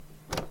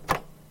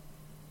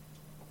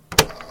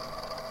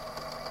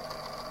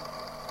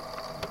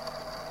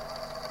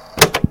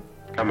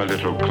Come a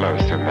little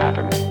closer,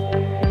 madam.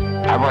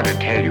 I want to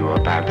tell you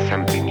about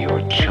something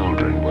your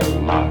children will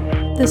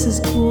love. This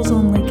is Ghouls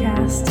Only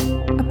Cast,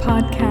 a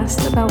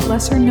podcast about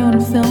lesser-known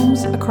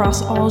films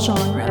across all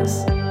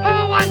genres. Who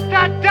wants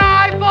to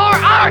die for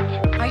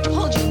art? I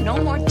told you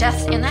no more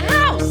deaths in the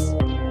house.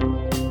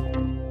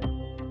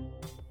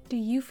 Do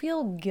you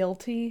feel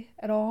guilty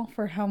at all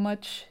for how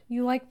much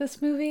you like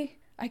this movie?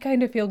 I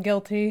kind of feel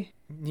guilty.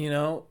 You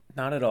know,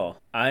 not at all.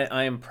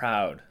 I am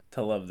proud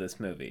to love this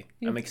movie.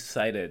 I'm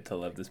excited to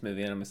love this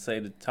movie, and I'm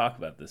excited to talk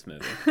about this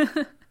movie.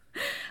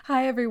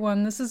 Hi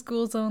everyone, this is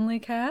Ghouls Only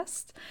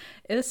Cast.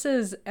 This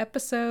is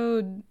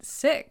episode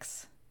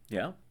 6.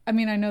 Yeah? I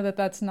mean, I know that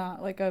that's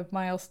not like a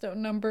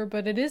milestone number,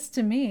 but it is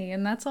to me,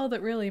 and that's all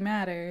that really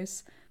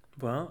matters.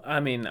 Well, I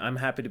mean, I'm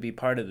happy to be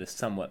part of this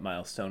somewhat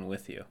milestone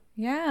with you.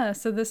 Yeah,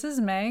 so this is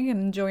Meg,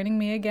 and joining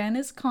me again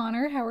is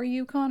Connor. How are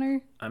you,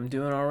 Connor? I'm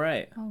doing all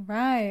right. All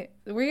right.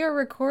 We are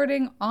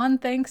recording on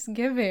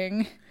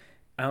Thanksgiving.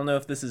 I don't know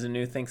if this is a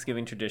new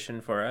Thanksgiving tradition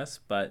for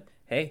us, but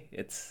hey,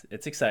 it's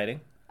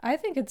exciting. I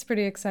think it's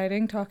pretty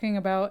exciting talking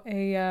about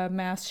a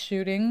mass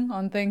shooting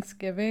on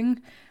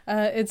Thanksgiving.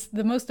 It's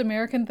the most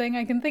American thing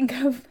I can think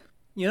of.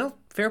 You know,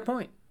 fair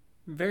point.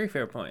 Very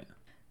fair point.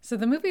 So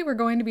the movie we're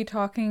going to be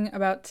talking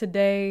about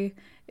today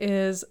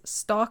is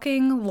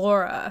Stalking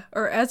Laura,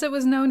 or as it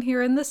was known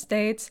here in the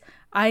States,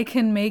 I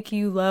Can Make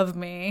You Love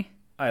Me.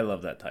 I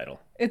love that title.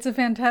 It's a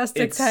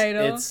fantastic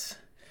title. It's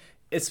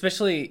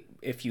especially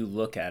if you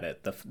look at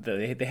it,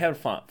 they have a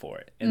font for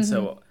it, and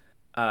so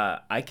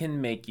I Can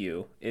Make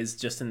You is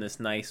just in this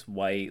nice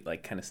white,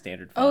 like kind of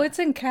standard font. Oh, it's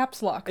in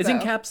caps lock. It's in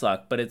though. caps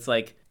lock, but it's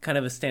like kind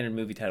of a standard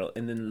movie title.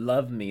 And then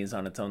Love Me is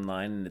on its own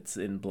line, and it's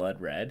in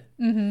blood red.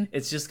 Mm-hmm.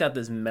 It's just got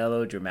this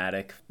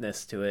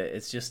melodramaticness to it.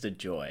 It's just a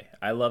joy.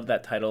 I love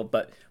that title,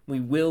 but we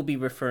will be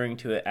referring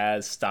to it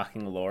as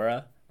Stalking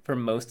Laura for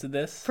most of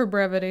this. For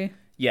brevity.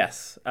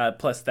 Yes.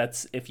 Plus,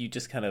 that's if you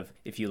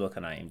look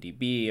on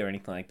IMDb or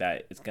anything like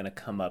that, it's going to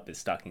come up as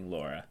Stalking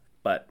Laura.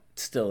 But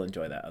still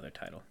enjoy that other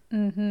title.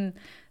 Mm-hmm.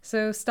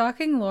 So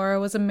Stalking Laura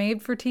was a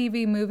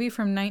made-for-TV movie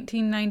from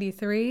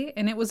 1993,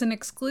 and it was an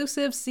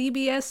exclusive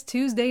CBS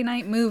Tuesday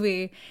night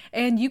movie.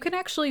 And you can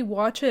actually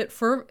watch it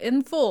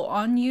in full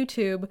on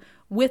YouTube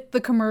with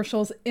the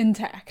commercials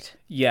intact.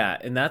 Yeah,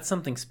 and that's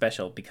something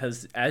special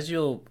because as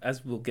we'll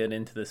get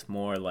into this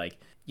more, like,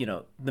 you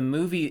know, the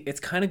movie, it's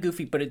kind of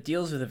goofy, but it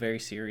deals with a very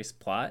serious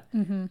plot.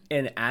 Mm-hmm.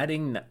 And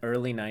adding the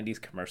early 90s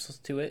commercials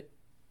to it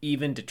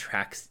even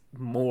detracts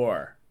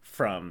more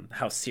from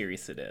how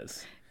serious it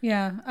is.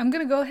 Yeah, I'm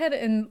going to go ahead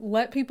and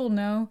let people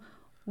know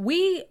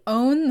we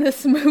own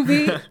this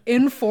movie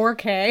in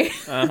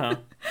 4K. Uh-huh.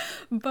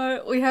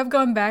 But we have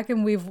gone back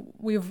and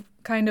we've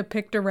kind of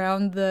picked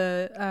around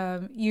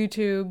the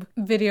YouTube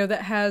video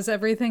that has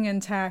everything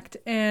intact.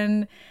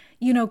 And,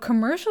 you know,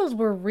 commercials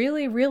were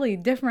really, really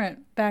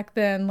different back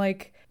then.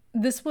 Like,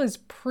 this was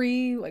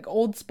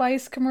Old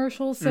Spice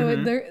commercials, so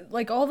they're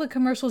like all the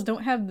commercials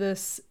don't have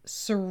this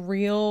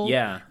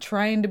surreal,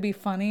 trying to be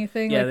funny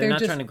thing. Yeah, like, they're not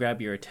just trying to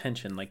grab your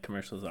attention like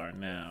commercials are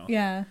now.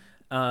 Yeah,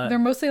 they're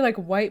mostly like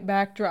white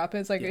backdrop.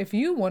 It's like if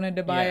you wanted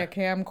to buy a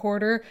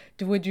camcorder,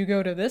 would you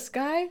go to this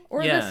guy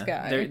or this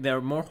guy? They're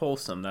more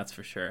wholesome, that's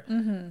for sure.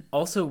 Mm-hmm.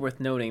 Also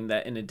worth noting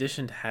that in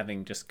addition to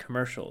having just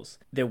commercials,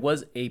 there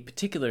was a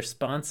particular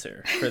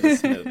sponsor for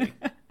this movie.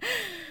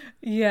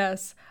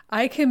 Yes,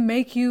 I Can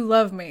Make You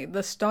Love Me,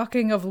 The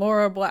Stalking of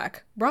Laura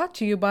Black, brought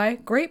to you by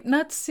Grape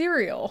Nuts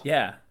Cereal.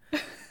 Yeah,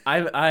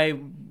 I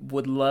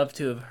would love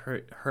to have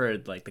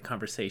heard like the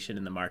conversation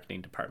in the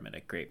marketing department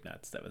at Grape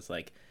Nuts that was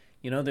like,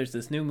 you know, there's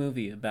this new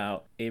movie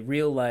about a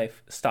real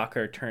life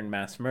stalker turned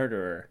mass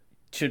murderer.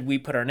 Should we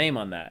put our name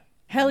on that?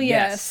 Hell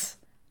yes.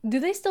 Do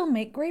they still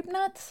make Grape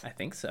Nuts? I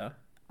think so.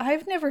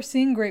 I've never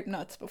seen Grape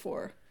Nuts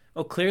before.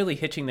 Well, clearly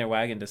hitching their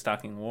wagon to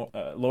Stalking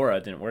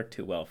Laura didn't work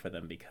too well for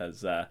them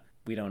because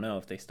we don't know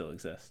if they still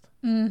exist.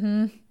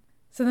 Mm-hmm.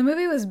 So the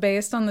movie was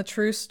based on the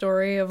true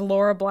story of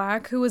Laura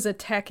Black, who was a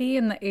techie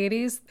in the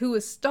 80s who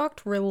was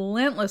stalked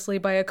relentlessly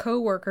by a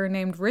coworker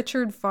named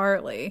Richard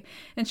Farley.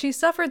 And she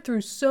suffered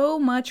through so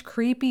much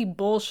creepy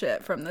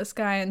bullshit from this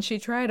guy, and she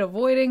tried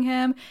avoiding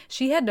him.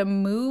 She had to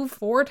move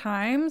 4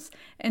 times,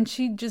 and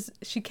she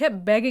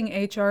kept begging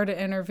HR to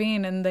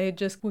intervene, and they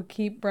just would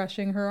keep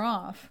brushing her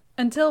off.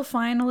 Until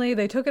finally,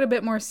 they took it a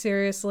bit more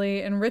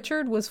seriously, and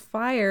Richard was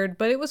fired,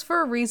 but it was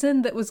for a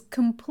reason that was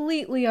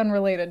completely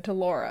unrelated to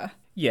Laura.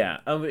 Yeah,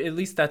 at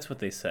least that's what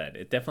they said.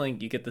 It definitely,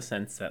 you get the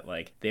sense that,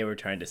 like, they were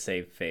trying to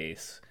save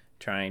face,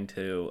 trying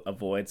to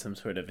avoid some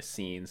sort of a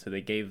scene, so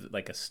they gave,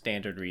 like, a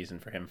standard reason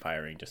for him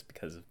firing just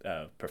because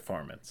of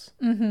performance.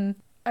 Mm-hmm.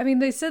 I mean,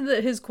 they said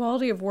that his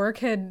quality of work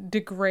had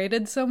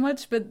degraded so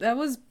much, but that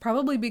was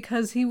probably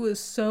because he was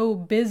so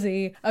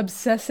busy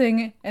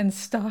obsessing and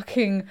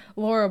stalking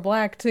Laura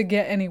Black to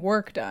get any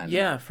work done.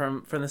 Yeah,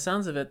 from the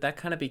sounds of it, that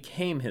kind of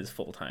became his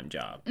full-time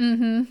job.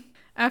 Mm-hmm.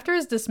 After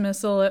his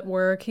dismissal at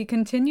work, he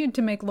continued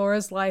to make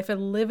Laura's life a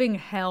living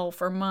hell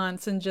for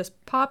months and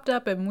just popped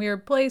up in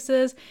weird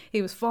places.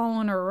 He was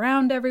following her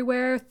around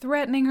everywhere,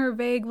 threatening her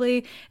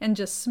vaguely, and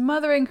just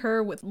smothering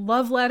her with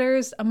love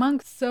letters,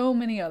 among so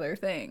many other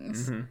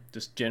things.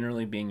 Just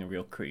generally being a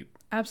real creep.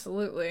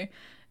 Absolutely.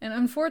 And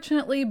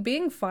unfortunately,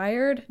 being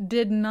fired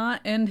did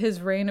not end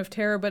his reign of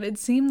terror, but it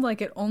seemed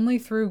like it only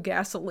threw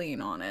gasoline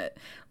on it.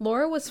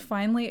 Laura was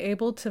finally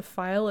able to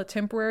file a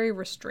temporary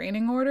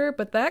restraining order,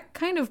 but that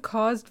kind of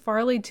caused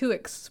Farley to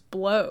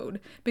explode,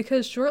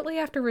 because shortly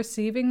after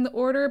receiving the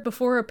order,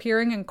 before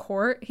appearing in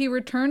court, he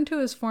returned to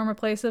his former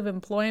place of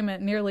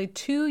employment nearly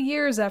 2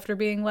 years after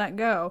being let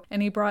go,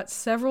 and he brought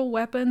several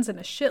weapons and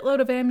a shitload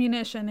of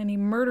ammunition, and he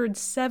murdered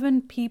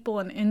 7 people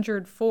and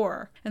injured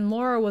 4, and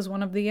Laura was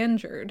one of the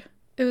injured.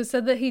 It was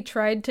said that he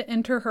tried to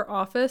enter her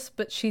office,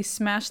 but she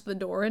smashed the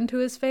door into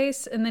his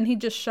face, and then he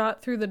just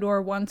shot through the door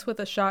once with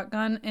a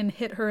shotgun and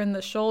hit her in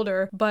the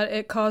shoulder, but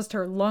it caused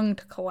her lung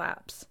to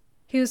collapse.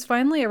 He was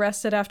finally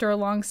arrested after a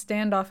long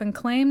standoff and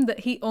claimed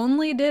that he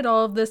only did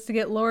all of this to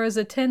get Laura's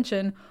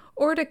attention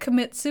or to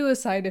commit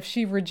suicide if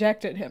she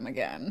rejected him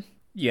again.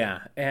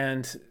 Yeah,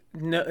 and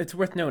no, it's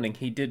worth noting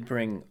he did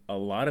bring a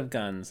lot of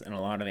guns and a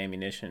lot of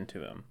ammunition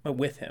to him,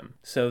 with him.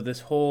 So this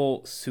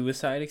whole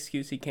suicide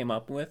excuse he came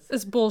up with,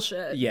 It's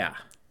bullshit. yeah,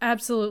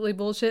 Absolutely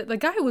bullshit. The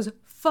guy was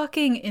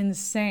fucking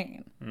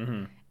insane.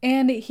 Mm-hmm.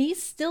 And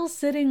he's still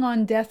sitting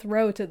on death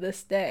row to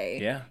this day.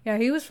 Yeah. Yeah,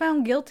 he was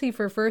found guilty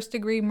for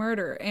first-degree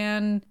murder,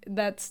 and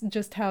that's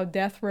just how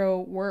death row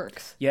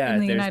works yeah. in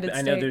the United States.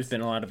 I know there's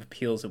been a lot of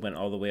appeals that went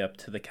all the way up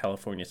to the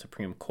California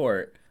Supreme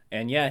Court,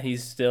 and yeah,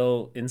 he's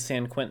still in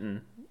San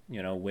Quentin,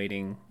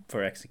 waiting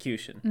for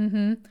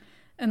execution.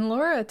 And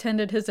Laura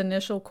attended his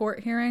initial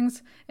court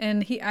hearings,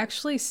 and he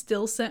actually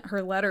still sent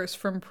her letters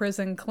from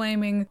prison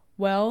claiming,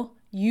 well,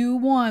 you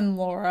won,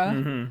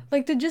 Laura.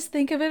 Like, to just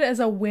think of it as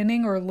a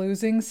winning or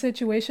losing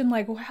situation,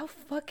 like, how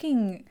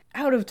fucking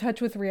out of touch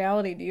with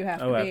reality do you have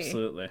to be? Oh,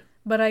 absolutely.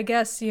 But I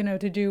guess,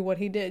 to do what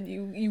he did,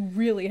 you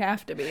really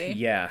have to be.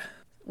 Yeah.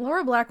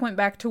 Laura Black went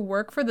back to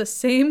work for the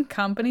same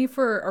company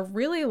for a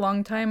really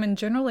long time and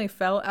generally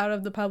fell out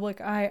of the public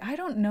eye. I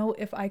don't know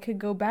if I could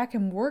go back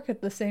and work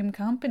at the same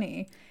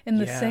company in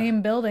the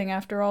same building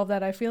after all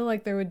that. I feel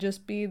like there would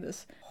just be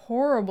this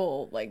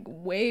horrible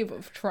wave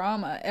of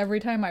trauma every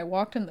time I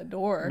walked in the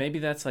door. Maybe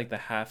that's like the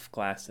half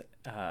glass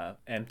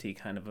empty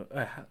kind of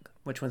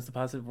which one's the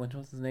positive, which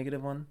one's the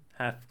negative one?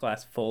 Half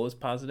glass full is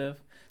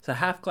positive. So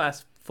half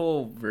glass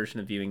full version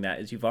of viewing that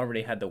is you've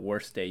already had the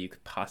worst day you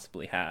could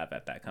possibly have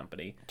at that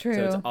company. True.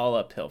 So it's all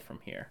uphill from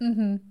here.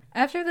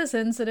 After this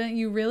incident,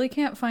 you really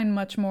can't find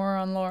much more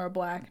on Laura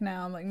Black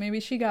now. Like, maybe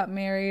she got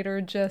married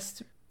or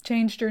just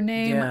changed her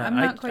name. Yeah, I'm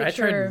not quite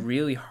sure. I tried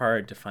really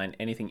hard to find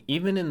anything,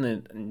 even in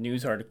the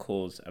news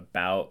articles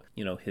about,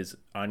 his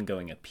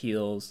ongoing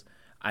appeals.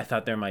 I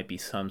thought there might be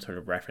some sort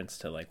of reference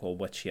to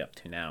what's she up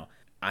to now?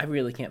 I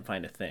really can't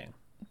find a thing.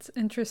 It's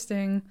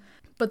interesting.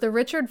 But the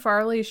Richard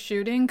Farley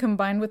shooting,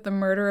 combined with the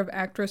murder of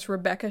actress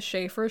Rebecca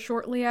Schaeffer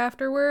shortly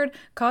afterward,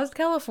 caused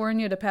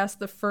California to pass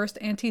the first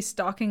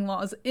anti-stalking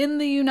laws in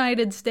the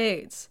United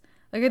States.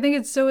 I think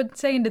it's so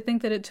insane to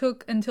think that it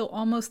took until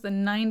almost the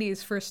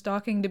 90s for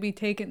stalking to be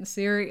taken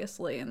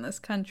seriously in this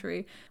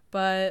country.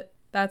 But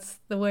that's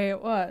the way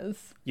it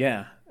was.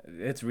 Yeah,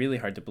 it's really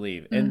hard to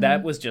believe. And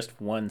that was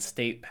just one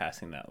state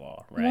passing that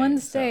law, right? One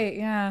state,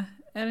 yeah.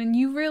 And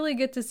you really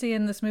get to see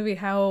in this movie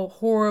how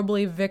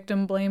horribly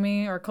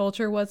victim-blaming our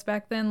culture was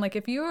back then.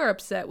 If you are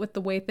upset with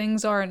the way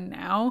things are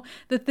now,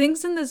 the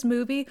things in this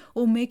movie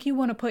will make you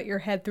want to put your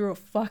head through a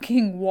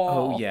fucking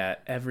wall. Oh, yeah.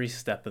 Every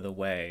step of the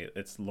way,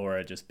 it's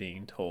Laura just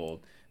being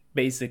told,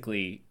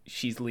 basically,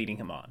 she's leading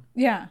him on.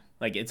 Yeah.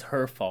 It's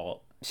her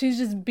fault. She's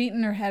just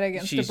beating her head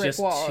against the brick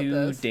wall. She's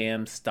just too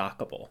damn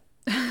stalkable.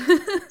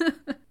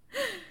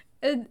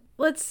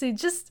 Let's see,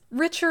 just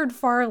Richard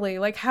Farley.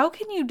 How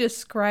can you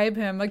describe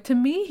him? To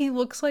me, he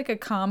looks like a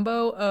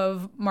combo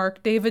of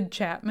Mark David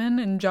Chapman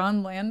and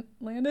John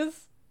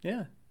Landis.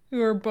 Yeah.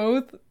 Who are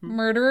both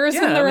murderers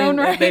in their own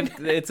right.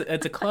 It's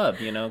a club,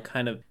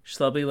 kind of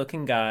schlubby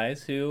looking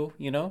guys who,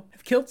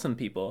 have killed some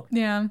people.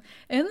 Yeah.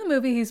 In the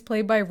movie, he's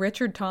played by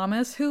Richard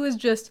Thomas, who is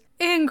just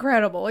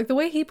incredible. The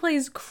way he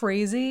plays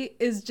crazy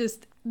is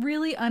just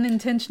really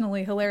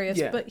unintentionally hilarious,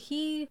 but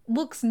he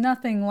looks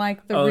nothing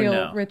like the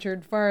real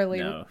Richard Farley.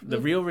 No, the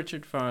real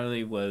Richard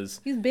Farley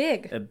he's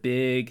big. A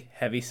big,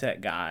 heavy-set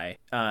guy.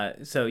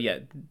 So yeah,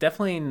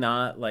 definitely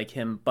not like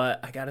him,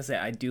 but I gotta say,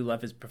 I do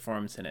love his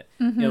performance in it.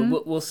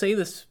 We'll say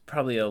this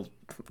probably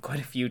quite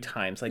a few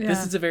times.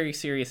 This is a very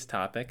serious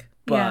topic,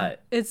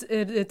 but it's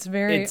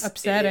very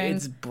upsetting.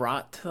 It's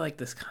brought to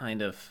this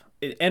kind of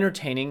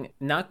entertaining,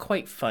 not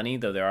quite funny,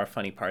 though there are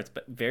funny parts,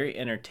 but very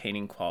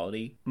entertaining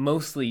quality,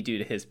 mostly due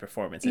to his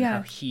performance and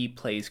how he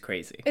plays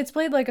crazy. It's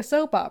played like a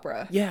soap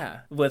opera.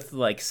 Yeah, with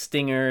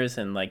stingers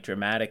and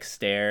dramatic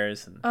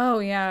stares. And... Oh,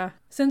 yeah.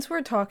 Since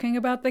we're talking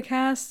about the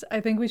cast,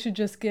 I think we should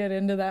just get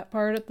into that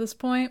part at this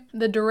point.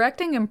 The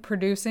directing and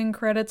producing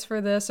credits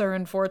for this are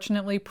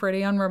unfortunately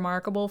pretty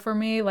unremarkable for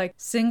me, like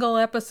single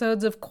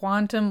episodes of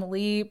Quantum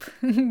Leap,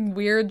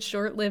 weird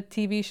short-lived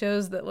TV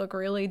shows that look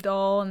really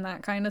dull and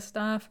that kind of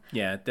stuff.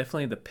 Yeah,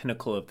 definitely the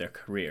pinnacle of their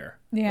career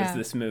Yeah. was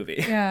this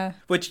movie. Yeah.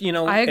 Which, you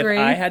know, I agree.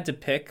 if I had to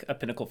pick a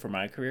pinnacle for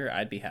my career,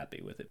 I'd be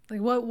happy with it.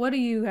 Like, what do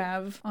you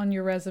have on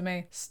your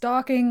resume?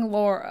 Stalking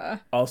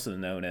Laura. Also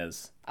known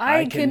as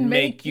I Can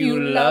Make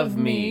You Love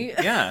Me.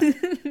 Yeah.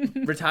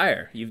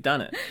 Retire. You've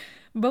done it.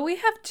 But we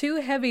have two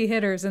heavy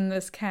hitters in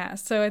this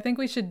cast, so I think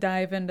we should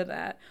dive into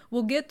that.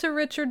 We'll get to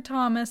Richard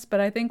Thomas,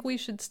 but I think we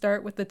should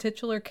start with the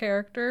titular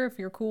character, if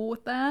you're cool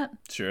with that.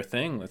 Sure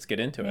thing. Let's get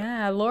into it.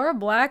 Yeah, Laura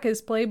Black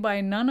is played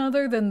by none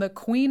other than the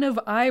Queen of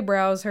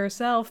Eyebrows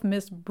herself,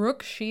 Miss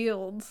Brooke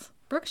Shields.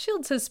 Brooke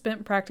Shields has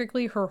spent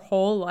practically her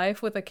whole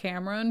life with a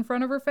camera in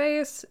front of her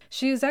face.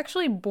 She is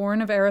actually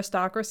born of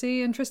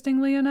aristocracy,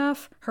 interestingly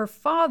enough. Her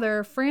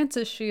father,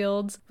 Francis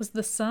Shields, was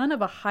the son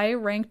of a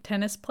high-ranked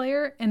tennis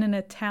player and an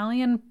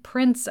Italian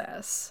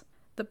princess.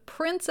 The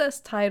princess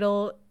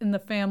title in the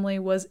family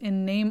was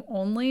in name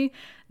only,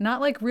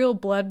 not like real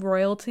blood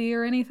royalty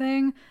or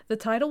anything. The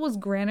title was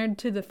granted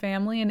to the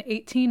family in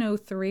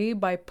 1803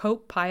 by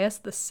Pope Pius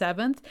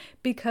VII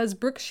because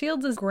Brooke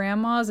Shields'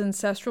 grandma's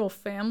ancestral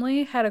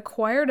family had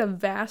acquired a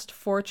vast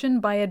fortune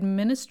by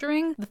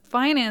administering the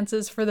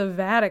finances for the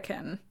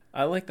Vatican.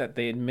 I like that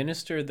they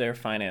administer their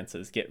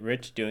finances, get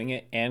rich doing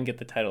it, and get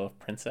the title of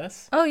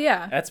princess. Oh,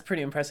 yeah. That's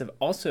pretty impressive.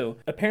 Also,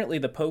 apparently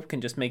the Pope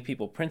can just make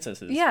people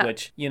princesses, Yeah.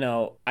 which, you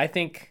know, I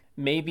think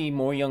maybe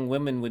more young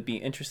women would be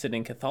interested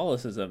in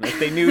Catholicism if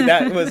they knew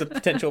that was a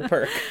potential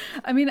perk.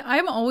 I mean,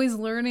 I'm always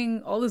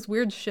learning all this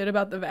weird shit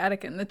about the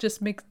Vatican that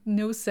just makes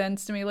no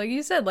sense to me. Like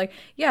you said, like,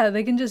 yeah,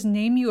 they can just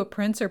name you a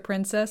prince or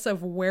princess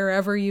of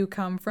wherever you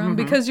come from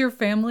because your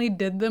family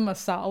did them a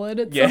solid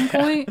at some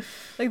point.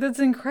 Like, that's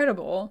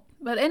incredible.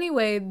 But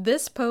anyway,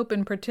 this pope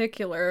in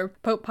particular,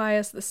 Pope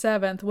Pius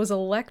VII, was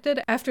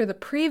elected after the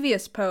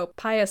previous pope,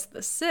 Pius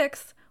VI,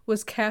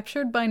 was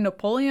captured by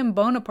Napoleon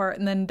Bonaparte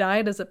and then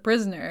died as a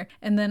prisoner.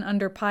 And then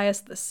under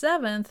Pius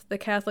VII, the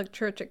Catholic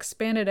Church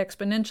expanded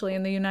exponentially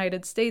in the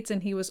United States,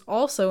 and he was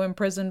also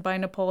imprisoned by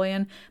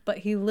Napoleon, but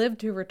he lived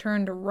to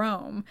return to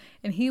Rome.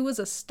 And he was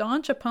a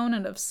staunch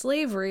opponent of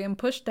slavery and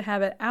pushed to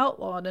have it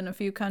outlawed in a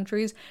few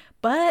countries,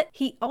 but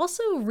he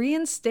also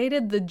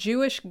reinstated the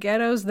Jewish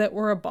ghettos that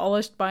were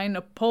abolished by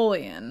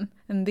Napoleon.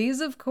 And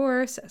these, of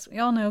course, as we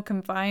all know,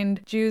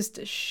 confined Jews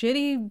to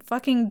shitty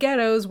fucking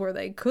ghettos where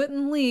they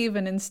couldn't leave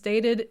and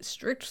instated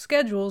strict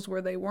schedules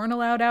where they weren't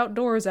allowed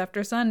outdoors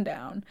after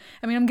sundown.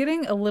 I mean, I'm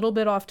getting a little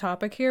bit off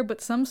topic here,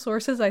 but some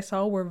sources I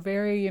saw were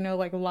very,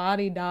 like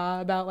la-di-da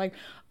about like,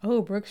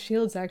 oh, Brooke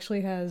Shields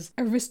actually has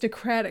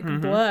aristocratic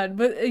blood.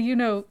 But,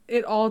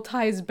 it all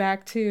ties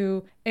back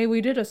to, hey,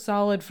 we did a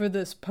solid for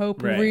this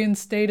pope who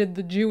reinstated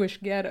the Jewish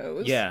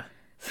ghettos. Yeah.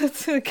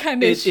 That's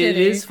kind of shitty. It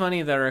is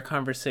funny that our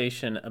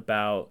conversation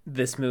about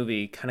this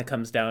movie kind of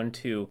comes down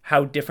to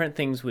how different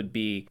things would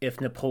be if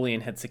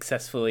Napoleon had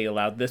successfully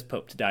allowed this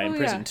pope to die in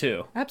prison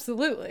too.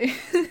 Absolutely.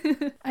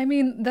 I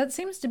mean, that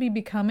seems to be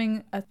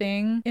becoming a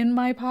thing in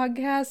my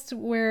podcast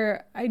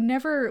where I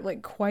never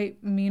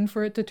quite mean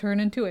for it to turn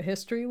into a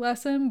history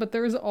lesson, but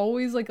there's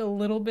always a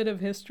little bit of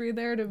history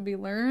there to be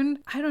learned.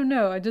 I don't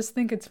know. I just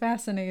think it's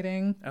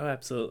fascinating. Oh,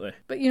 absolutely.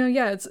 But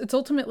it's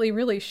ultimately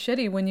really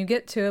shitty when you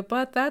get to it,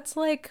 but that's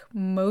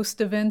most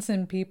events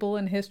and people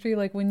in history.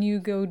 When you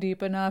go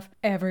deep enough,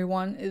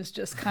 everyone is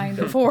just kind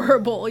of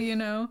horrible,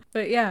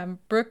 But yeah,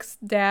 Brooke's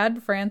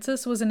dad,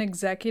 Francis, was an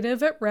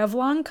executive at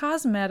Revlon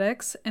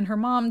Cosmetics, and her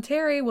mom,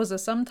 Terry, was a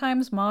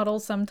sometimes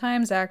model,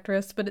 sometimes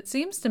actress, but it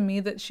seems to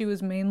me that she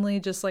was mainly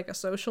just a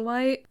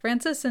socialite.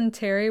 Francis and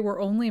Terry were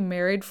only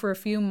married for a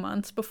few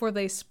months before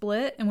they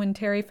split, and when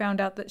Terry found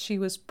out that she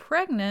was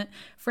pregnant,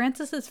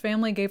 Francis's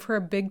family gave her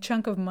a big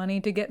chunk of money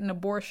to get an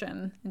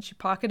abortion, and she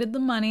pocketed the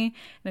money,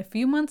 and a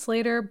few months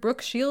later,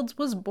 Brooke Shields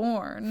was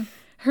born.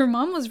 Her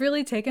mom was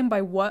really taken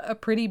by what a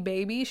pretty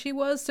baby she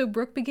was, so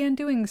Brooke began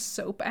doing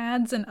soap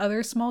ads and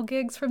other small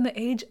gigs from the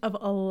age of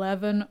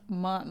 11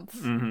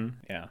 months.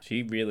 Yeah,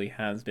 she really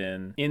has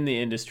been in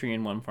the industry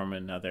in one form or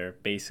another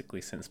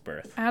basically since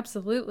birth.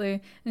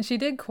 Absolutely. And she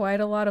did quite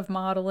a lot of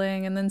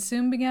modeling and then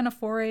soon began a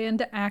foray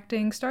into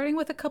acting, starting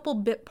with a couple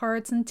bit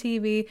parts in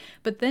TV,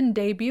 but then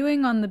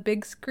debuting on the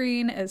big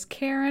screen as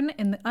Karen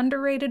in the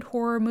underrated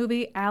horror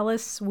movie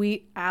Alice,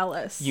 Sweet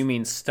Alice. You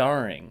mean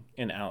starring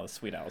in Alice,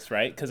 Sweet Alice,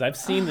 right? Because I've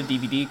seen the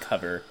DVD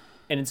cover,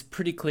 and it's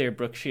pretty clear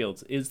Brooke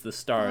Shields is the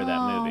star of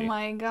that movie. Oh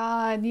my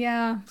god,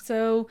 yeah.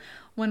 So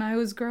when I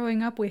was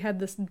growing up, we had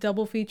this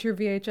double feature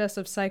VHS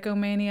of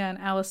Psychomania and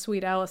Alice,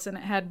 Sweet Alice, and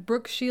it had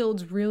Brooke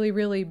Shields really,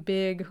 really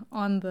big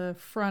on the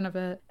front of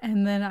it.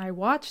 And then I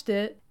watched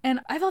it,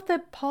 And I thought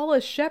that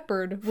Paula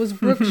Shepherd was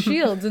Brooke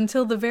Shields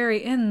until the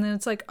very end. And then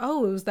it's like,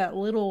 oh, it was that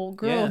little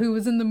girl who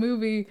was in the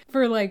movie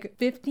for like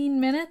 15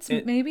 minutes,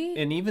 maybe?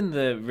 And even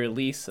the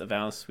release of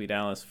Alice Sweet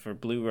Alice for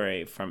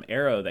Blu-ray from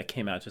Arrow that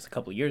came out just a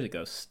couple years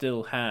ago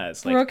still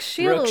has like Brooke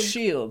Shields. Brooke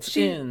Shields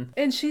in.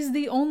 And she's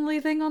the only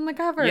thing on the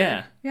cover.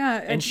 Yeah.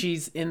 Yeah. And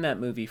she's in that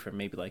movie for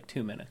maybe like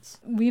 2 minutes.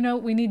 We know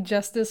we need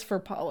justice for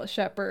Paula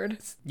Shepherd.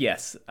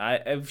 Yes.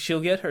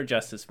 She'll get her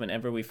justice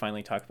whenever we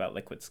finally talk about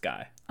Liquid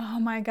Sky. Oh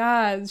my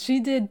God. She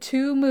did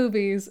 2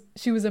 movies.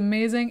 She was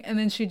amazing. And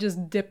then she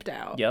just dipped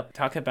out. Yep.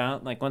 Talk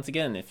about, like, once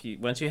again,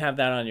 once you have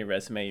that on your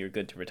resume, you're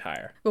good to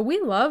retire. But we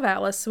love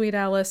Alice Sweet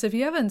Alice. If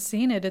you haven't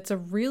seen it, it's a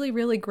really,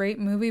 really great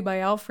movie by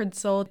Alfred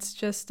Soul. It's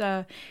just,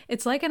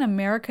 it's like an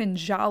American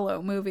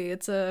giallo movie.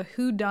 It's a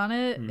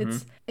whodunit. Mm-hmm.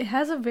 It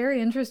has a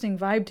very interesting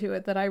vibe to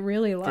it that I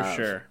really love.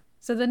 For sure.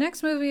 So the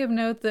next movie of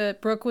note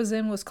that Brooke was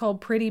in was called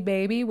Pretty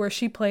Baby, where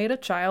she played a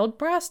child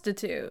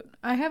prostitute.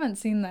 I haven't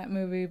seen that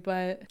movie,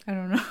 but I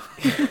don't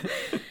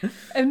know.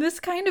 And this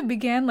kind of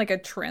began like a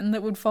trend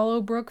that would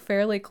follow Brooke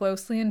fairly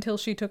closely until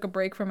she took a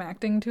break from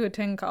acting to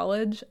attend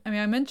college. I mean,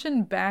 I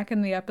mentioned back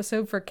in the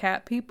episode for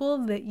Cat People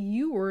that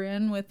you were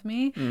in with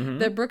me,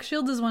 that Brooke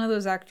Shields is one of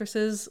those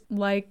actresses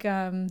like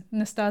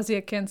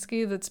Nastasia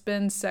Kinski that's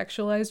been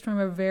sexualized from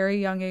a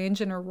very young age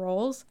in her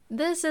roles.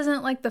 This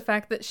isn't like the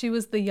fact that she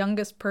was the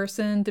youngest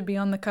person to be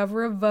on the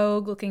cover of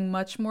Vogue looking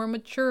much more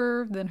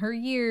mature than her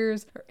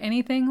years or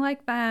anything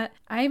like that.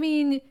 I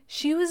mean,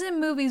 she was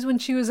in movies when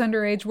she was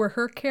underage where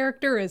her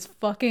character is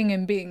fucking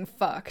and being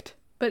fucked.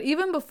 But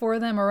even before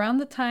them, around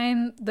the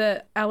time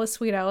that Alice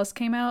Sweet Alice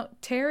came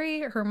out, Terry,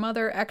 her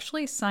mother,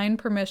 actually signed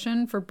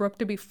permission for Brooke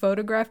to be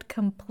photographed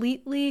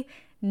completely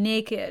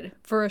naked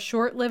for a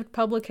short-lived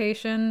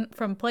publication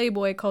from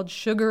Playboy called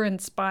Sugar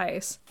and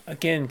Spice.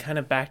 Again, kind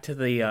of back to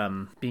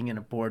the being in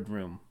a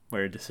boardroom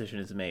where a decision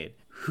is made.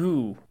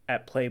 Who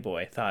at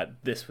Playboy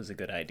thought this was a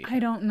good idea? I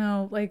don't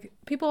know. Like,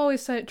 people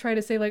always try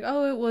to say, like,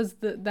 oh, it was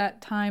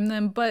that time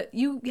then. But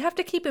you have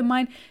to keep in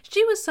mind,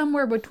 she was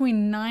somewhere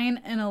between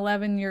 9 and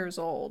 11 years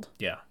old.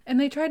 Yeah.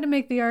 And they tried to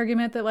make the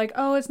argument that, like,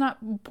 oh, it's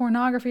not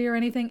pornography or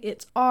anything.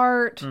 It's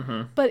art.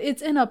 But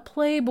it's in a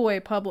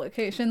Playboy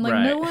publication. Like,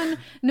 Right.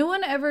 no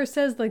one ever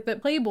says, like,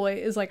 that Playboy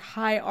is, like,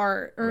 high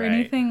art or Right.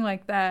 anything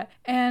like that.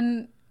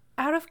 And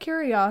out of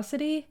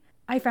curiosity,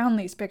 I found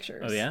these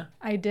pictures. Oh, yeah?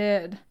 I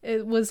did.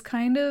 It was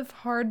kind of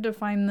hard to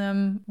find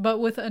them, but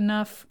with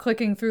enough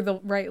clicking through the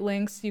right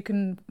links, you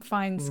can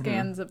find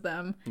scans of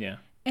them. Yeah.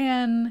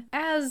 And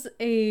as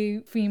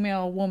a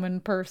female woman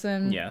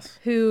person Yes.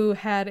 who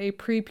had a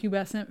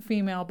prepubescent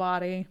female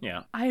body,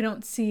 Yeah. I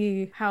don't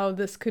see how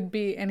this could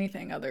be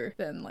anything other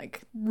than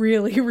like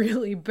really,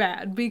 really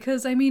bad.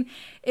 Because I mean,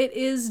 it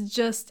is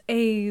just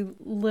a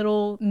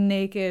little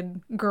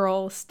naked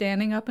girl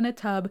standing up in a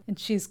tub and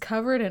she's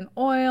covered in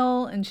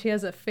oil and she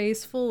has a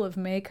face full of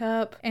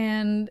makeup.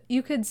 And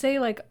you could say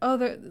like,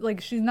 oh,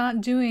 like she's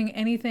not doing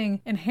anything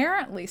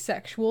inherently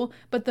sexual,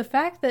 but the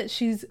fact that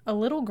she's a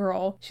little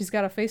girl, she's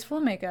got a face full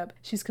of makeup,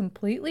 she's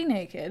completely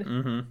naked,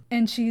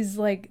 and she's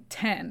like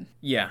 10.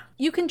 Yeah.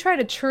 You can try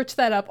to church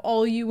that up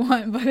all you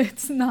want, but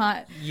it's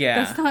not.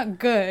 Yeah. That's not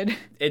good.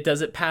 It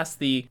doesn't pass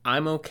the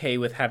I'm okay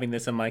with having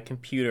this on my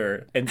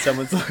computer and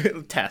someone's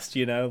test,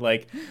 you know?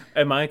 Like,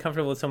 am I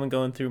comfortable with someone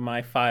going through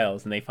my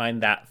files and they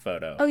find that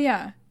photo? Oh,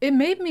 yeah. It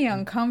made me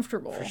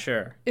uncomfortable. For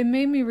sure. It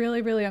made me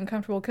really, really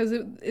uncomfortable because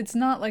it's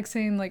not like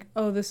saying like,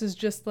 oh, this is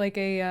just like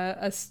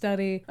a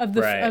study of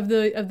the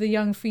Right. of the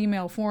young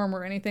female form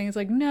or anything. It's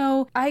like,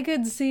 no, I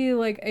could see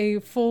like a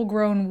full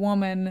grown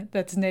woman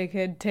that's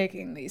naked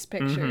taking these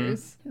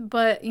pictures.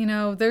 But you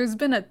know, there's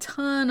been a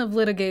ton of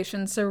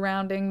litigation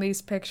surrounding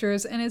these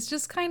pictures, and it's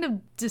just kind of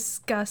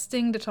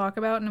disgusting to talk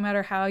about, no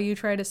matter how you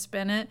try to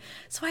spin it.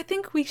 So I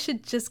think we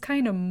should just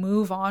kind of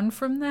move on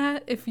from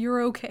that if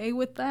you're okay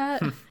with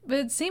that. But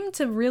it seemed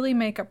to really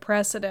make a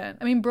precedent.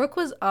 I mean, Brooke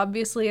was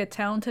obviously a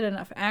talented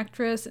enough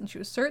actress, and she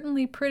was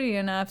certainly pretty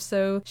enough,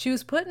 so she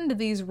was put into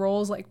these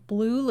roles like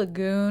Blue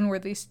Lagoon, where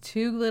these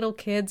 2 little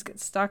kids get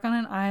stuck on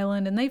an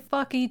island and they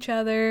fuck each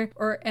other,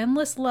 or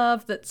Endless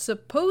Love, that's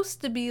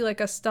supposed to be like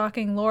a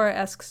Stalking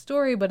Laura-esque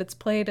story, but it's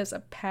played as a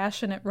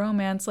passionate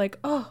romance, like,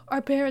 oh,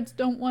 our parents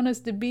don't want us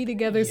to be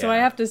together, so I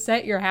Yeah. have to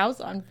set your house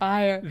on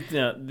fire.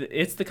 No,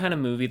 it's the kind of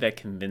movie that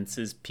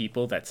convinces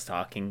people that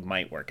stalking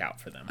might work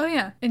out for them. Oh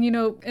yeah, and you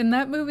know, in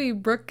that movie,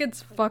 Brooke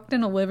gets fucked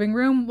in a living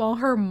room while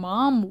her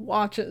mom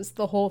watches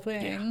the whole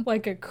thing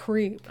like a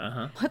creep.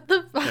 What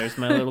the fuck? There's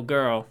my little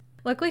girl.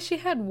 Luckily, she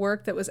had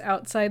work that was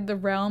outside the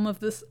realm of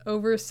this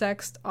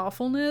oversexed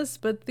awfulness,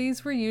 but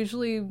these were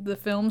usually the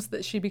films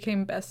that she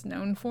became best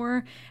known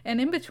for. And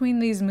in between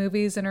these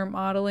movies and her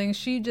modeling,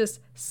 she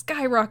just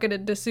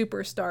skyrocketed to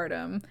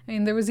superstardom. I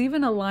mean, there was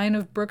even a line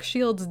of Brooke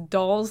Shields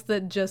dolls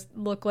that just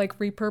look like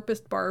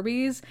repurposed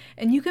Barbies,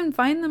 and you can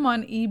find them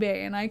on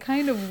eBay, and I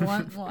kind of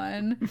want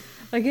one.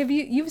 Like, have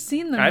you've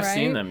seen them, I've right?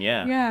 seen them,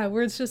 yeah. Yeah,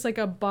 where it's just like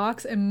a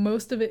box, and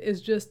most of it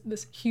is just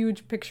this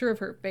huge picture of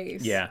her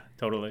face. Yeah,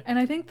 totally. And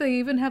I think the they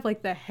even have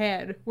like the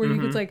head where you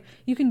could like,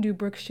 you can do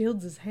Brooke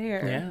Shields'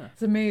 hair. Yeah.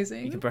 It's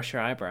amazing. You can brush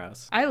your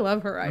eyebrows. I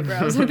love her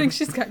eyebrows. I think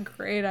she's got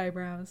great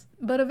eyebrows.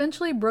 But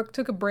eventually Brooke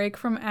took a break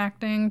from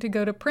acting to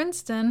go to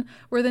Princeton,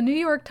 where the New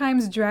York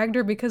Times dragged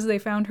her because they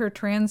found her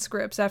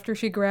transcripts after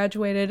she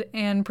graduated,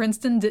 and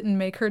Princeton didn't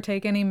make her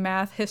take any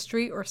math,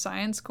 history, or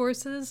science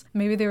courses.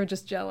 Maybe they were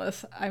just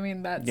jealous. I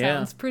mean, that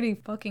sounds pretty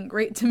fucking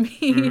great to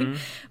me.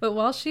 But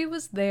while she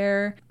was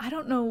there, I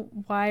don't know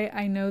why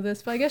I know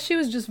this, but I guess she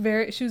was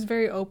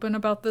very open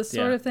about this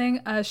sort of thing.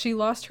 She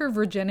lost her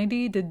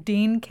virginity to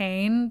Dean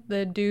Cain,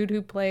 the dude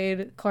who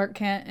played Clark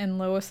Kent in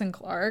Lois and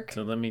Clark.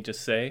 So let me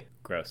just say,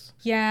 gross.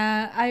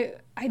 Yeah,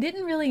 I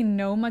didn't really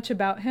know much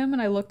about him,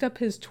 and I looked up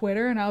his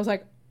Twitter, and I was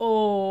like,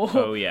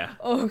 oh Yeah.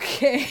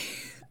 Okay.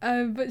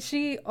 But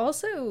she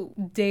also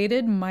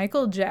dated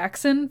Michael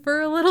Jackson for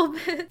a little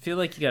bit. I feel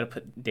like you gotta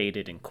put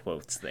dated in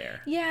quotes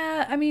there.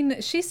 Yeah, I mean,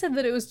 she said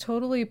that it was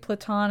totally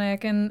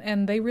platonic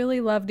and they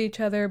really loved each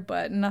other,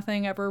 but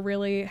nothing ever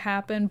really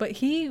happened. But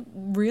he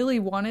really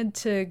wanted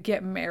to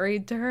get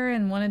married to her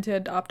and wanted to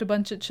adopt a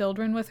bunch of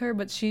children with her,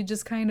 but she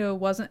just kind of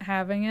wasn't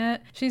having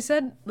it. She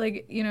said,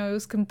 like, you know, it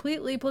was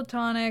completely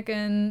platonic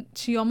and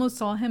she almost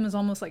saw him as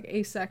almost like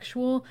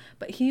asexual,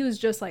 but he was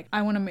just like,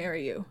 I want to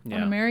marry you. I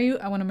want to marry you.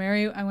 I want to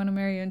marry you. I want to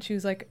marry you. And she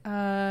was like,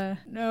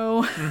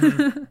 no.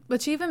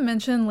 But she even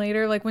mentioned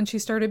later, like when she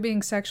started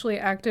being sexually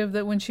active,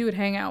 that when she would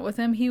hang out with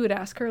him, he would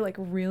ask her like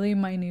really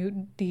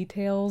minute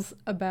details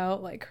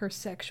about like her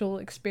sexual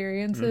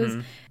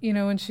experiences. You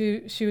know, and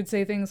she would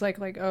say things like,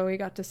 oh, he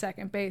got to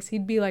second base.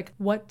 He'd be like,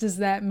 what does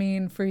that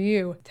mean for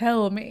you?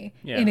 Tell me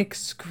in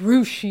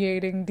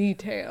excruciating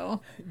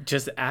detail.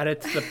 Just add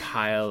it to the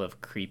pile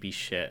of creepy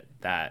shit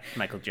that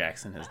Michael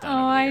Jackson has done Oh,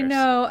 over the years. I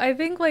know. I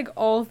think like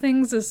all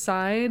things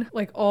aside,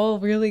 like all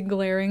really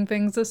glaring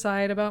things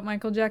aside about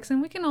Michael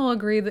Jackson, we can all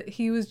agree that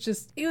he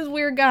was a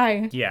weird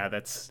guy. Yeah,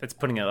 that's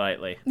putting it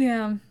lightly.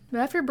 Yeah. But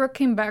after Brooke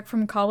came back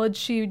from college,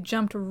 she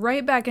jumped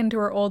right back into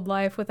her old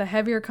life with a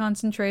heavier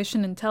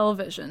concentration in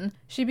television.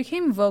 She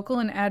became vocal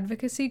in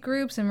advocacy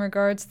groups in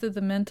regards to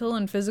the mental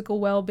and physical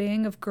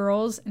well-being of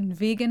girls and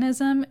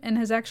veganism, and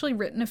has actually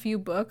written a few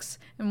books,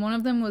 and one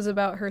of them was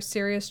about her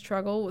serious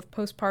struggle with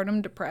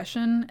postpartum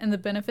depression and the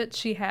benefits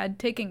she had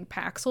taking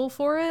Paxil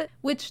for it,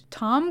 which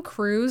Tom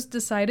Cruise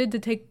decided to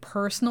take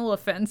personal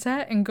offense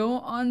at and go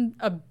on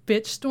a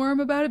bitch storm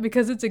about it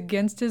because it's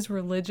against his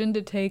religion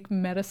to take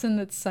medicine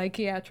that's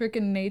psychiatric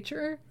in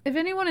nature. If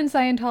anyone in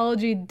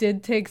Scientology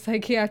did take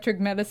psychiatric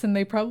medicine,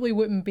 they probably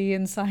wouldn't be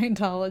in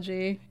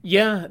Scientology.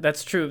 Yeah,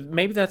 that's true.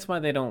 Maybe that's why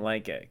they don't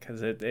like it,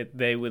 because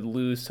they would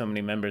lose so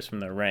many members from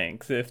their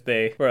ranks if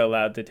they were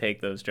allowed to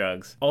take those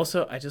drugs.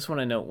 Also, I just want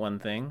to note one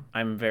thing.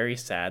 I'm very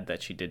sad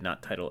that she did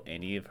not title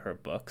any of her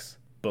books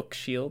Book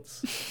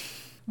Shields.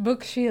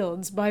 Book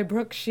Shields by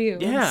Brooke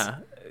Shields. Yeah.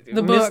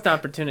 The missed book.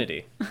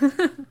 Opportunity.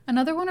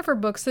 Another one of her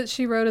books that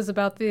she wrote is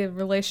about the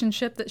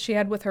relationship that she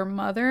had with her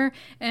mother,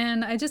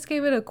 and I just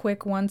gave it a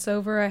quick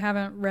once-over. I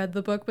haven't read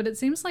the book, but it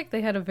seems like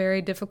they had a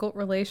very difficult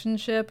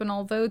relationship, and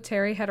although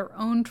Terry had her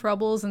own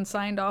troubles and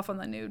signed off on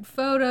the nude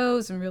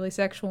photos and really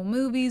sexual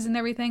movies and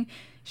everything,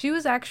 she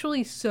was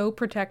actually so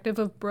protective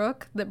of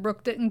Brooke that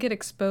Brooke didn't get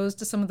exposed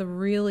to some of the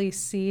really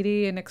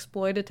seedy and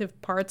exploitative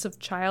parts of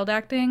child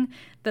acting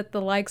that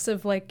the likes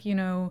of, like, you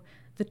know,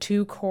 the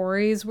two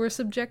Coreys were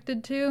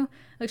subjected to.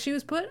 Like, she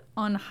was put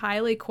on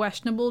highly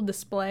questionable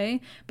display,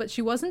 but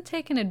she wasn't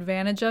taken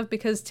advantage of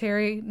because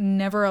Terry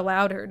never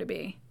allowed her to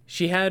be.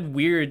 She had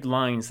weird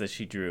lines that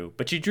she drew,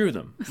 but she drew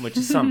them, which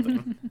is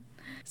something.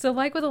 So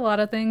like with a lot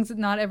of things,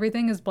 not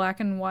everything is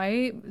black and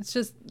white. It's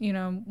just, you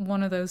know,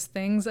 one of those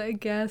things, I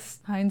guess.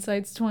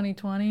 Hindsight's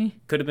 20/20.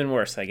 Could have been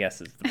worse, I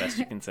guess, is the best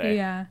you can say.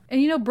 Yeah. And,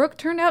 you know, Brooke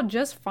turned out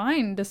just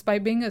fine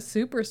despite being a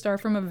superstar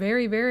from a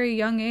very, very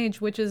young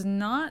age, which is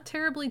not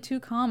terribly too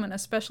common,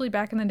 especially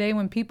back in the day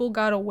when people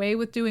got away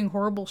with doing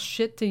horrible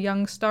shit to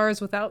young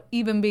stars without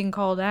even being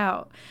called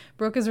out.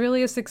 Brooke is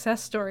really a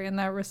success story in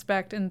that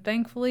respect, and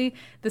thankfully,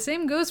 the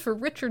same goes for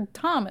Richard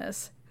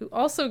Thomas, who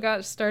also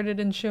got started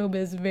in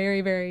showbiz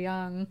very, very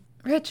young.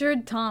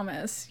 Richard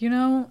Thomas. You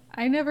know,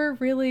 I never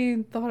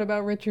really thought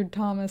about Richard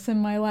Thomas in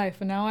my life,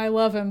 and now I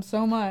love him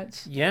so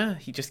much. Yeah,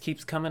 he just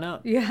keeps coming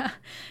up. Yeah.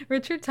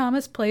 Richard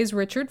Thomas plays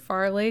Richard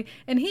Farley,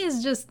 and he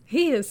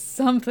is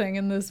something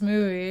in this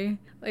movie.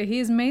 Like, he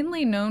is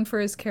mainly known for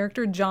his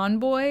character John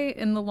Boy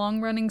in the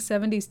long-running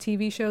 70s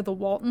TV show The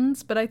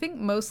Waltons, but I think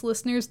most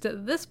listeners to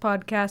this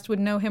podcast would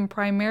know him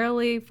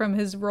primarily from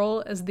his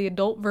role as the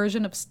adult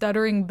version of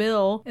Stuttering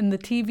Bill in the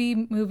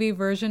TV movie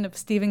version of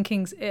Stephen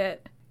King's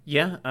It.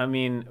 Yeah, I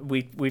mean,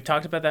 we've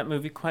talked about that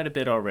movie quite a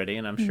bit already,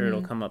 and I'm sure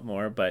it'll come up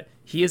more, but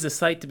he is a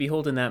sight to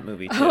behold in that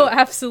movie, too. Oh,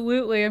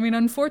 absolutely. I mean,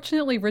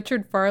 unfortunately,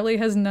 Richard Farley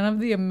has none of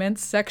the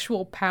immense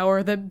sexual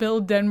power that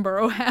Bill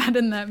Denborough had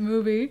in that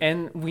movie.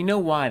 And we know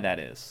why that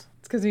is.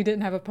 It's because he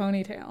didn't have a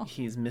ponytail.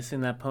 He's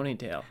missing that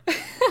ponytail.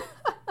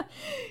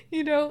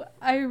 You know,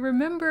 I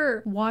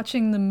remember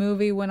watching the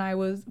movie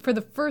for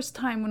the first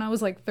time when I was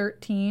like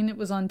 13. It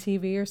was on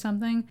TV or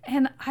something.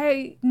 And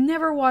I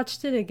never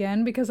watched it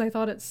again because I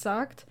thought it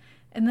sucked.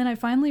 And then I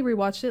finally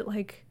rewatched it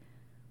like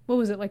what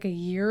was it, like a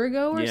year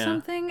ago or Yeah.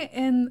 something?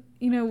 And,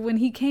 you know, when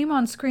he came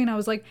on screen, I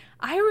was like,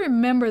 I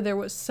remember there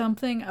was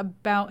something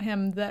about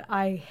him that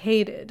I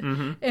hated.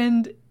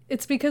 And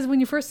it's because when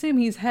you first see him,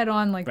 he's head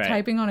on, like Right.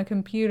 typing on a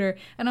computer.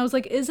 And I was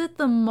like, is it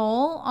the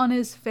mole on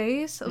his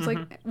face? I was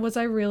like, was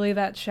I really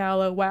that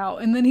shallow? Wow.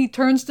 And then he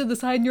turns to the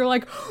side and you're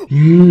like,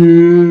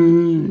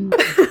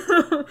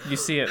 You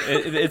see it.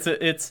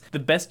 It's the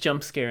best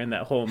jump scare in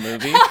that whole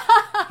movie.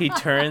 He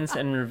turns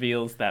and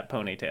reveals that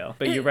ponytail.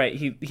 But you're right.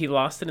 He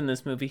lost it in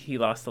this movie. He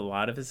lost a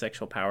lot of his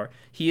sexual power.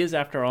 He is,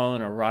 after all,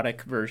 an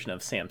erotic version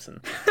of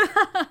Samson.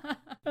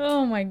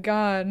 oh my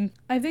God.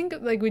 I think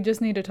like we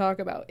just need to talk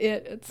about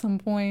it at some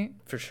point.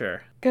 For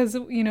sure. Because,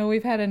 you know,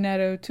 we've had Annette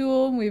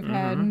O'Toole, we've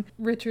had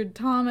Richard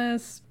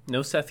Thomas.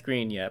 No Seth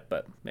Green yet,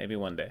 but maybe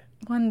one day.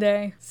 One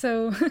day.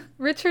 So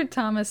Richard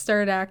Thomas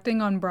started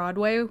acting on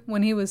Broadway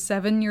when he was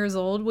 7 years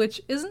old,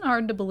 which isn't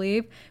hard to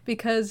believe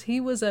because he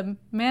was a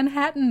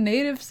Manhattan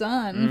native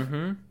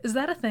son. Is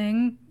that a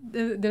thing?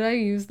 Did I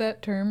use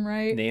that term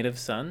right? Native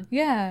son?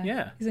 Yeah.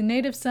 Yeah. He's a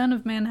native son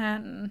of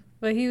Manhattan.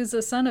 But he was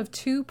the son of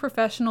 2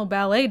 professional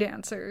ballet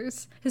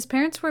dancers. His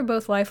parents were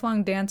both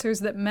lifelong dancers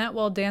that met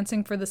while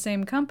dancing for the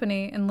same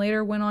company and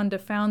later went on to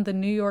found the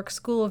New York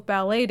School of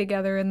Ballet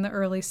together in the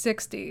early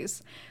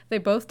 60s. They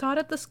both taught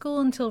at the school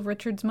until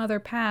Richard's mother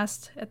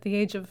passed at the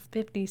age of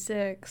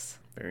 56.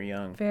 Very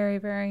young. Very,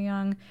 very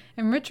young.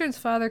 And Richard's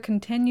father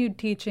continued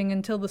teaching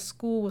until the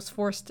school was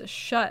forced to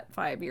shut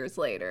 5 years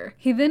later.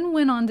 He then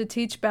went on to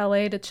teach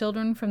ballet to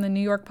children from the New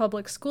York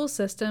public school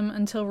system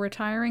until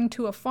retiring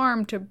to a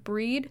farm to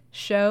breed,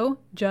 show,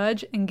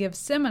 judge, and give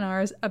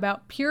seminars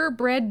about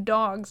purebred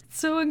dogs.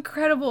 So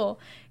incredible!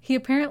 He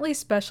apparently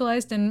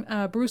specialized in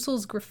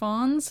Brussels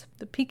Griffons,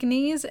 the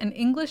Pekingese, and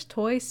English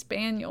toy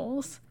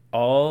spaniels.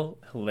 All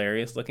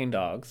hilarious looking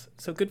dogs.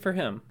 So good for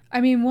him.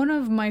 I mean, one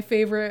of my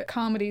favorite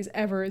comedies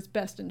ever is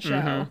Best in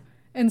Show.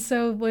 And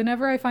so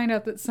whenever I find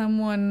out that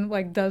someone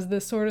like does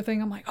this sort of thing,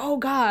 I'm like, oh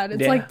God,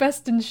 it's Yeah. like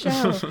Best in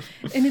Show.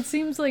 And it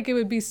seems like it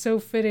would be so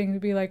fitting to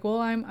be like, well,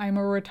 I'm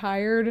a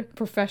retired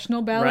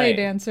professional ballet Right.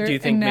 dancer, Do you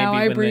think and now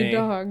maybe I when breed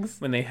dogs.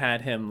 When they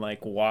had him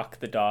like walk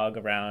the dog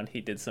around,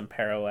 he did some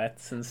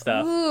pirouettes and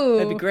stuff. Ooh.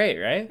 That'd be great,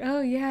 right?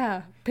 Oh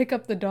yeah, pick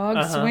up the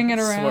dog, swing it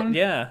around.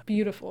 Yeah.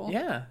 Beautiful.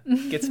 Yeah.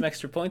 Get some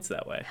extra points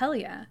that way. Hell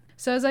yeah.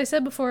 So as I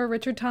said before,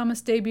 Richard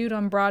Thomas debuted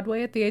on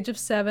Broadway at the age of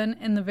 7,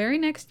 and the very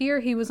next year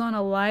he was on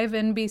a live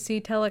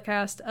NBC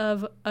telecast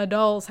of A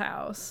Doll's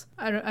House.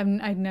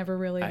 I'd never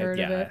really heard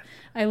of it.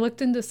 I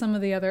looked into some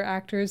of the other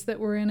actors that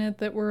were in it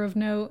that were of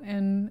note,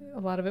 and a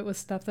lot of it was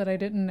stuff that I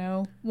didn't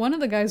know. One of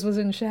the guys was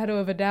in Shadow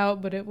of a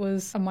Doubt, but it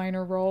was a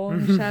minor role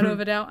in Shadow of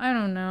a Doubt. I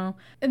don't know.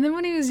 And then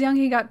when he was young,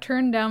 he got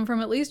turned down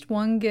from at least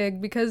one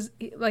gig because,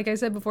 like I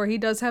said before, he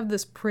does have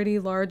this pretty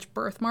large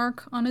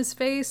birthmark on his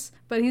face,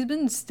 but he's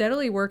been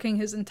steadily working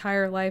his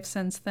entire life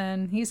since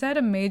then. He's had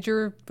a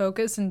major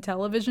focus in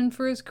television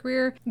for his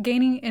career,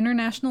 gaining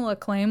international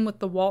acclaim with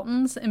The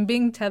Waltons and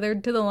being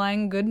tethered to the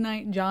line, "Good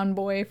night, John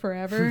Boy,"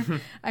 forever.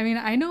 I mean,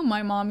 I know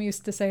my mom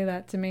used to say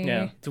that to me.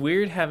 Yeah. It's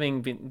weird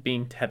having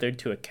being tethered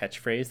to a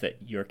catchphrase that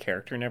your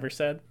character never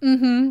said.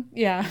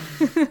 Yeah.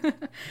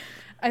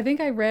 I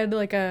think I read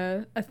like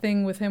a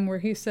thing with him where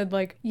he said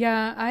like,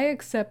 yeah, I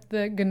accept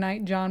that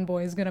 "Goodnight John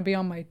Boy" is going to be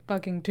on my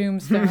fucking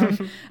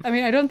tombstone. I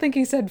mean, I don't think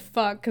he said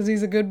fuck because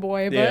he's a good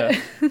boy, but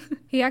Yeah.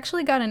 he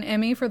actually got an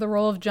Emmy for the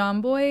role of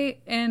John Boy,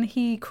 and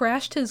he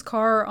crashed his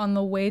car on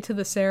the way to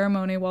the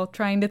ceremony while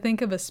trying to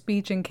think of a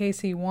speech in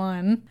case he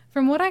won.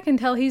 From what I can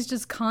tell, he's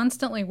just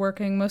constantly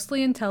working,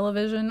 mostly in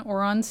television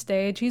or on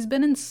stage. He's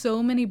been in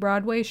so many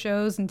Broadway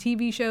shows and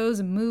TV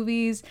shows and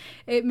movies.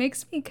 It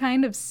makes me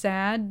kind of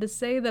sad to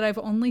say that I've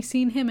only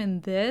seen him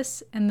in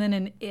this and then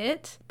in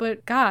It.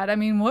 But God, I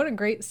mean, what a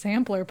great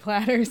sampler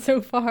platter so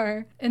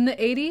far. In the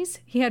 80s,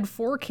 he had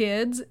 4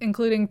 kids,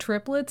 including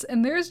triplets,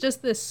 and there's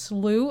just this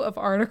slew of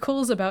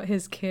articles about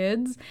his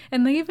kids.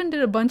 And they even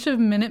did a bunch of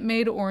Minute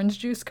Maid orange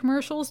juice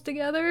commercials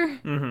together.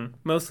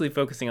 Mostly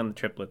focusing on the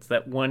triplets.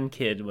 That one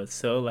kid was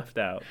so left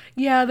out.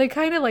 Yeah, they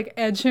kind of like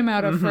edge him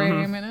out of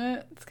frame in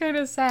it. It's kind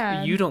of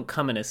sad. You don't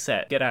come in a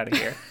set. Get out of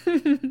here.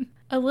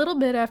 A little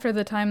bit after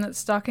the time that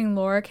Stalking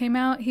Laura came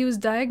out, he was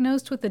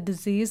diagnosed with a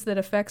disease that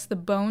affects the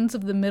bones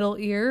of the middle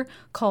ear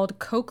called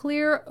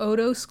cochlear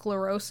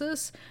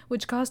otosclerosis,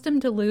 which caused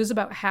him to lose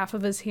about half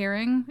of his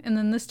hearing, and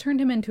then this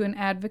turned him into an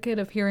advocate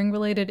of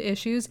hearing-related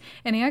issues,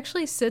 and he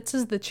actually sits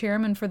as the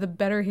chairman for the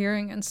Better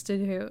Hearing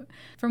Institute.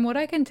 From what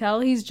I can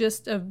tell, he's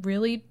just a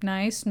really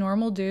nice,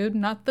 normal dude,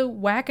 not the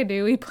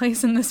wackadoo he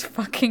plays in this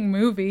fucking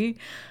movie.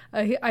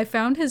 I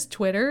found his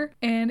Twitter,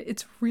 and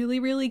it's really,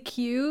 really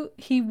cute.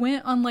 He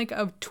went on like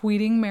a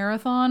tweeting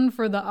marathon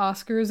for the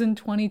Oscars in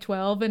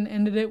 2012 and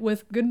ended it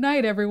with "Good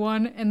night,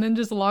 everyone," and then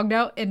just logged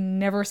out and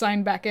never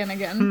signed back in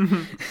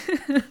again.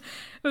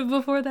 But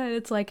before that,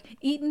 it's like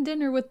eating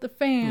dinner with the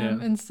fam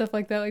Yeah. and stuff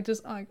like that. Like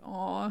just like,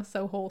 aw,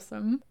 so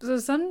wholesome. So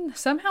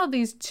somehow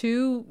these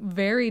two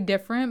very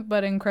different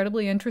but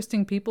incredibly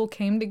interesting people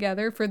came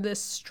together for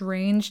this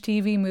strange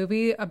TV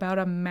movie about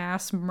a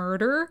mass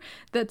murder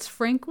that's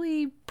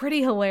frankly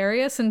pretty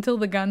hilarious until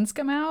the guns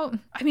come out.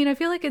 I mean, I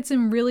feel like it's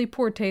in really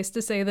poor taste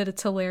to say that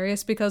it's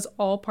hilarious because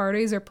all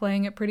parties are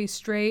playing it pretty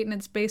straight and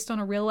it's based on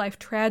a real life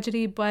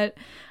tragedy, but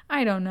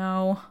I don't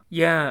know.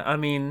 Yeah, I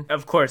mean,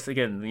 of course,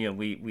 again,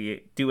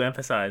 we do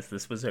emphasize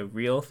this was a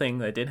real thing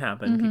that did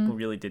happen. People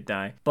really did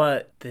die.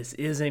 But this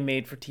is a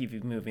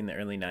made-for-TV movie in the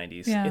early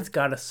 90s. Yeah. It's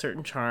got a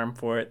certain charm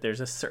for it. There's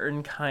a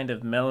certain kind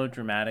of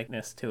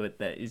melodramaticness to it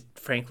that is,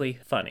 frankly,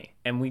 funny.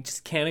 And we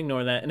just can't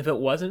ignore that. And if it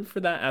wasn't for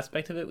that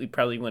aspect of it, we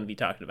probably wouldn't be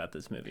talking about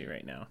this movie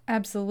right now.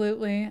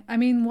 Absolutely. I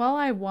mean, while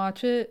I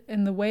watch it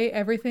and the way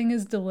everything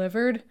is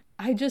delivered,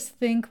 I just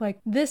think, like,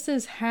 this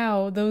is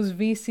how those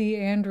V.C.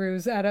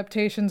 Andrews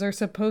adaptations are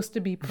supposed to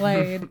be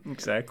played.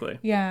 Exactly.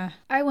 Yeah.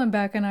 I went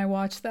back and I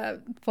watched that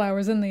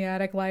Flowers in the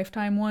Attic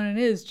Lifetime one, and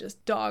it is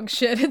just dog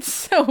shit. It's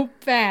so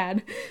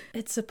bad.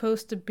 It's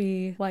supposed to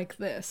be like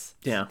this.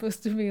 It's Yeah.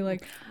 supposed to be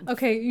like,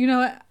 okay, you know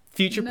what?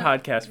 Future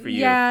podcast for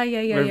you. Yeah.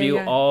 Review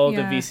yeah. all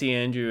the Yeah. V.C.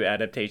 Andrew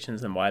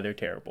adaptations and why they're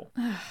terrible.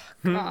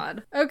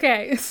 God.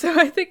 Okay, so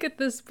I think at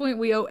this point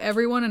we owe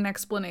everyone an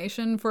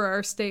explanation for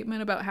our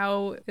statement about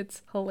how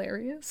it's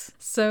hilarious.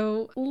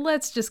 So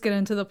let's just get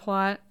into the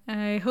plot.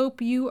 I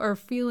hope you are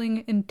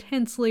feeling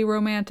intensely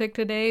romantic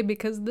today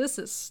because this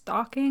is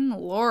Stalking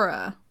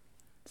Laura.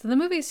 So the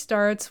movie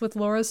starts with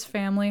Laura's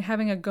family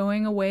having a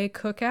going away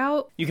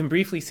cookout. You can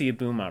briefly see a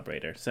boom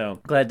operator, so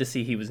glad to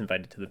see he was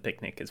invited to the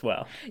picnic as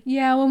well.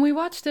 Yeah, when we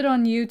watched it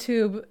on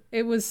YouTube,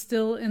 it was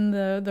still in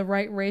the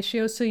right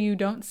ratio, so you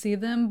don't see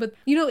them. But,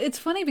 you know, it's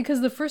funny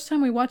because the first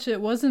time we watched it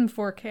was in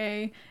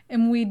 4K,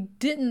 and we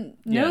didn't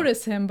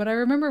notice him. But I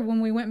remember when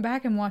we went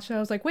back and watched it, I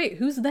was like, wait,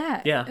 who's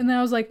that? Yeah. And then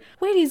I was like,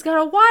 wait, he's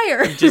got a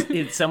wire.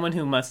 It's someone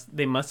who must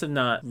have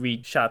not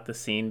reshot the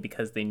scene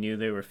because they knew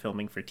they were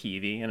filming for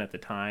TV, and at the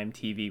time,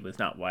 TV was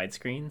not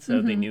widescreen,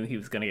 so they knew he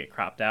was going to get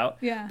cropped out.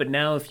 Yeah. But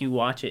now if you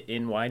watch it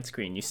in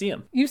widescreen, you see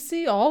him. You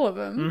see all of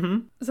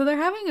them. So they're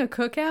having a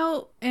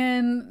cookout,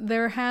 and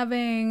they're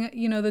having,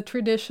 you know, the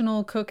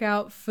traditional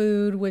cookout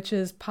food, which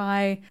is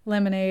pie,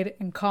 lemonade,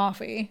 and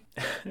coffee.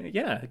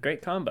 Yeah,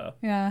 great combo.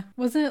 Yeah.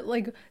 Wasn't it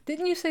like,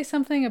 didn't you say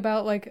something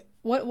about like,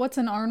 what's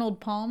an Arnold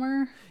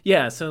Palmer?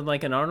 Yeah, so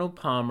like an Arnold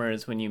Palmer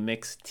is when you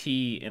mix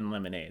tea and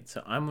lemonade.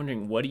 So I'm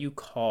wondering, what do you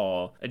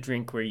call a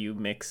drink where you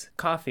mix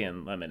coffee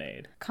and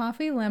lemonade?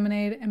 Coffee,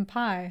 lemonade, and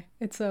pie.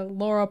 It's a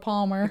Laura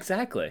Palmer.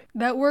 Exactly.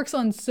 That works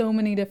on so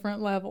many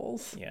different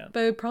levels. Yeah.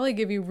 But it would probably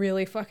give you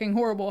really fucking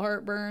horrible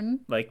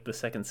heartburn. Like the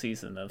second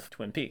season of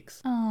Twin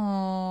Peaks.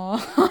 Oh,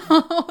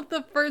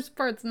 the first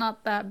part's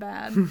not that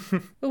bad.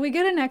 But we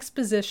get an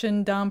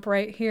exposition dump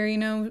right here. You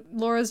know,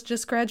 Laura's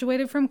just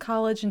graduated from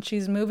college and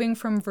she's moving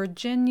from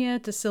Virginia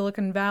to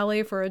Silicon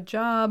Valley for a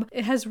job.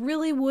 It has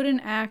really wooden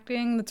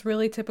acting that's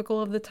really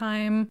typical of the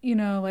time. You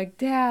know, like,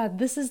 Dad,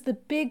 this is the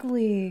big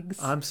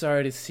leagues. I'm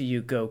sorry to see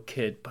you go,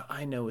 kid, but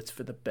I know it's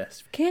for the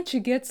best. Can't you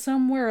get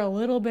somewhere a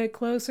little bit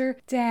closer?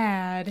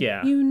 Dad,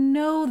 Yeah. you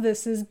know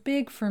this is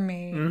big for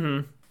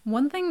me.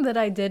 One thing that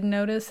I did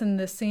notice in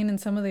this scene and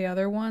some of the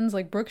other ones,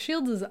 like Brooke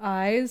Shields'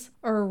 eyes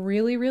are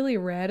really, really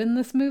red in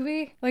this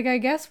movie. Like, I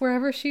guess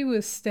wherever she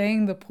was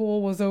staying, the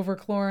pool was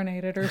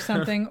over-chlorinated or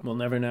something. We'll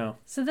never know.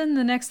 So then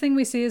the next thing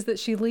we see is that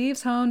she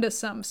leaves home to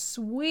some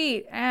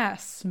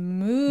sweet-ass,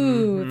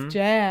 smooth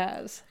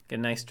jazz. Get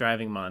a nice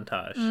driving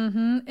montage.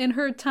 In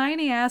her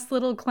tiny-ass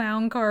little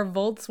clown car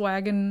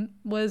Volkswagen,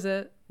 what is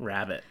it?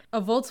 Rabbit.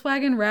 A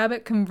Volkswagen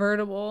Rabbit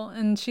convertible,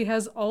 and she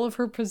has all of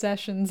her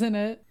possessions in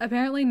it.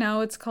 Apparently now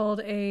it's called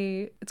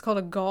a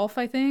Golf,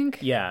 I think.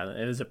 Yeah,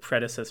 it was a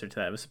predecessor to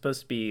that. It was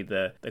supposed to be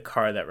the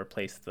car that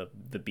replaced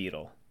the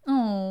Beetle.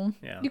 Oh,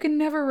 Yeah. you can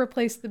never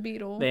replace the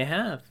Beetle. They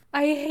have.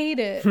 I hate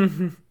it.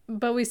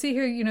 But we see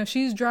here, you know,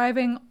 she's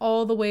driving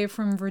all the way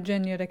from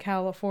Virginia to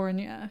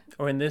California.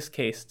 Or in this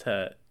case,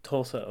 to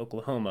Tulsa,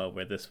 Oklahoma,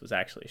 where this was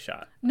actually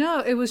shot.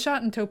 No, it was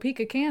shot in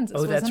Topeka, Kansas.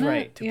 Oh, that's wasn't it?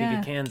 right. Topeka,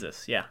 Yeah.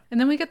 Kansas. Yeah. And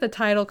then we get the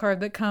title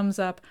card that comes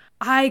up.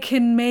 I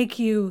can make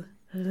you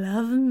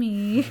love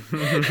me.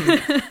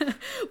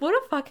 What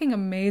a fucking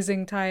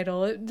amazing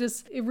title.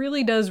 It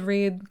really does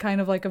read kind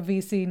of like a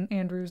V.C.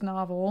 Andrews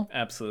novel.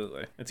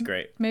 Absolutely. It's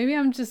great. Maybe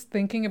I'm just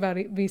thinking about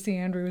V.C.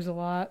 Andrews a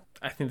lot.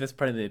 I think that's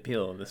part of the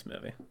appeal of this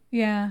movie.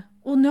 Yeah.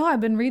 Well, no, I've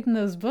been reading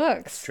those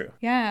books. True.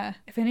 Yeah.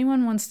 If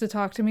anyone wants to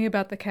talk to me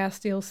about the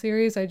Castile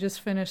series, I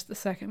just finished the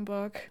second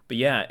book. But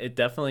yeah, it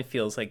definitely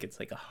feels like it's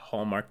like a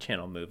Hallmark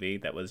Channel movie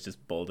that was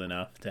just bold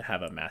enough to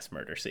have a mass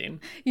murder scene.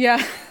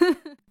 Yeah.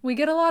 We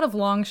get a lot of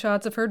long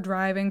shots of her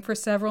driving for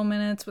several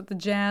minutes with the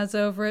jazz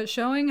over it,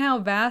 showing how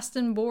vast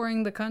and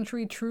boring the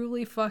country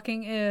truly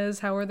fucking is.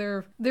 How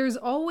there's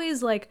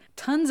always like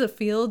tons of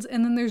fields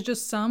and then there's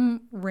just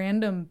some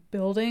random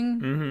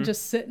building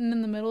just sitting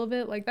in the middle of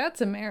it. Like,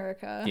 that's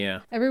America.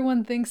 Yeah.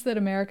 Everyone thinks that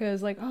America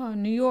is like, oh,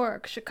 New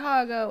York,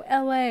 Chicago,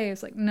 LA.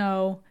 It's like,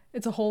 no.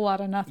 it's a whole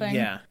lot of nothing.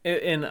 Yeah.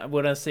 And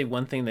what I'll say,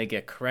 one thing they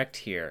get correct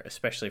here,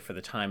 especially for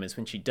the time, is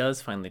when she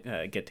does finally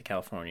get to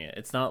California,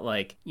 it's not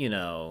like,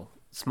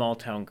 small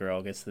town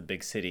girl gets to the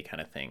big city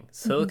kind of thing.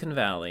 Silicon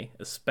Valley,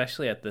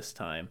 especially at this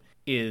time,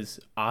 is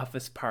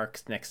office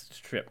parks next to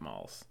strip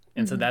malls.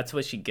 And so that's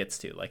what she gets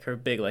to. Like her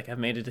big, I've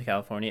made it to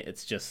California,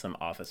 it's just some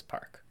office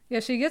park. Yeah,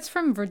 she gets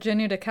from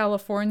Virginia to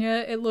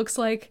California, it looks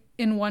like,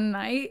 in one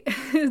night.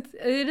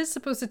 It is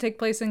supposed to take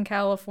place in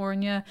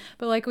California,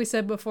 but like we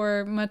said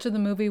before, much of the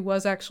movie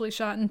was actually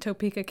shot in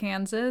Topeka,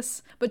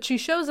 Kansas. But she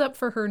shows up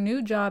for her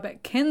new job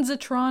at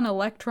Kensitron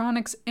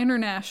Electronics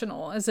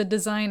International as a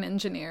design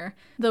engineer.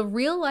 The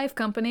real-life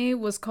company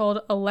was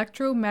called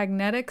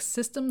Electromagnetic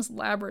Systems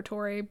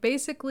Laboratory.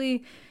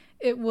 Basically,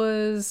 it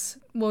was,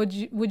 would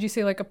you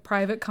say, like a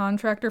private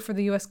contractor for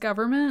the U.S.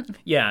 government?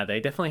 Yeah, they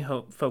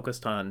definitely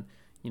focused on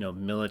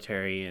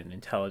military and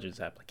intelligence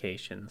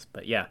applications.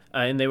 But yeah,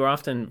 and they were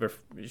often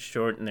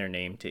shorten their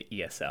name to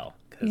ESL,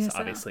 because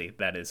obviously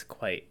that is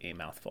quite a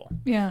mouthful.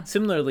 Yeah.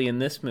 Similarly, in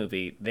this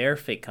movie, their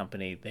fake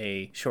company,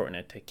 they shorten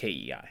it to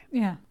KEI.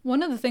 Yeah.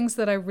 One of the things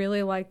that I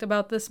really liked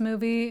about this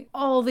movie,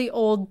 all the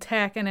old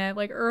tech in it,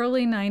 like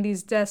early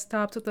 90s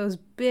desktops with those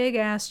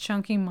big-ass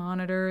chunky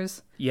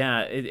monitors.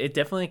 Yeah, it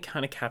definitely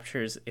kind of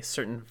captures a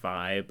certain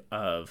vibe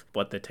of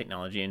what the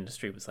technology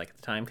industry was like at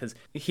the time. Because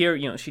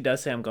here, she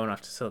does say, I'm going off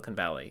to Silicon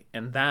Valley.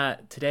 And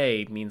that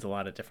today means a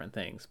lot of different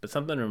things. But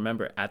something to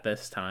remember at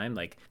this time,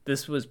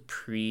 this was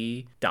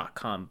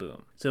pre-dot-com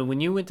boom. So when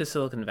you went to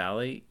Silicon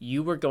Valley,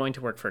 you were going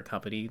to work for a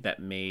company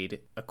that made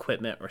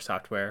equipment or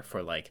software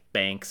for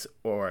banks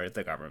or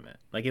the government.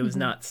 It was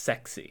not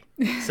sexy.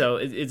 So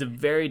it's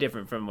very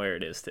different from where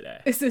it is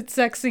today. Is it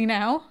sexy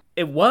now?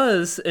 It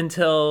was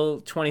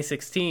until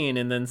 2016,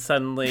 and then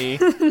suddenly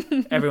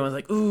everyone's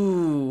like,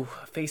 ooh,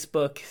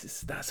 Facebook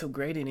is not so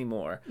great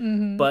anymore.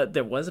 But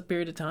there was a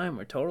period of time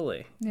where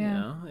totally,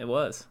 it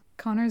was.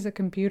 Connor's a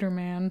computer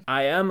man.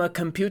 I am a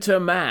computer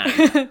man.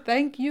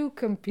 Thank you,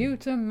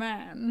 computer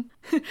man.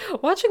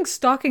 Watching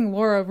Stalking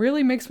Laura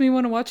really makes me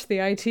want to watch the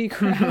IT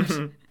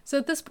Crowd. So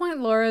at this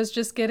point, Laura is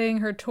just getting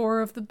her tour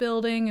of the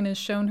building and is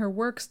shown her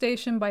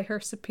workstation by her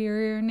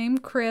superior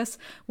named Chris,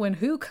 when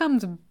who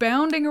comes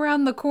bounding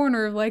around the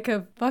corner like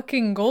a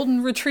fucking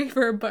golden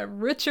retriever but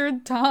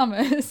Richard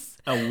Thomas.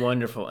 A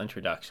wonderful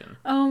introduction.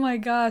 Oh my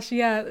gosh,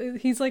 yeah.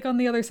 He's on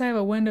the other side of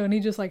a window and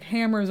he just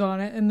hammers on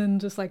it and then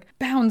just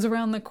bounds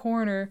around the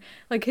corner.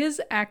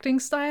 His acting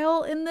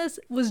style in this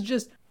was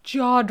just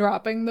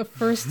jaw-dropping the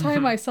first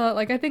time I saw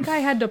it. I think I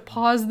had to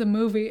pause the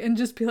movie and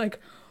just be like,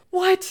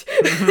 what?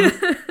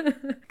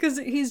 Because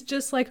he's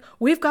just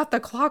we've got the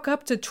clock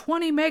up to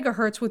 20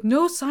 megahertz with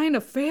no sign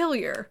of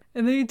failure.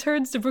 And then he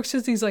turns to Brooks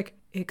and he's like,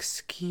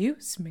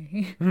 excuse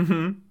me.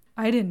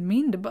 I didn't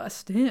mean to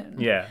bust in.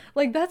 Yeah.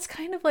 That's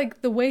kind of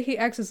the way he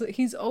acts. Is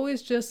he's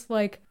always just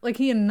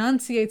he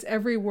enunciates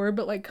every word,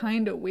 but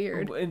kind of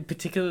weird. And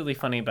particularly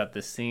funny about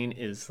this scene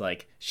is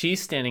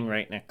she's standing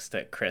right next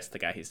to Chris, the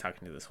guy he's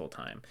talking to this whole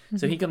time.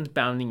 So he comes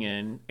bounding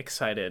in,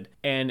 excited,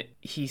 and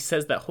he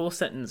says that whole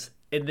sentence.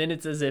 And then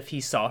it's as if he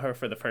saw her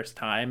for the first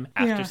time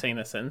after saying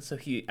the sentence. So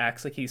he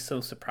acts like he's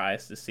so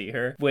surprised to see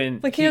her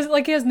when he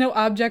has no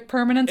object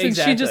permanence.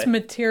 Exactly. And she just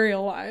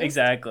materialized.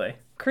 Exactly.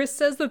 Chris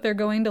says that they're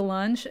going to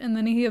lunch, and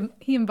then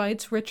he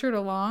invites Richard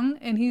along,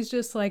 and he's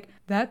just like,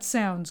 that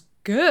sounds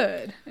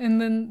good. And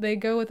then they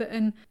go with it.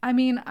 And I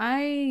mean,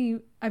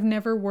 I've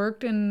never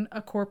worked in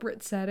a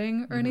corporate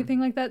setting or anything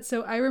like that.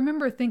 So I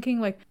remember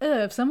thinking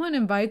if someone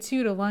invites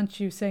you to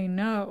lunch, you say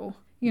no.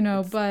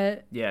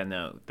 But... Yeah,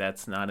 no,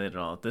 that's not it at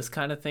all. This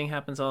kind of thing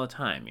happens all the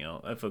time,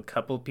 If a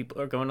couple of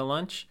people are going to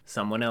lunch,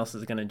 someone else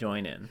is going to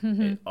join in.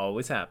 It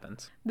always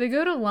happens. They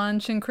go to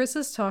lunch, and Chris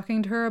is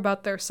talking to her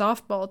about their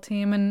softball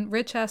team, and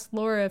Rich asks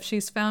Laura if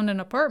she's found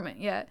an apartment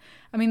yet.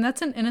 I mean,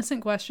 that's an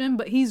innocent question,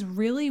 but he's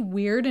really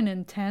weird and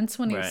intense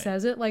when he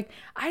says it.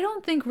 I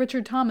don't think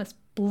Richard Thomas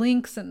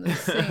blinks in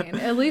this scene.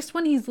 At least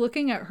when he's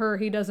looking at her,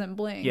 he doesn't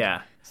blink.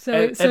 Yeah.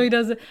 So he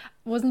does it.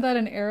 Wasn't that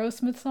an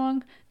Aerosmith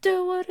song?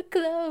 Don't want to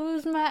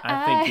close my eyes.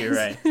 I think you're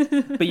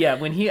right. But yeah,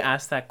 when he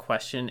asks that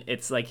question,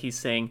 it's like he's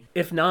saying,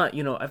 if not,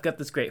 I've got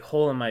this great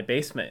hole in my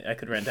basement I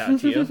could rent out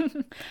to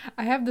you.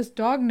 I have this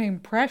dog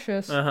named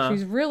Precious.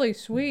 She's really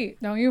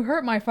sweet. Don't you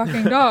hurt my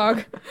fucking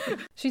dog.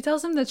 She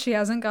tells him that she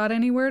hasn't got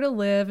anywhere to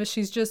live.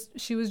 She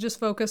was just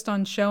focused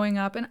on showing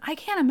up. And I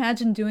can't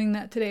imagine doing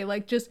that today.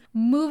 Just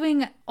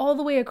moving all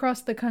the way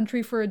across the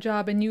country for a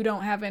job and you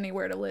don't have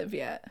anywhere to live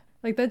yet.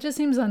 That just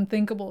seems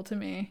unthinkable to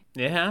me.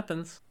 It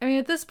happens. I mean,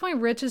 at this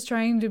point, Rich is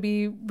trying to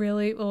be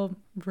really,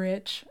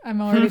 Rich. I'm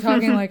already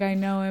talking like I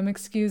know him,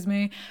 excuse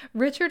me.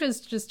 Richard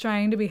is just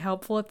trying to be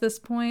helpful at this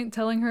point,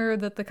 telling her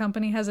that the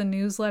company has a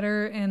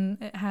newsletter and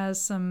it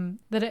has some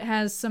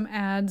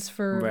ads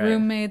for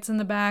roommates in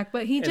the back,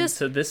 but he just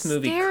so this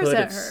movie stares could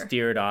at have her.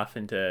 steered off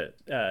into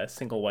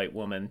single white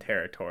woman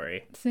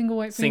territory. Single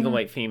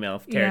white female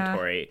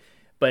territory. Yeah.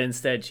 But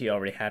instead, she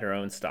already had her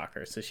own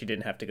stalker, so she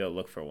didn't have to go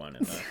look for one.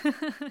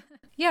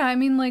 Yeah, I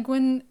mean,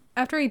 when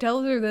after he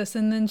tells her this,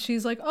 and then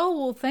she's like, oh,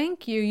 well,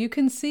 thank you. You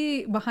can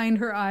see behind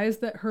her eyes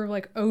that her,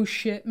 like, oh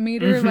shit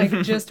meter, like,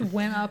 just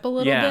went up a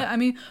little bit. I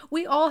mean,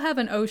 we all have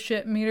an oh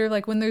shit meter,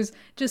 like, when there's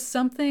just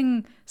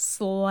something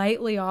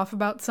slightly off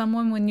about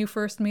someone when you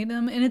first meet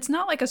them. And it's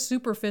not like a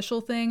superficial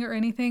thing or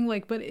anything,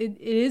 like, but it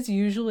is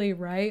usually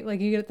right.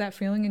 Like, you get that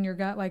feeling in your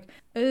gut, like,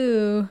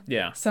 ooh,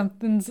 yeah,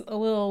 something's a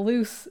little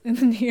loose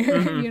in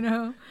here, you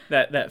know?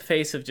 That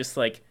face of just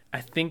like, I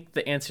think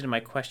the answer to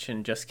my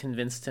question just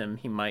convinced him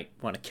he might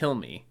want to kill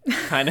me,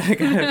 kind of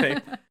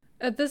thing.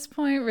 At this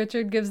point,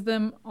 Richard gives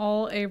them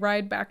all a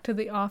ride back to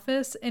the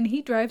office, and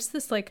he drives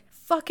this, like,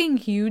 fucking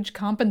huge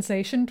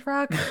compensation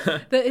truck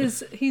that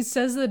is, he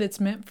says that it's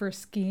meant for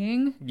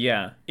skiing.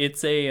 Yeah,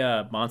 it's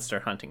a monster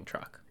hunting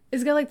truck.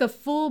 It's got, like, the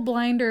full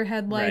blinder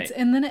headlights, Right.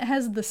 and then it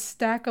has the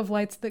stack of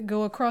lights that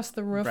go across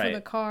the roof of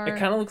the car. It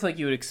kind of looks like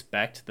you would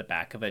expect the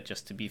back of it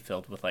just to be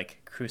filled with,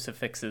 like,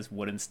 crucifixes,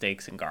 wooden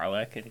stakes, and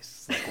garlic. And he's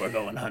just like, we're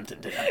going hunting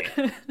tonight.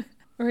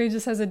 Or he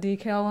just has a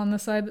decal on the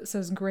side that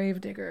says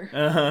Gravedigger.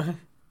 Uh-huh.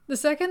 The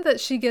second that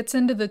she gets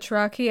into the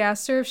truck, he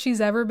asks her if she's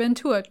ever been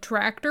to a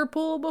tractor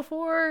pull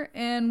before.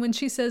 And when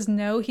she says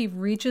no, he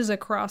reaches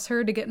across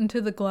her to get into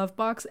the glove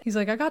box. He's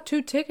like, I got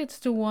 2 tickets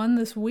to one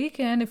this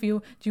weekend.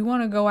 Do you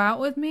want to go out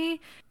with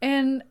me?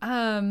 And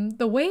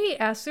the way he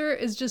asks her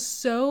is just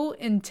so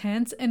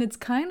intense. And it's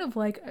kind of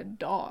like a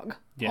dog.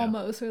 Yeah.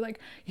 Almost. Or like,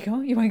 you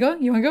want to go?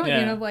 You want to go? Yeah.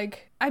 You know,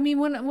 like, I mean,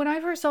 when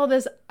I first saw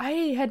this, I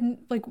hadn't,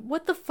 like,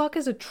 what the fuck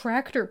is a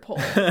tractor pull?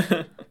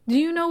 Do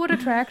you know what a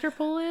tractor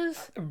pull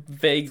is?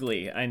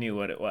 Vaguely, I knew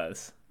what it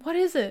was. What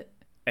is it?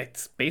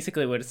 It's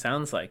basically what it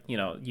sounds like. You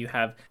know, you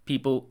have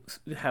people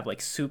have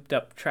like souped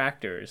up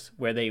tractors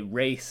where they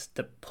race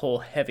to pull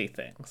heavy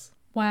things.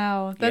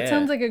 Wow, that Yeah.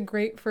 sounds like a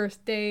great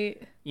first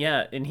date.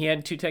 Yeah, and he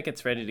had 2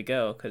 tickets ready to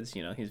go because,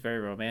 you know, he's very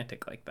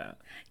romantic like that.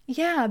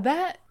 Yeah,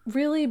 that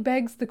really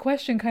begs the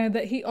question kind of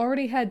that he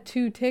already had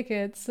 2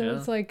 tickets. So Yeah.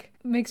 it's like,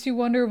 makes you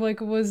wonder, like,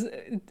 it was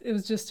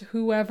just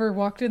whoever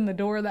walked in the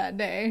door that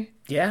day.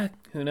 Yeah,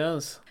 who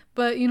knows?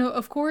 But, you know,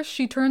 of course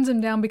she turns him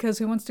down because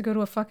he wants to go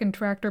to a fucking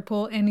tractor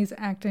pull and he's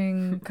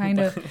acting kind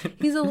of,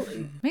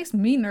 makes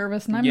me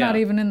nervous and I'm Yeah. not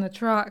even in the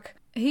truck.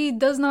 He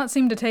does not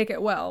seem to take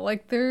it well.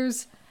 Like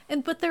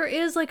but there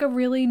is like a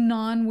really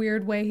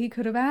non-weird way he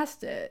could have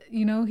asked it.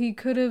 You know, he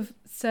could have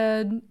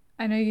said,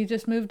 I know you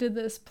just moved to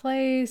this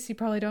place. You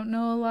probably don't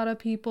know a lot of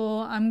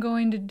people. I'm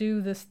going to do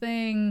this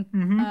thing.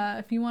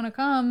 If you want to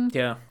come.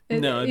 Yeah.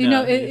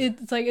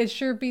 It's like, it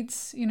sure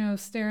beats, you know,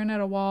 staring at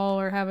a wall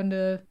or having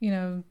to, you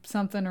know,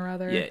 something or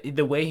other. Yeah,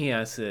 the way he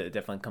asks it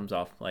definitely comes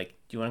off like,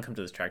 do you want to come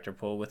to this tractor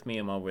pull with me?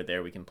 And while we're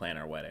there, we can plan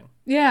our wedding.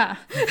 Yeah.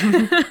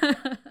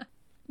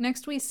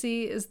 Next we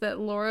see is that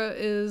Laura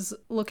is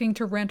looking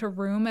to rent a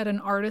room at an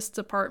artist's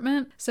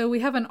apartment. So we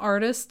have an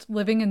artist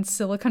living in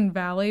Silicon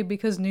Valley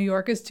because New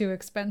York is too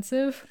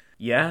expensive.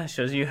 Yeah,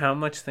 shows you how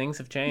much things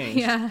have changed.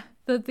 Yeah.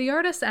 The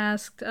artist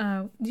asked,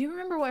 do you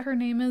remember what her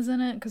name is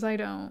in it? Because I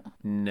don't.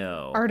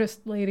 No.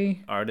 Artist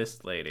lady.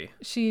 Artist lady.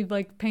 She,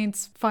 like,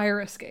 paints fire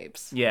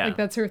escapes. Yeah. Like,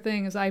 that's her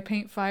thing, is I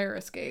paint fire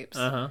escapes.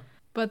 Uh-huh.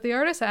 But the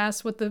artist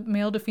asked what the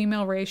male to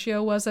female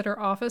ratio was at her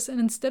office, and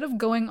instead of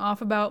going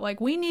off about, like,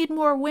 we need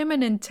more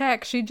women in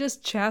tech, she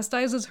just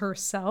chastises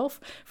herself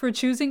for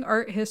choosing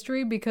art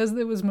history because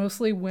it was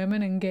mostly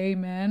women and gay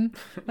men.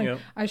 Like, Yep.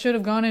 I should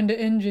have gone into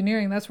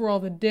engineering. That's where all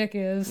the dick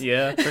is.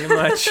 Yeah, pretty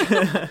much.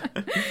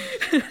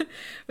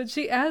 But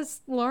she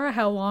asks Laura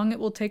how long it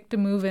will take to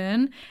move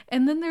in,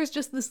 and then there's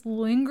just this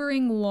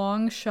lingering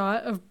long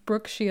shot of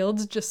Brooke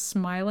Shields just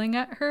smiling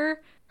at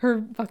her.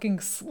 Her fucking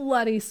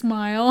slutty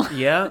smile.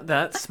 Yeah,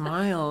 that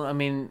smile. I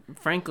mean,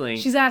 frankly,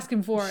 She's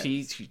asking for it.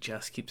 she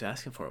just keeps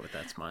asking for it with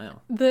that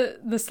smile. The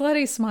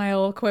slutty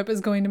smile quip is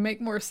going to make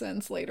more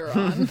sense later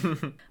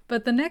on.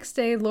 But the next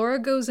day, Laura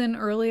goes in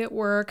early at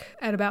work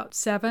at about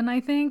 7, I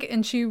think,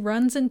 and she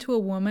runs into a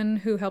woman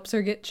who helps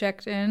her get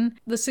checked in.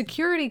 The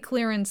security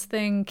clearance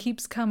thing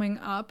keeps coming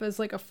up as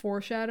like a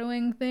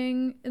foreshadowing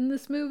thing in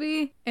this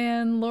movie.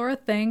 And Laura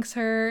thanks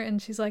her and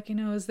she's like, you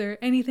know, is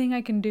there anything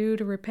I can do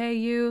to repay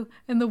you?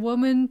 And the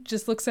woman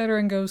just looks at her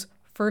and goes,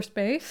 first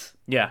base?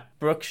 Yeah,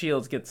 Brooke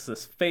Shields gets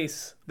this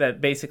face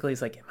that basically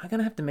is like, am I going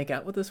to have to make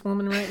out with this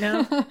woman right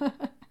now?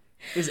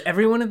 Is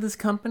everyone at this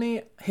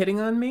company hitting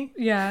on me?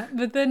 Yeah,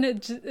 but then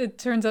it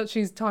turns out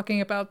she's talking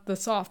about the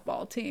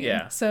softball team.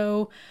 Yeah.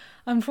 So,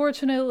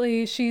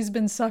 unfortunately, she's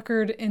been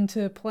suckered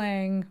into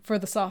playing for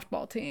the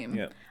softball team.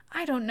 Yeah.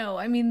 I don't know.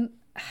 I mean,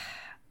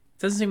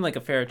 Doesn't seem like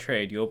a fair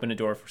trade. You open a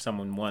door for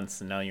someone once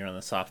and now you're on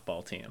the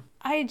softball team.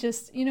 I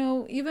just, you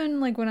know,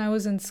 even like when I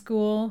was in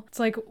school, it's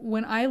like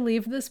when I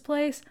leave this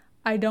place,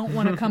 I don't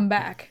want to come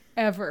back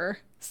ever.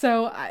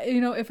 So,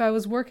 you know, if I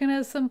was working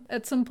at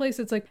some place,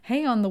 it's like,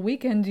 hey, on the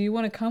weekend, do you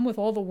want to come with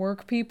all the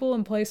work people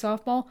and play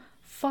softball?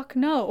 Fuck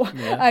no,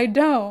 Yeah. I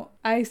don't.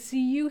 I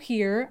see you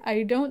here.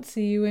 I don't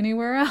see you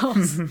anywhere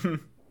else.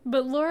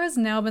 But Laura's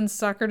now been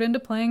suckered into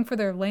playing for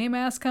their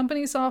lame-ass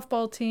company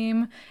softball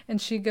team,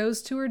 and she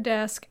goes to her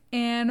desk,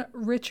 and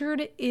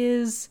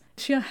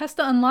she has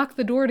to unlock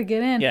the door to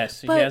get in.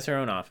 Yes, but, she has her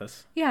own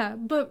office. Yeah,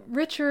 but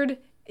Richard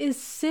is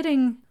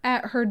sitting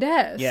at her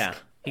desk. Yeah.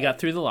 He got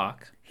through the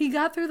lock. He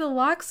got through the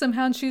lock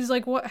somehow, and she's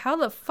like, "What? How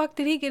the fuck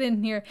did he get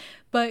in here?"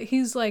 But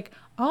he's like,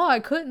 "Oh, I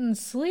couldn't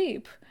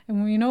sleep.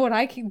 And you know what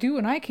I do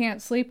when I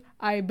can't sleep?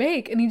 I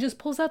bake." And he just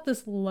pulls out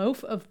this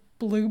loaf of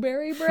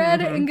blueberry bread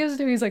and gives it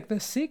to her. He's like, "The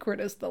secret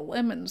is the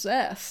lemon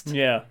zest."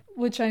 Yeah.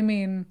 Which, I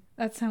mean,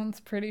 that sounds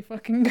pretty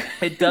fucking good.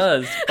 It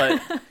does,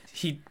 but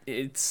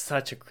it's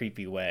such a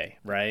creepy way,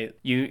 right?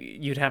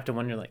 You'd have to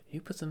wonder, like, you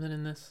put something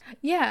in this?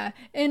 Yeah,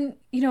 and,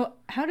 you know,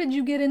 how did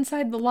you get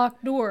inside the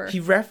locked door? He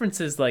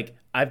references, like,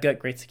 I've got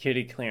great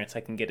security clearance,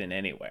 I can get in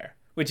anywhere.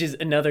 Which is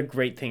another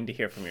great thing to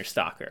hear from your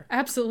stalker.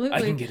 Absolutely.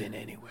 I can get in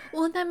anywhere.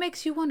 Well, and that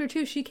makes you wonder,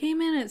 too. She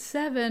came in at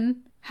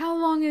 7. How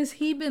long has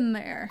he been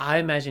there? I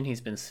imagine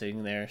he's been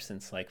sitting there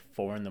since like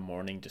 4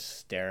 a.m, just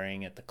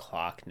staring at the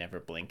clock,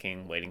 never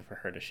blinking, waiting for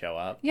her to show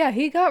up. Yeah,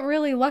 he got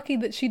really lucky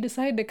that she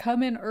decided to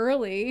come in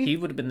early. He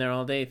would have been there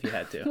all day if he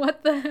had to.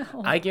 What the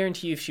hell? I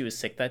guarantee you if she was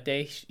sick that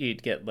day,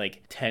 she'd get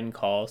like 10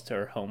 calls to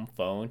her home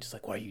phone. Just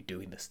like, why are you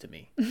doing this to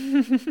me?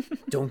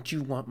 Don't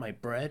you want my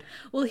bread?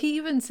 Well, he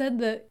even said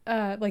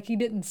that like he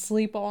didn't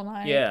sleep all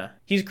night. Yeah.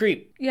 He's a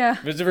creep. Yeah.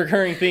 It's a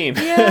recurring theme.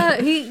 Yeah,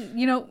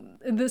 you know,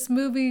 this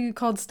movie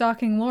called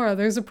Stalking Laura,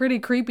 there's a pretty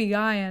creepy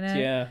guy in it.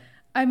 Yeah.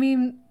 I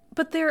mean,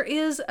 but there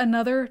is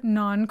another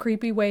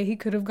non-creepy way he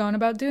could have gone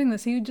about doing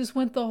this. He just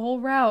went the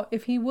whole route.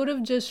 If he would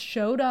have just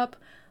showed up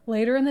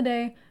later in the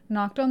day,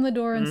 knocked on the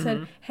door and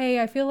said,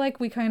 "Hey, I feel like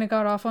we kind of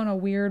got off on a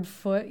weird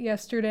foot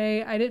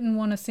yesterday. I didn't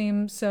want to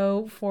seem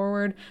so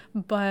forward,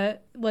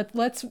 but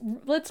let's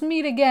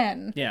meet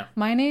again. Yeah.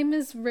 My name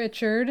is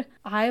Richard.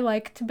 I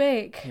like to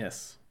bake.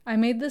 Yes. I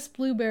made this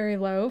blueberry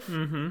loaf.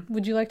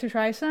 Would you like to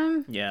try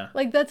some?" Yeah.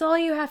 Like, that's all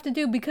you have to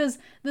do, because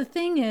the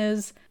thing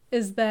is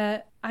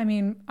that, I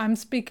mean, I'm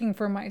speaking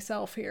for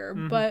myself here,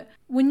 but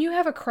when you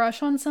have a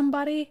crush on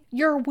somebody,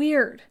 you're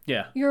weird.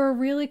 Yeah. You're a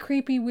really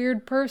creepy,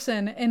 weird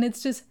person, and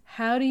it's just,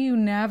 how do you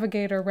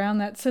navigate around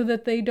that so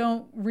that they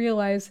don't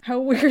realize how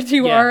weird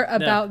you are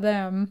about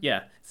them?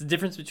 Yeah. It's the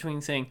difference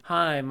between saying,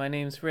 "Hi, my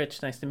name's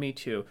Rich, nice to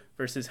meet you,"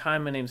 versus, "Hi,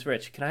 my name's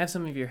Rich, can I have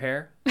some of your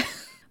hair?"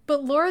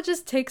 But Laura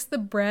just takes the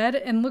bread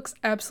and looks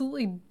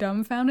absolutely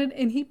dumbfounded,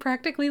 and he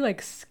practically like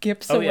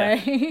skips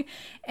away. Yeah.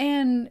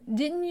 And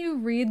didn't you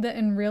read that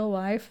in real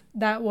life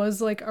that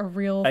was like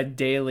a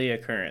daily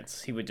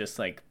occurrence? He would just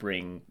like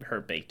bring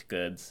her baked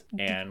goods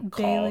and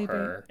call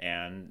her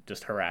and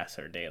just harass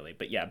her daily.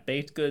 But yeah,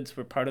 baked goods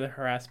were part of the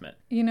harassment.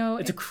 You know,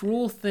 it's a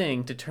cruel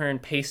thing to turn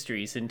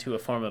pastries into a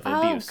form of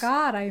abuse. Oh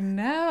God, I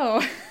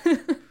know.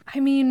 I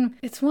mean,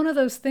 it's one of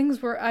those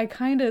things where I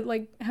kind of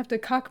like have to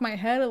cock my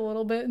head a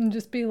little bit and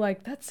just be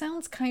like, that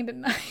sounds kind of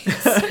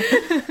nice.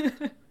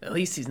 At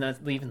least he's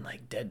not leaving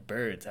like dead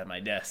birds at my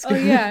desk. Oh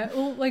yeah.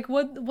 Well, like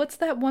what's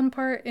that one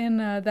part in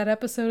that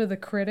episode of The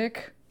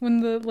Critic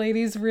when the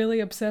lady's really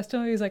obsessed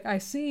with him? He's like, "I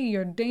see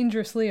you're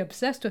dangerously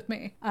obsessed with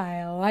me.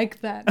 I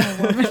like that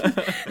in a woman."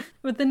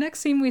 But the next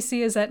scene we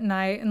see is at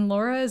night, and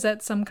Laura is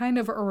at some kind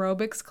of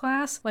aerobics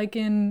class, like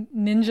in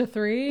Ninja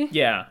 3.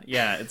 Yeah.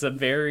 It's a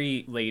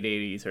very late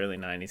 80s, early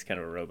 90s kind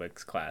of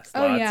aerobics class.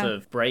 Lots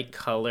of bright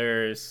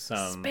colors,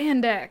 some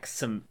spandex,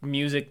 some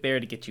music there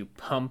to get you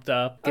pumped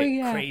up,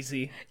 get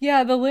crazy.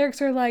 Yeah, the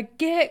lyrics are like,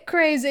 "Get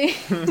crazy."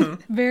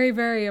 Very,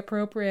 very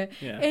appropriate.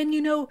 Yeah. And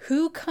you know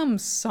who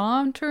comes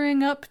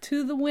sauntering up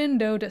to the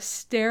window to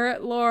stare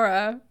at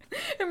Laura?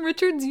 And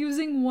Richard's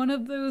using one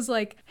of those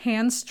like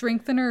hand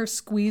strengthener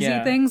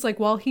squeezy things, like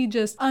while he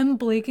just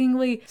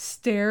unblinkingly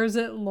stares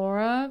at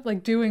Laura,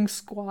 like doing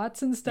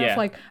squats and stuff.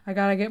 Like, I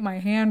gotta get my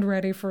hand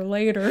ready for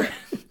later.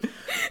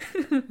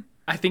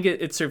 I think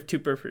it served two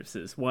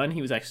purposes. One,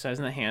 he was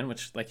exercising the hand,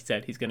 which, like you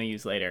said, he's going to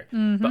use later.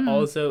 But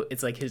also,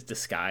 it's like his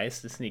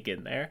disguise to sneak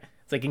in there.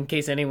 It's like in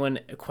case anyone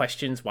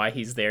questions why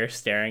he's there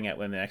staring at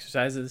women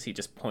exercises, he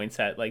just points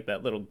at like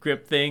that little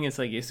grip thing. It's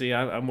like, you see,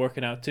 I'm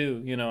working out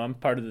too. You know, I'm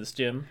part of this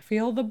gym.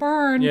 Feel the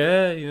burn.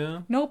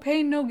 Yeah. No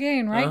pain, no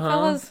gain, right,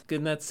 fellas?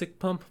 Getting that sick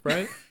pump,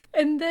 right?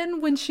 And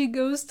then when she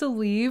goes to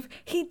leave,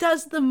 he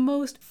does the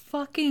most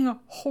fucking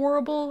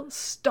horrible,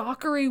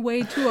 stalkery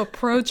way to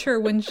approach her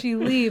when she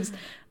leaves.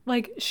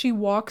 Like, she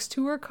walks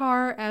to her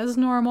car as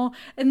normal,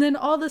 and then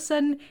all of a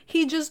sudden,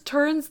 he just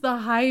turns the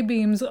high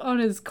beams on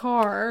his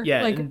car.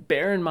 Yeah, like, and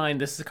bear in mind,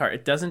 this is a car.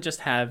 It doesn't just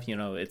have,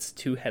 its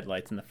two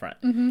headlights in the front.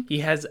 He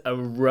has a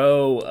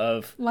row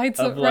of lights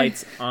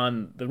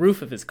on the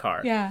roof of his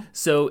car. Yeah.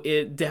 So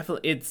it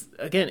definitely,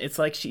 it's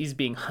like she's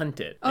being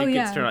hunted. Oh, it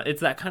gets turned on.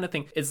 It's that kind of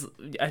thing.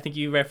 I think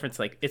you referenced,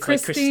 like, it's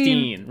like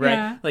Christine, right?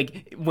 Yeah.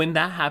 Like, when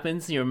that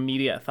happens, your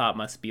immediate thought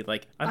must be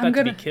like, I'm about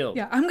to be killed.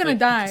 Yeah, I'm gonna like,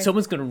 die.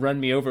 Someone's gonna run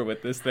me over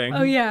with this thing.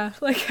 Oh yeah,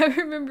 like I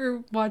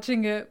remember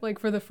watching it like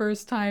for the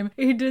first time.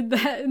 He did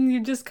that, and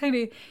you just kind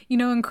of,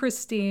 in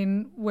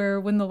Christine, where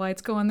when the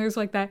lights go on, there's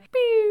like that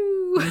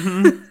pew.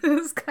 It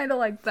was kind of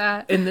like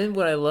that. And then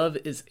what I love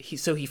is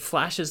he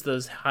flashes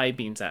those high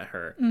beams at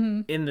her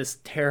in this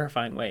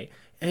terrifying way,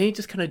 and he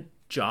just kind of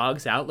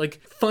jogs out.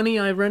 Like, funny,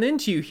 I run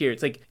into you here.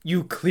 It's like,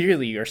 you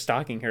clearly are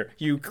stalking her.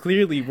 You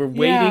clearly were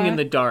waiting in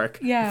the dark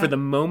for the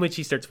moment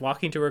she starts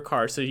walking to her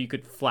car so you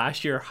could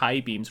flash your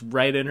high beams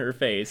right in her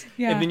face.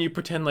 Yeah. And then you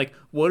pretend like,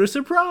 what a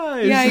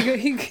surprise. Yeah,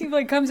 he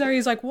like comes out,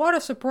 he's like, what a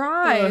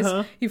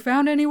surprise. You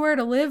found anywhere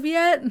to live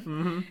yet?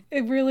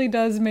 It really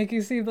does make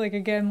you see, like,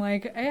 again,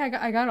 like, hey,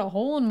 I got a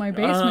hole in my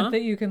basement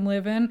that you can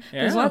live in.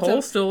 Yeah, the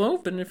hole's still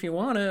open if you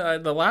want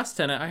it. The last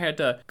tenant I had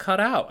to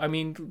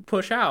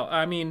push out.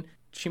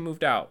 She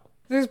moved out.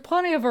 There's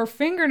plenty of her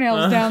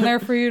fingernails down there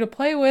for you to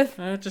play with.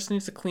 It just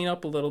needs to clean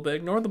up a little bit.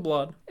 Ignore the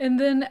blood. And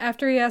then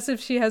after he asks if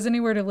she has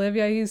anywhere to live,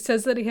 he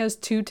says that he has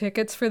 2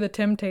 tickets for the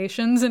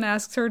Temptations and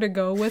asks her to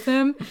go with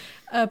him.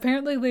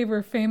 Apparently they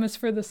were famous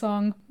for the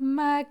song,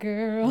 My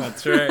Girl.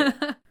 That's right.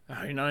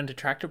 You're not into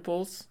tractor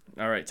pulls?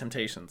 All right,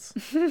 Temptations.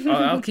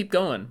 I'll keep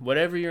going.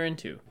 Whatever you're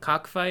into.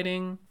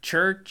 Cockfighting,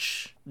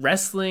 church,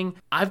 wrestling.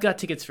 I've got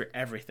tickets for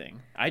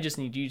everything. I just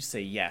need you to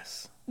say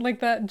yes.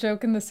 Like that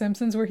joke in The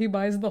Simpsons where he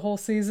buys the whole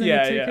season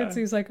of tickets.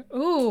 He's like,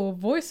 "Ooh,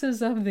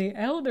 voices of the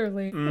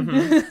elderly."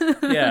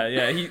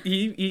 Yeah.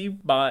 He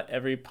bought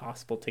every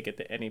possible ticket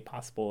to any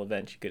possible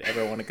event you could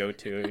ever want to go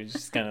to. He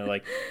just kind of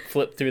like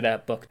flip through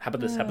that book. How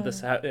about this? How about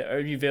this? Are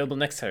you available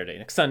next Saturday,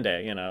 next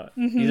Sunday?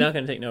 He's not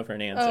going to take no for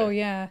an answer. Oh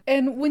yeah.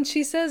 And when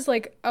she says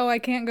like, "Oh, I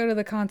can't go to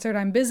the concert.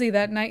 I'm busy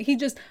that night," he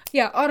just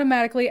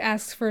automatically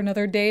asks for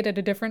another date at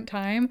a different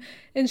time.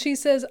 And she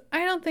says,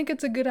 "I don't think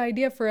it's a good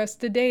idea for us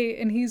to date."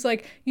 And he's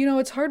like,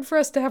 it's hard for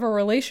us to have a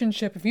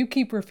relationship if you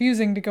keep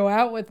refusing to go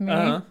out with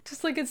me.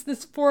 Just like it's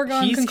this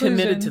foregone conclusion. He's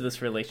committed to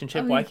this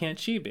relationship. Why can't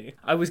she be?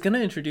 I was going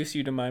to introduce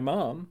you to my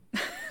mom.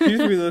 She's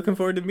really looking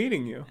forward to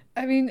meeting you.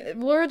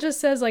 Laura just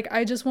says, like,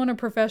 I just want a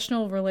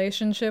professional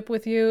relationship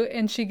with you.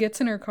 And she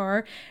gets in her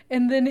car.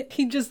 And then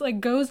he just,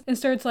 like, goes and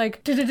starts,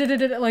 like,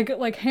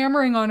 like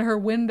hammering on her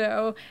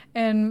window.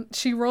 And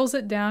she rolls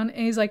it down.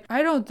 And he's like,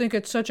 I don't think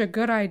it's such a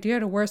good idea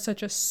to wear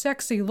such a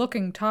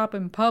sexy-looking top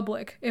in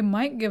public. It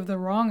might give the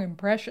wrong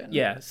impression.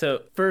 Yeah,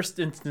 so first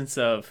instance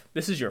of,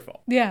 this is your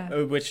fault.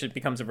 Yeah. Which it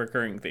becomes a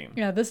recurring theme.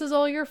 Yeah, this is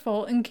all your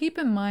fault. And keep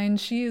in mind,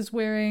 she is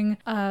wearing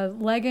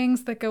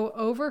leggings that go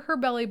over her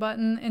belly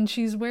button. And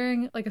she's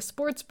wearing, like, a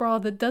sports bra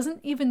that doesn't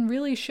even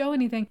really show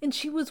anything. And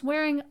she was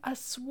wearing a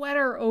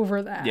sweater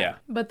over that. Yeah.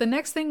 But the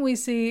next thing we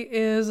see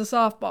is a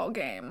softball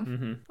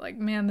game. Like,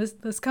 man,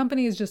 this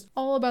company is just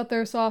all about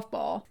their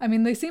softball.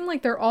 They seem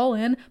like they're all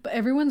in, but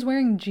everyone's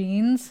wearing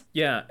jeans.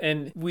 Yeah,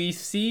 and we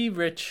see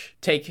Rich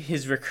take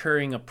his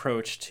recurring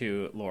approach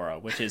to Laura,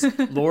 which is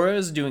Laura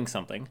is doing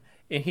something.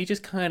 And he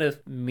just kind of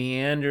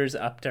meanders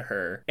up to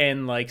her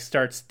and, like,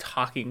 starts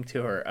talking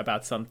to her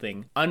about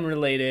something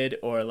unrelated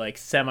or, like,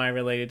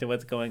 semi-related to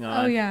what's going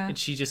on. Oh, yeah. And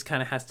she just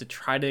kind of has to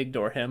try to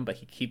ignore him, but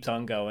he keeps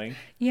on going.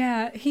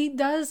 Yeah, he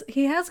does.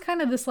 He has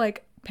kind of this,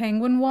 like,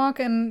 penguin walk,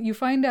 and you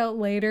find out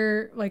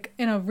later, like,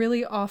 in a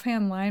really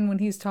offhand line when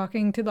he's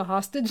talking to the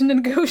hostage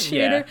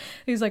negotiator,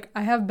 he's like,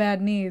 I have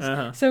bad knees.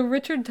 So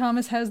Richard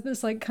Thomas has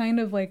this, like, kind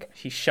of, like...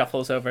 He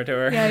shuffles over to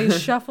her. Yeah, he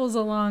shuffles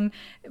along.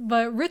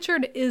 But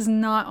Richard is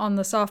not on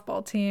the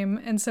softball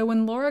team, and so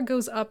when Laura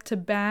goes up to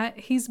bat,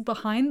 he's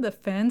behind the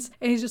fence,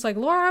 and he's just like,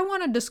 Laura, I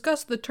want to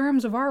discuss the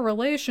terms of our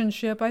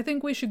relationship. I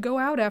think we should go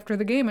out after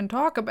the game and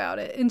talk about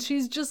it. And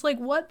she's just like,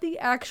 what the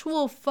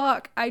actual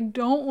fuck? I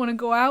don't want to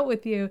go out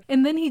with you.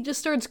 And then he just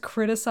starts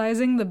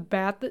criticizing the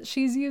bat that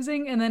she's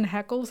using and then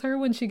heckles her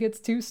when she gets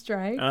 2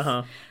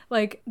 strikes.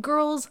 Like,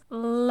 girls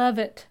love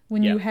it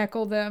when you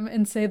heckle them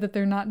and say that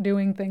they're not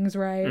doing things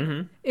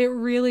right. It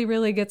really,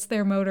 really gets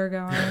their motor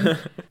going.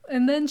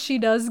 And then she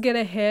does get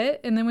a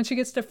hit. And then when she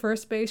gets to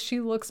first base,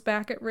 she looks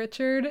back at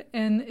Richard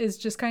and is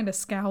just kind of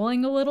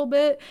scowling a little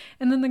bit.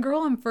 And then the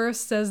girl on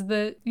first says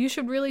that you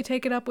should really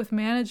take it up with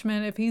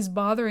management if he's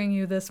bothering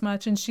you this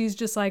much. And she's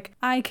just like,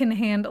 I can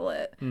handle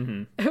it.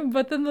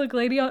 But then the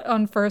lady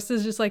on first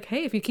is just like,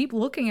 hey, if you keep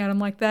looking at him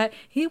like that,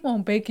 he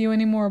won't bake you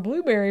any more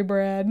blueberry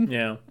bread.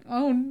 Yeah.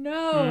 Oh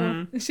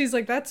no. She's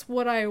like, that's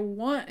what I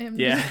want him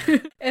to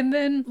do. And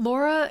then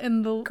Laura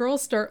and the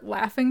girls start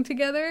laughing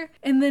together,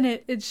 and then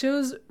it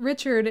shows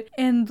Richard,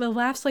 and the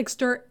laughs like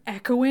start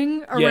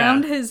echoing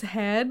around his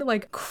head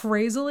like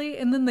crazily,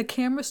 and then the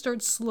camera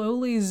starts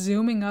slowly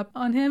zooming up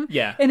on him,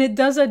 and it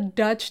does a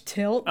Dutch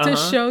tilt to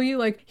show you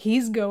like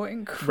he's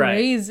going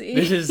crazy.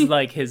 This is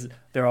like his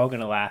they're all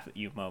gonna laugh at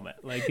you moment.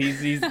 Like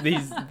this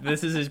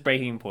is his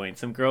breaking point.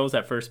 Some girls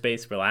at first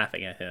base were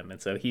laughing at him,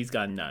 and so he's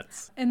gone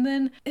nuts. And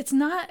then it's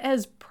not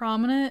as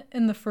prominent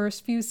in the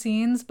first few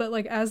scenes, but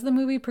like as the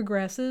movie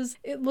progresses,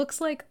 it looks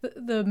like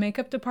the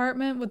makeup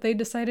department, what they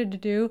decided to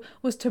do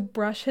was to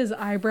brush his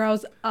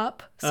eyebrows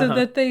up so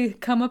that they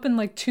come up in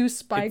like 2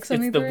 spikes.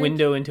 It's the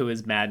window into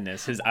his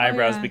madness. His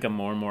eyebrows become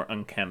more and more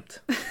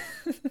unkempt.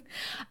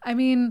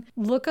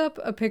 Look up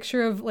a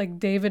picture of like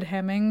David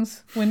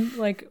Hemmings when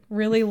like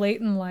really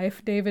late in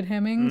life, David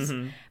Hemmings.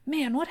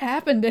 man, what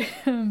happened to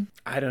him?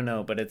 I don't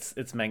know, but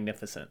it's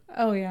magnificent.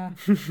 Oh, yeah.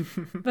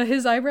 But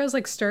his eyebrows,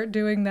 like, start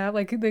doing that.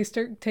 Like, they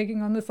start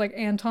taking on this, like,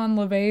 Anton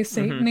LaVey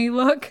Satan-y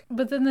look.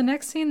 But then the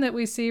next scene that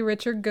we see,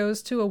 Richard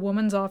goes to a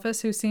woman's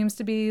office who seems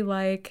to be,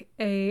 like,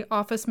 a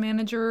office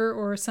manager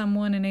or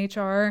someone in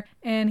HR.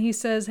 And he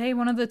says, hey,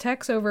 one of the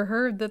techs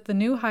overheard that the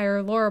new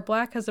hire, Laura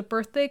Black, has a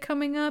birthday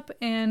coming up.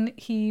 And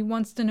he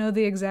wants to know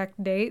the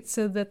exact date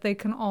so that they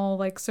can all,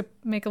 like,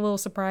 make a little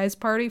surprise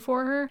party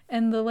for her.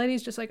 And the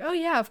lady's just like, oh,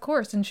 yeah, of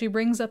course. And she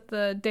brings up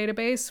the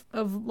database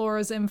of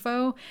Laura's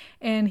info,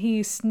 and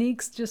he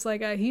sneaks just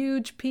like a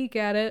huge peek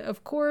at it.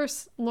 Of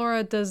course,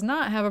 Laura does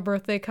not have a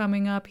birthday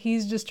coming up.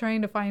 He's just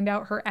trying to find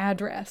out her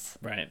address.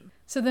 Right.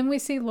 So then we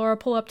see Laura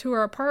pull up to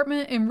her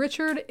apartment, and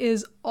Richard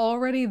is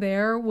already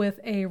there with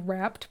a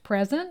wrapped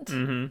present.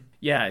 Mm-hmm.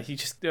 Yeah, he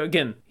just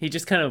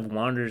kind of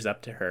wanders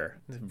up to her.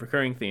 It's a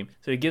recurring theme.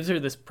 So he gives her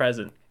this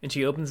present, and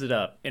she opens it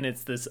up, and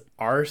it's this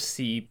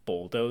RC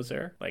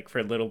bulldozer, like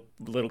for little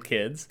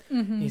kids.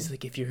 Mm-hmm. He's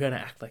like, if you're gonna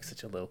act like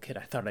such a little kid,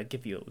 I thought I'd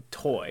give you a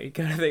toy,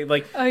 kind of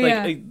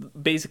thing.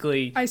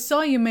 Basically, I saw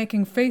you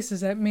making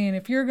faces at me, and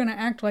if you're gonna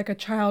act like a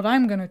child,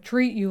 I'm gonna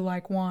treat you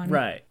like one.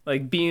 Right,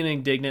 like being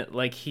indignant,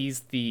 like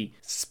he's the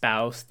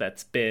spouse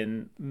that's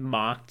been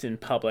mocked in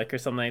public or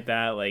something like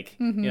that. Like,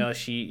 you know,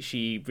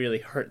 she really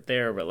hurt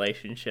their relationship,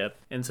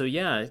 and so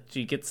yeah,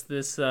 she gets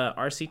this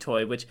RC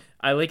toy, which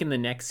I like. In the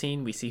next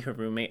scene, we see her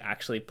roommate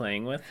actually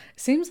playing with.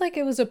 Seems like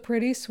it was a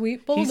pretty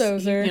sweet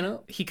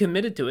bulldozer. He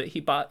committed to it.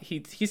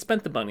 He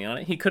spent the money on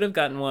it. He could have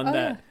gotten one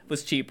that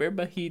was cheaper,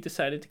 but he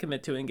decided to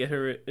commit to it and get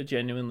her a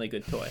genuinely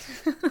good toy.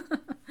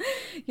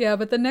 Yeah,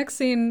 but the next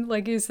scene,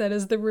 like you said,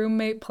 is the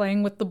roommate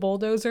playing with the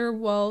bulldozer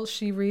while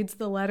she reads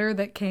the letter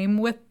that came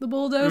with the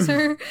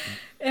bulldozer.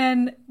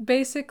 And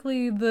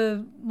basically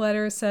the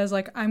letter says,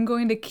 like, I'm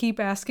going to keep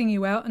asking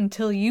you out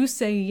until you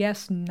say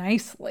yes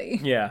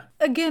nicely. Yeah.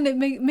 Again,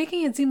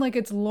 making it seem like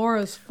it's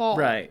Laura's fault.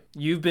 Right.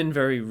 You've been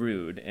very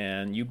rude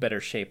and you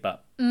better shape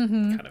up.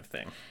 Kind of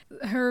thing.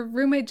 Her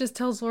roommate just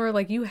tells Laura,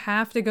 like, you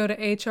have to go to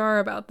HR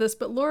about this,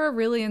 but Laura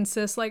really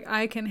insists, like,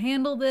 I can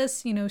handle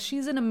this. You know,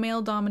 she's in a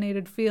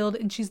male-dominated field,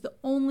 and she's the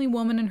only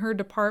woman in her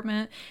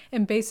department,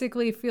 and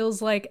basically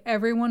feels like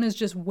everyone is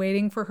just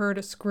waiting for her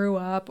to screw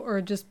up or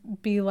just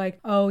be like,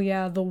 oh,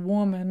 yeah, the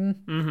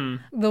woman.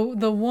 Mm-hmm.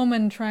 The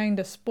woman trying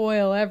to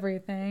spoil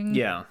everything.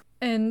 Yeah.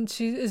 And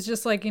she is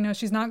just like, you know,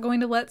 she's not going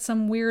to let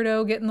some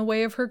weirdo get in the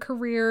way of her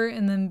career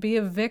and then be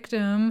a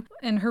victim.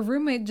 And her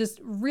roommate just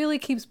really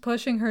keeps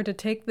pushing her to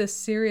take this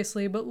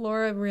seriously, but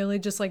Laura really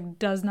just like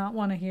does not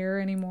want to hear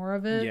any more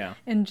of it. Yeah.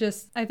 And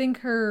just, I think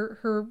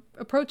her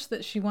approach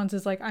that she wants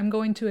is like, I'm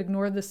going to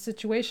ignore this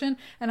situation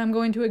and I'm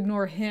going to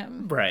ignore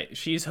him. Right.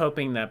 She's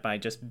hoping that by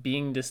just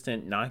being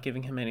distant, not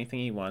giving him anything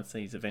he wants, that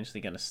he's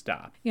eventually going to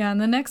stop. Yeah, and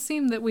the next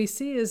scene that we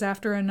see is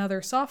after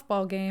another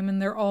softball game,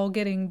 and they're all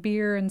getting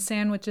beer and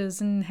sandwiches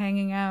and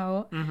hanging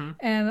out.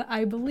 And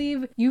I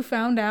believe you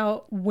found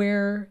out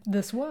where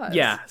this was.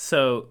 Yeah,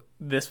 so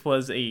this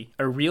was a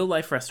real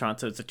life restaurant.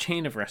 So it's a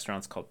chain of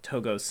restaurants called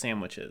Togo's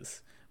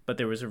Sandwiches. But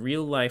there was a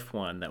real life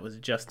one that was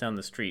just down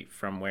the street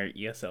from where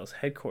ESL's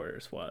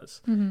headquarters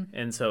was.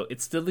 And so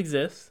it still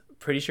exists.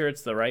 Pretty sure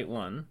it's the right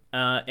one.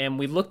 And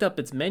we looked up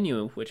its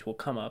menu, which will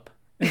come up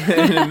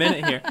in a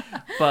minute here.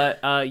 But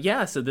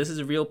yeah, so this is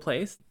a real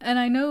place. And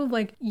I know,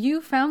 like,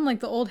 you found like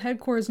the old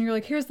headquarters and you're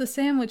like, here's the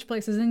sandwich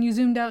places, and you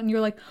zoomed out and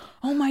you're like,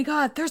 oh my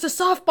god, there's a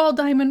softball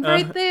diamond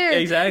right there.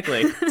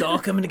 Exactly. It's all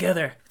coming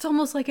together. It's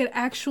almost like it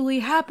actually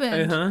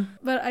happened.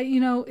 But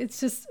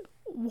it's just,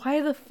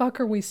 why the fuck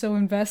are we so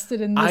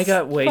invested in this? I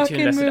got way too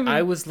invested. Movie?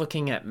 I was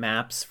looking at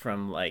maps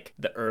from like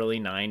the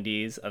early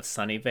 90s of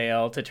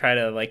Sunnyvale to try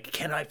to like,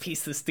 can I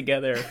piece this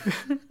together?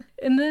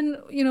 And then,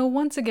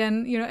 once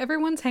again,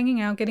 everyone's hanging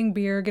out, getting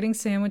beer, getting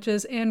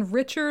sandwiches, and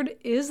Richard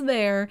is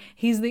there.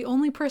 He's the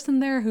only person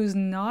there who's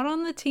not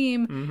on the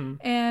team.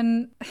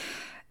 And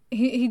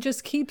he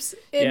just keeps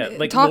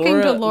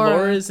talking to Laura.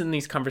 Laura's in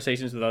these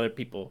conversations with other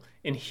people,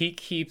 and he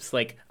keeps,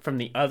 like, from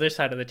the other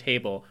side of the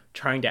table,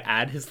 trying to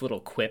add his little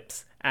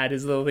quips, add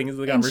his little things to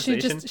the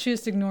conversation. And she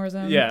just ignores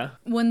him. Yeah.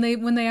 When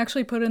they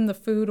actually put in the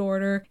food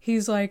order,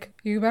 he's like,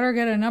 you better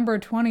get a number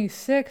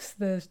 26,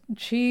 the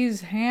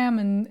cheese, ham,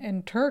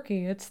 and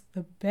turkey. It's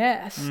the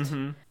best.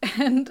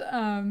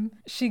 And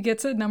she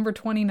gets a number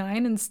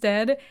 29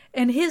 instead,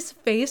 and his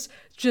face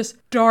just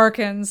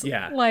darkens.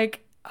 Yeah.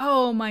 Like,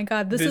 oh my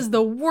god, this is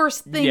the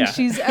worst thing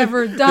she's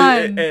ever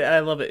done. I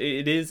love it.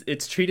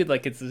 It's treated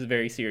like it's a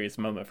very serious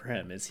moment for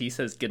him. As he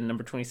says, get a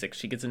number 26,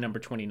 she gets a number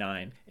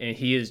 29. And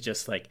he is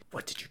just like,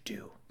 what did you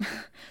do?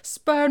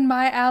 Spurn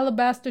my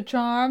alabaster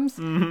charms.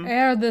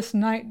 Ere this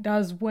night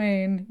does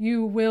wane,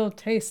 you will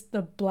taste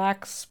the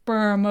black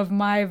sperm of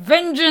my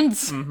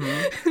vengeance.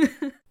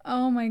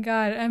 Oh my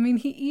god. I mean,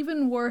 he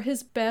even wore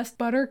his best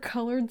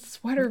butter-colored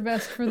sweater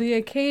vest for the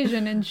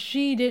occasion, and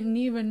she didn't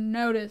even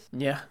notice.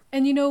 Yeah.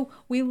 And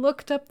we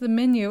looked up the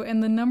menu,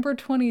 and the number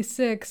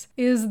 26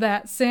 is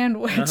that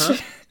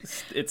sandwich.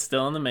 It's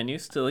still on the menu,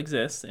 still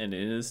exists, and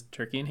it is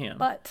turkey and ham.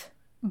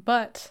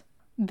 But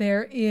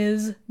there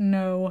is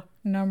no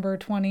number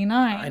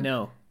 29. I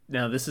know.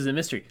 Now, this is a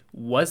mystery.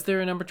 Was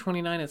there a number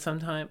 29 at some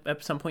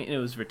point and it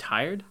was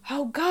retired?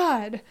 Oh,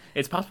 God.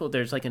 It's possible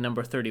there's like a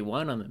number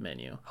 31 on the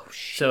menu. Oh,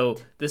 shit. So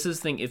this is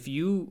the thing. If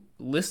you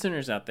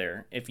listeners out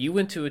there, if you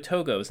went to a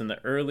Togo's in the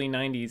early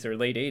 90s or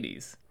late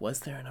 80s,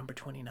 was there a number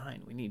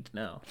 29? We need to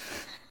know.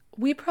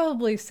 We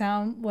probably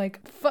sound like,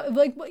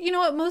 you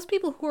know what? Most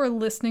people who are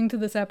listening to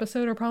this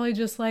episode are probably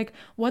just like,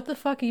 what the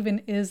fuck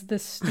even is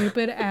this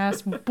stupid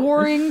ass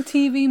boring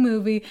TV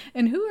movie?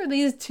 And who are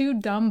these two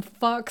dumb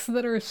fucks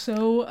that are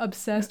so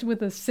obsessed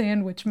with a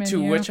sandwich menu?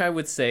 To which I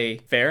would say,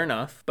 fair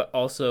enough, but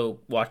also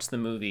watch the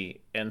movie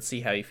and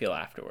see how you feel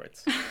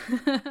afterwards.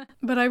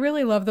 But I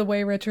really love the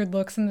way Richard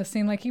looks in the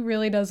scene. Like, he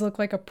really does look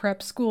like a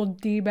prep school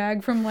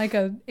D-bag from like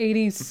a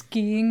 80s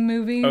skiing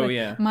movie. Oh, like,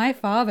 yeah. My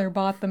father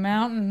bought the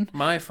mountain.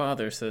 My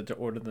father said to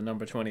order the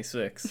number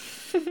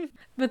 26.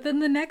 But then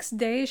the next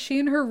day, she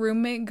and her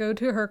roommate go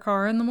to her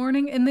car in the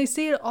morning and they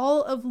see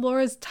all of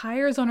Laura's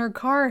tires on her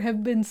car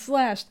have been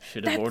slashed.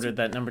 Should have ordered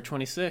that number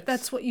 26.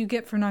 That's what you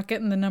get for not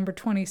getting the number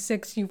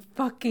 26, you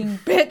fucking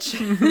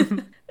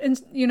bitch. And,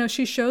 you know,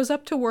 she shows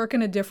up to work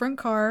in a different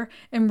car,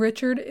 and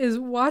Richard is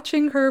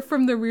watching her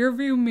from the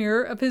rearview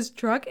mirror of his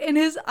truck, and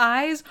his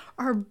eyes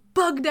are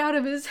bugged out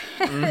of his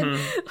head.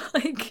 Mm-hmm.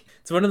 Like,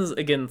 it's one of those,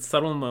 again,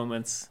 subtle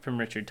moments from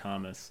Richard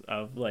Thomas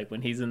of, like,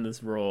 when he's in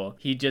this role,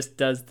 he just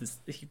does this...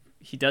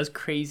 He does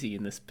crazy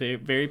in this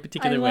very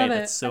particular way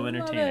that's so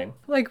entertaining.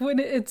 Like when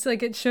it's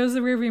like it shows the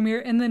rearview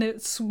mirror and then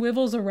it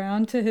swivels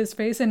around to his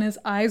face and his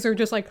eyes are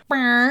just like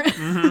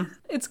mm-hmm.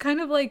 It's kind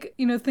of like,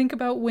 you know, think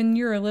about when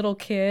you're a little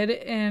kid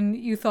and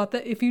you thought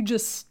that if you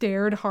just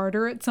stared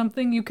harder at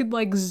something you could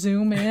like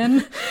zoom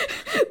in.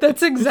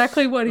 That's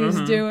exactly what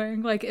he's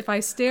doing. Like if I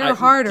stare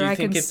harder I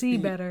can see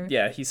better.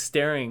 Yeah, he's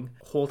staring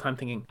the whole time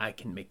thinking, I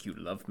can make you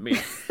love me.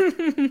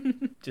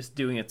 Just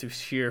doing it through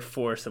sheer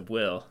force of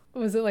will.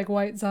 Was it like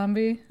White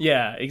Zombie?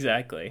 Yeah,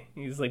 exactly.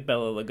 He's like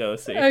Bela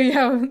Lugosi. Oh,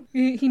 yeah.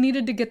 He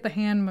needed to get the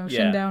hand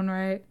motion down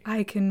right.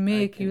 I can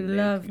make you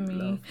love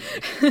me.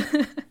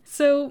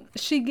 So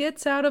she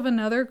gets out of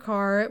another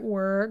car at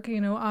work.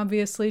 You know,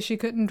 obviously she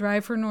couldn't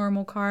drive her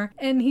normal car.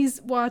 And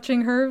he's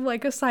watching her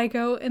like a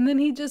psycho. And then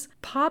he just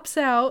pops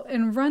out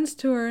and runs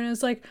to her and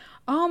is like,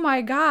 oh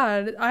my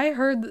God, I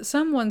heard that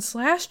someone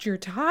slashed your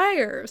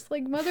tires.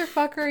 Like,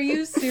 motherfucker, are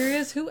you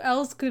serious? Who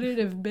else could it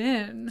have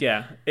been?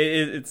 Yeah,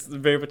 it's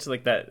very much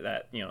like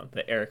that, you know,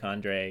 the Eric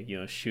Andre, you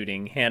know,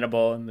 shooting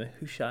Hannibal and the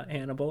who shot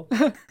Hannibal?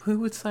 Who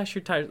would slash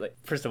your tires? Like,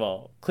 first of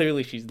all,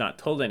 clearly she's not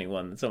told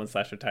anyone that someone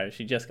slashed her tires.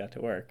 She just got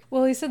to work.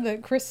 Well, he said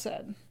that Chris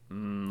said.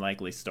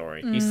 Likely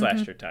story. He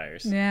slashed her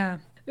tires. Yeah.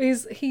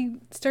 He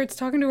starts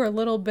talking to her a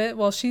little bit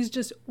while she's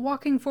just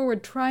walking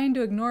forward trying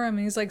to ignore him.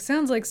 And he's like,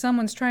 sounds like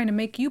someone's trying to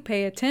make you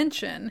pay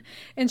attention.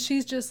 And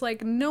she's just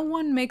like, no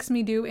one makes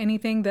me do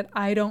anything that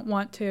I don't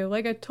want to.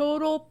 Like a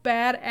total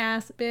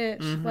badass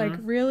bitch. Mm-hmm. Like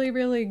really,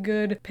 really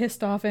good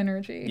pissed off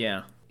energy.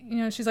 Yeah. You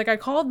know, she's like, I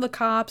called the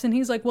cops, and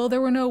he's like, well, there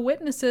were no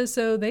witnesses,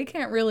 so they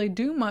can't really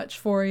do much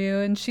for you.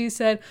 And she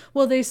said,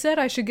 well, they said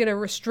I should get a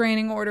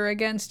restraining order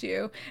against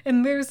you.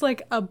 And there's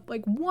like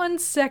 1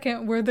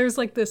 second where there's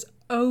like this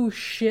oh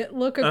shit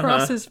look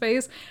across his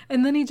face,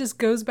 and then he just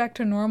goes back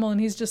to normal, and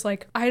he's just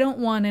like, I don't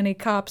want any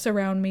cops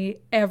around me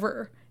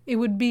ever. It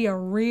would be a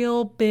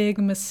real big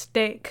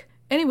mistake.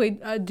 Anyway,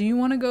 do you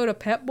want to go to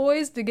Pep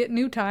Boys to get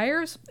new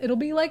tires? It'll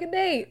be like a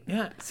date.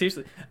 Yeah,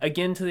 seriously.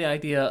 Again, to the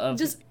idea of...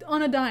 Just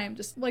on a dime,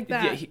 just like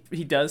that. Yeah,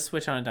 he does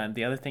switch on a dime.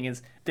 The other thing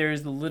is, there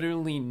is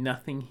literally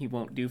nothing he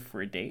won't do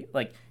for a date.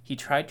 Like, he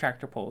tried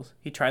Tractor Pulls.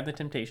 He tried The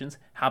Temptations.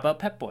 How about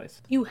Pep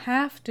Boys? You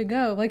have to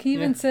go. Like, he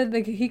even said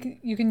that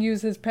you can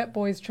use his Pep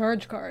Boys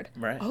charge card.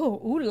 Right. Oh,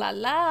 ooh la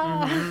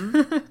la.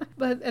 Mm-hmm.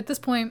 But at this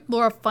point,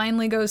 Laura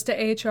finally goes to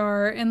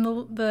HR, and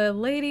the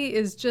lady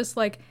is just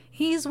like...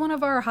 He's one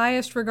of our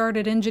highest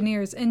regarded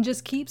engineers and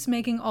just keeps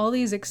making all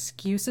these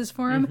excuses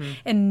for him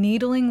and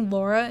needling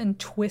Laura and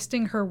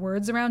twisting her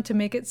words around to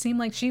make it seem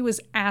like she was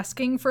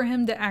asking for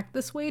him to act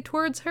this way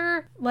towards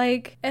her.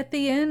 Like at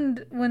the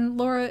end when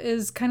Laura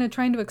is kind of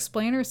trying to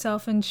explain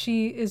herself and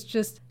she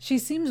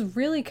seems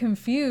really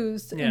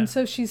confused and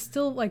so she's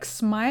still like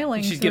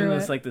smiling. She's giving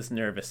us like this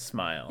nervous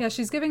smile. Yeah,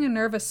 she's giving a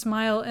nervous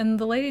smile and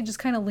the lady just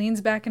kind of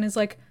leans back and is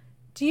like,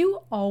 do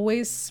you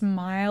always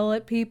smile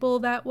at people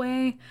that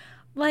way?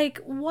 Like,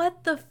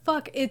 what the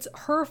fuck? It's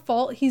her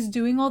fault he's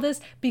doing all this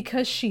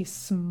because she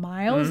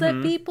smiles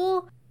at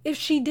people? If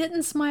she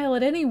didn't smile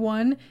at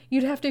anyone,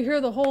 you'd have to hear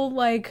the whole,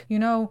 like, you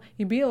know,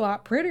 you'd be a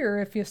lot prettier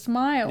if you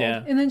smiled.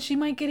 Yeah. And then she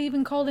might get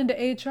even called into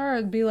HR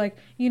and be like,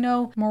 you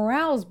know,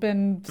 morale's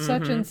been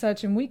such and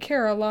such, and we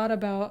care a lot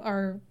about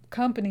our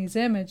company's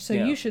image, so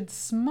you should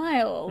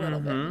smile a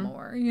little bit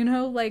more. You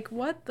know, like,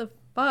 what the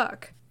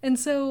fuck? And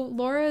so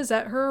Laura is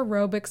at her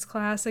aerobics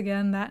class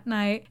again that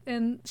night,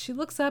 and she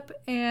looks up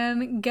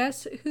and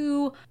guess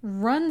who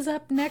runs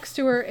up next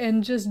to her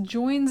and just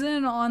joins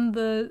in on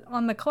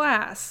the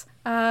class?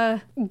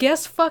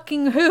 Guess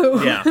fucking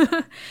who? Yeah.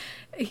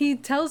 He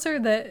tells her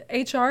that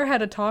HR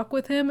had a talk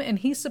with him and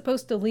he's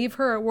supposed to leave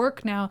her at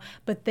work now,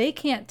 but they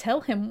can't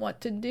tell him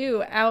what to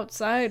do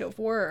outside of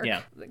work.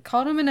 Yeah. They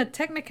caught him in a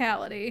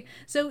technicality.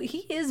 So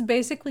he is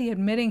basically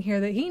admitting here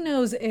that he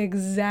knows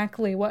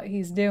exactly what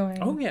he's doing.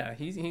 Oh yeah,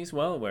 he's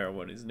well aware of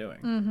what he's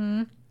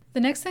doing. The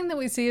next thing that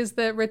we see is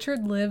that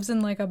Richard lives in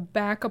like a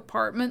back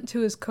apartment to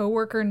his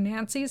coworker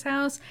Nancy's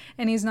house,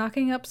 and he's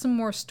knocking up some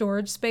more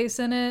storage space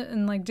in it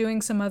and like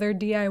doing some other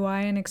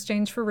DIY in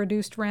exchange for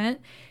reduced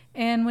rent.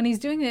 And when he's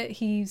doing it,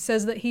 he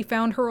says that he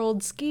found her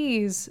old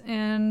skis,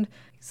 and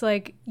he's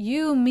like,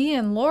 you, me,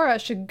 and Laura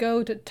should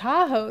go to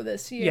Tahoe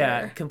this year.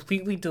 Yeah,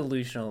 completely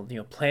delusional,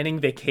 planning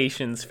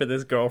vacations for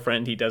this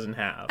girlfriend he doesn't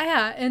have.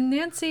 Yeah, and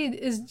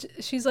Nancy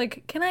she's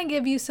like, can I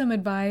give you some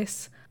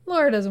advice?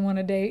 Laura doesn't want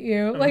to date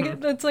you. Like,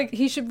 that's like,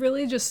 he should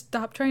really just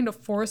stop trying to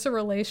force a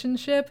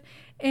relationship.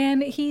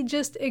 And he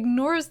just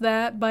ignores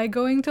that by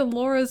going to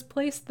Laura's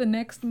place the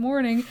next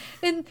morning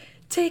and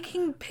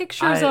taking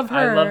pictures of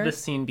her. I love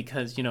this scene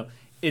because,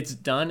 it's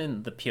done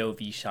in the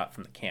POV shot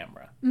from the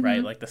camera,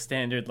 right? Like the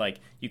standard, like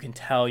you can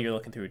tell you're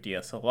looking through a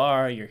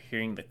DSLR, you're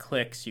hearing the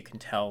clicks, you can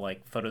tell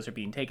like photos are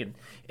being taken.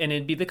 And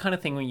it'd be the kind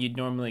of thing when you'd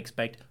normally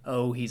expect,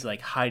 oh, he's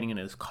like hiding in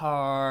his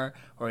car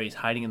or he's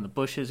hiding in the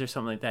bushes or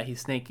something like that.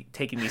 He's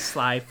taking these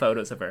sly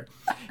photos of her.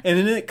 And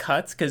then it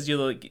cuts because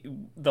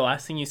the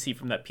last thing you see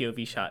from that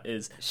POV shot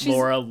is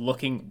Laura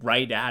looking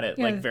right at it,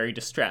 like very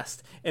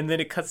distressed. And then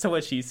it cuts to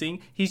what she's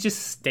seeing. He's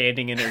just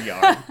standing in her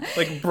yard,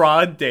 like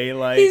broad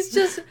daylight.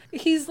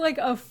 He's like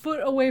a foot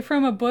away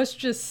from a bush,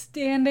 just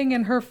standing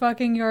in her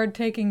fucking yard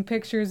taking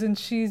pictures, and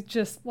she's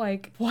just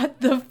like,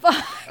 what the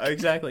fuck?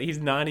 Exactly. He's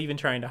not even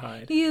trying to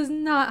hide. He is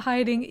not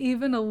hiding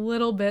even a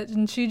little bit,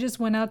 and she just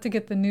went out to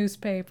get the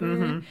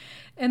newspaper.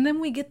 And then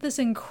we get this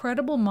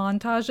incredible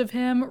montage of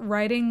him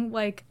writing,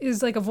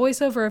 is like a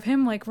voiceover of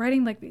him, like,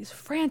 writing, like, these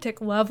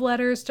frantic love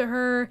letters to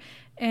her.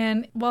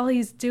 And while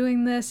he's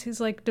doing this, he's,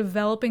 like,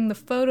 developing the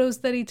photos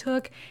that he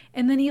took.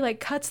 And then he, like,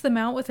 cuts them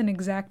out with an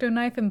X-Acto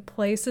knife and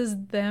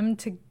places them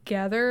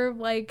together,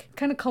 like,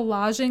 kind of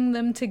collaging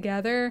them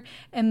together.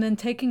 And then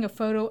taking a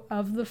photo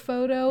of the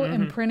photo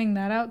and printing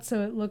that out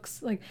so it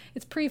looks like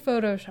it's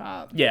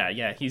pre-Photoshop.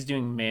 Yeah. He's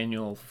doing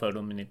manual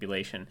photo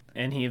manipulation.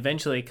 And he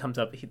eventually comes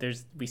up,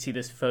 we see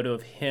this photo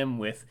of him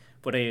with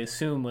what I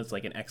assume was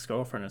like an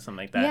ex-girlfriend or something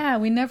like that. Yeah,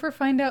 we never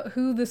find out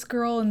who this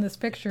girl in this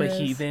picture is. But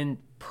he then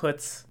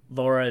puts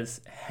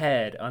Laura's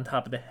head on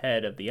top of the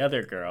head of the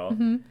other girl.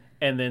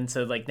 And then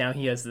so like now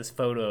he has this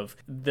photo of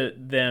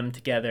them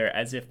together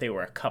as if they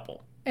were a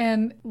couple.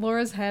 And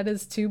Laura's head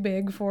is too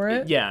big for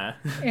it. Yeah.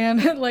 And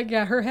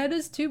her head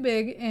is too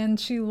big and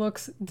she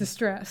looks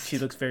distressed. She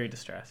looks very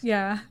distressed.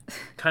 Yeah.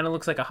 Kind of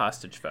looks like a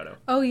hostage photo.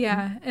 Oh,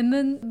 yeah. And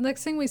then the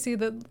next thing we see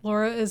that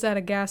Laura is at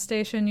a gas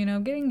station,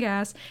 getting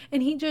gas.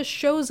 And he just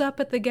shows up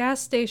at the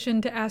gas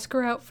station to ask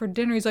her out for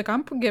dinner. He's like,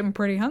 I'm getting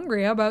pretty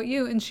hungry. How about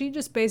you? And she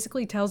just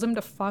basically tells him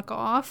to fuck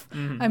off.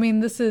 I mean,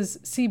 this is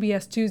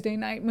CBS Tuesday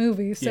night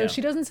movie. So she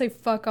doesn't say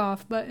fuck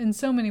off, but in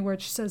so many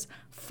words, she says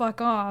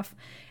fuck off.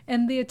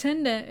 And the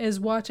attendant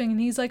is watching and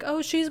he's like,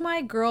 oh, she's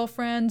my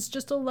girlfriend. It's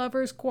just a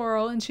lover's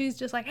quarrel. And she's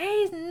just like, hey,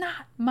 he's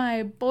not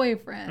my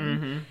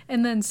boyfriend.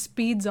 And then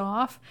speeds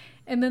off.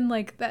 And then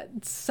like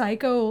that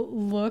psycho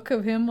look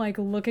of him like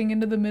looking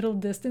into the middle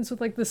distance with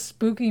like the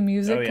spooky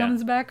music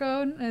comes back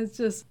on. It's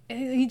just,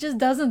 he just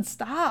doesn't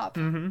stop.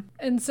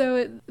 And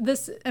so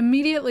this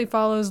immediately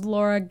follows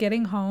Laura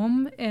getting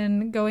home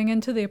and going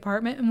into the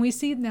apartment. And we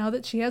see now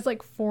that she has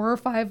like 4 or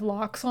 5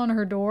 locks on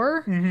her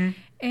door.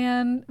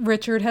 And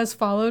Richard has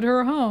followed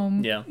her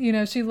home.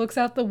 Yeah. She looks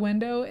out the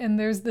window and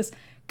there's this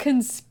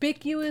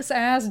conspicuous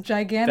ass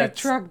gigantic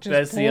truck just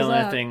that's pulls the only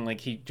up. thing.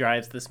 Like he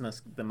drives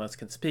the most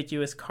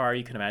conspicuous car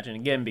you can imagine,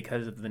 again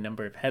because of the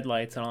number of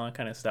headlights and all that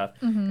kind of stuff.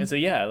 And so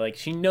like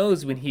she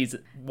knows when he's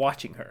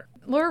watching her.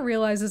 Laura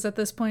realizes at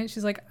this point,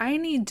 she's like, I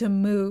need to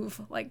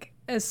move like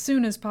as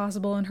soon as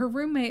possible. And her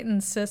roommate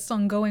insists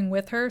on going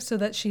with her so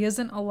that she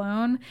isn't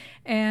alone.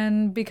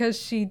 And because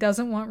she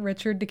doesn't want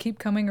Richard to keep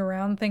coming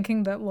around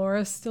thinking that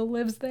Laura still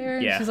lives there.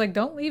 And she's like,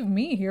 don't leave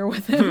me here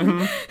with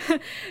him.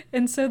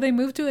 And so they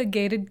move to a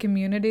gated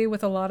community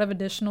with a lot of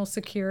additional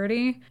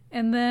security.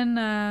 And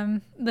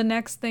then the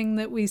next thing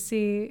that we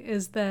see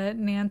is that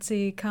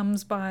Nancy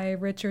comes by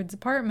Richard's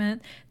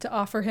apartment to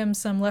offer him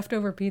some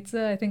leftover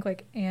pizza, I think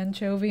like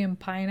anchovy and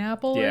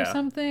pineapple or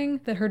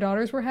something that her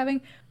daughters were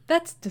having.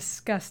 That's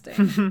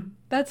disgusting.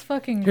 That's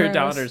fucking gross. Her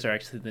daughters are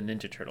actually the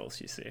Ninja Turtles,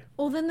 you see.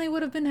 Well, then they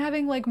would have been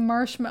having like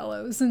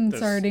marshmallows and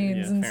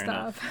sardines and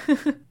stuff.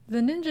 The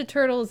Ninja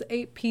Turtles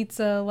ate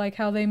pizza like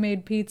how they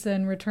made pizza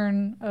in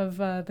Return of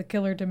the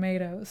Killer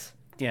Tomatoes.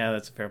 Yeah,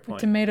 that's a fair point.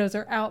 Tomatoes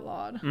are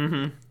outlawed.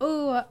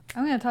 Oh,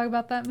 I'm going to talk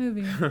about that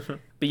movie.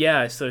 But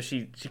yeah, so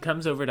she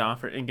comes over to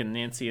offer, and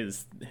Nancy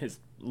is his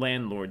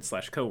landlord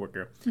 /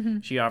 coworker.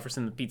 She offers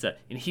him the pizza,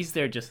 and he's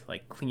there just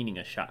like cleaning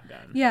a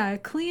shotgun. Yeah,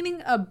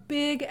 cleaning a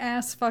big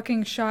ass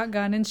fucking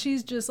shotgun, and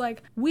she's just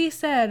like, we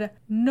said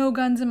no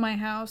guns in my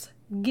house.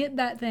 Get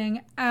that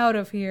thing out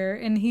of here.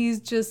 And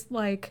he's just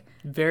like,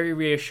 very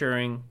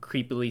reassuring,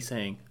 creepily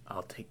saying,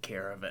 I'll take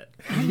care of it.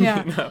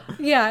 Yeah. No.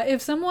 Yeah,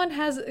 if someone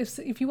has,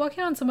 if you walk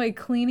in on somebody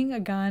cleaning a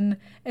gun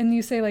and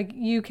you say, like,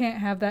 you can't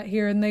have that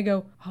here, and they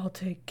go, I'll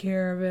take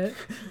care of it,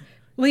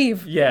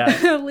 leave.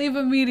 Yeah. Leave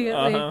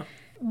immediately. Uh-huh.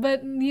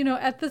 But, you know,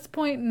 at this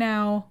point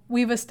now,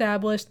 we've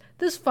established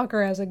this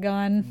fucker has a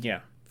gun. Yeah.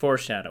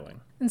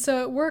 Foreshadowing. And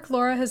so at work,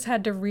 Laura has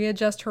had to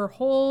readjust her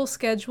whole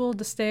schedule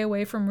to stay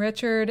away from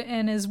Richard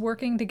and is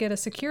working to get a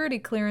security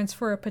clearance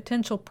for a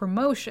potential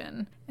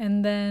promotion.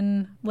 And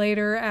then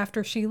later,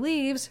 after she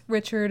leaves,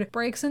 Richard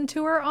breaks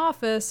into her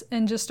office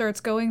and just starts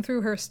going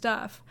through her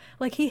stuff.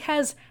 Like, he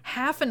has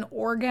half an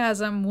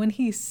orgasm when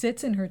he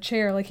sits in her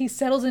chair. Like, he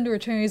settles into her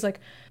chair and he's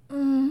like,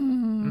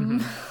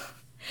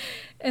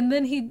 And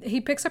then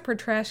he picks up her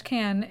trash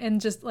can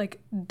and just, like,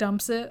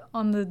 dumps it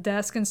on the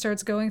desk and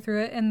starts going through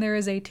it. And there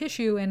is a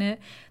tissue in it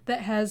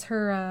that has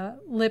her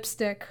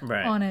lipstick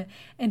on it.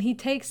 And he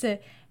takes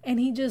it and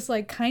he just,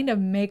 like, kind of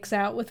makes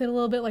out with it a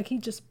little bit. Like, he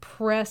just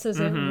presses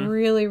it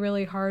really,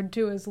 really hard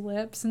to his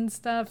lips and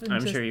stuff. And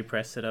I'm sure he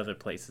pressed it other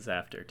places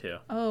after, too.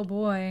 Oh,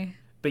 boy.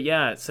 But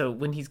yeah, so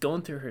when he's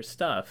going through her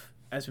stuff,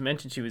 as we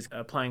mentioned, she was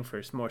applying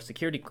for more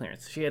security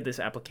clearance. She had this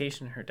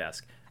application on her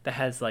desk that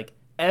has, like,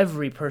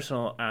 every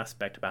personal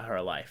aspect about her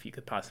life you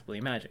could possibly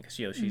imagine,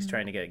 because she's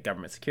trying to get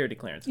government security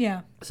clearance.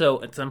 Yeah. So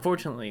it's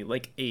unfortunately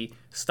like a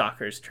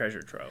stalker's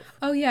treasure trove.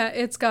 Oh, yeah.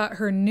 It's got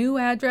her new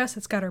address,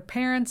 it's got her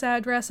parents'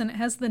 address, and it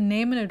has the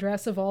name and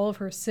address of all of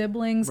her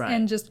siblings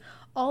and just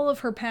all of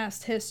her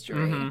past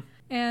history.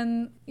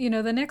 And, you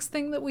know, the next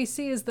thing that we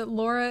see is that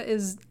Laura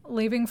is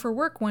leaving for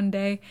work one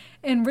day,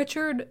 and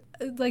Richard,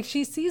 like,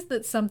 she sees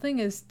that something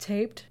is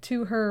taped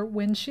to her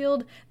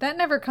windshield. That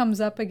never comes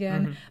up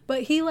again.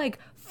 But he, like,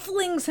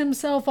 flings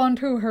himself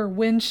onto her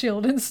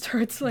windshield and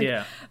starts,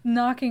 like,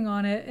 knocking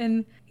on it.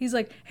 And he's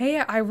like, hey,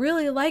 I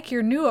really like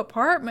your new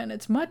apartment.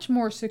 It's much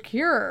more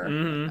secure.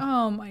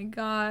 Oh, my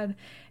God.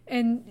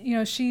 And, you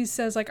know, she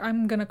says, like,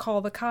 I'm going to call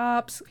the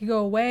cops. You go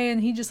away.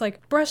 And he just,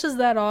 like, brushes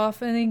that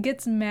off and he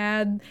gets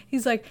mad.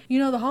 He's like, you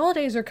know, the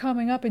holidays are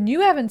coming up and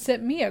you haven't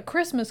sent me a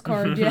Christmas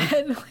card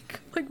yet.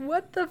 like,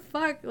 what the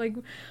fuck? Like,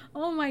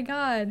 oh, my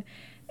God.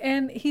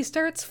 And he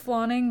starts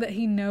flaunting that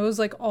he knows,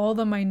 like, all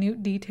the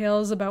minute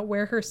details about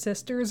where her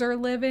sisters are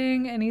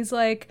living. And he's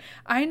like,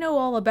 I know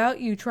all about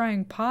you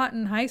trying pot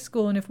in high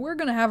school. And if we're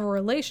going to have a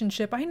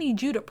relationship, I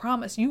need you to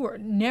promise you are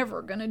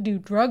never going to do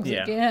drugs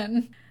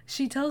again.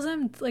 She tells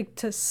him, like,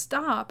 to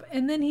stop,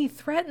 and then he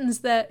threatens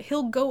that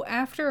he'll go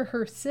after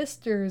her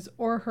sisters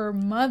or her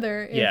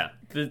mother.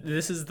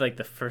 This is, like,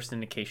 the first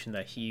indication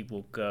that he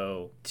will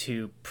go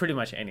to pretty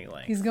much any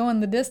length. He's going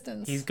the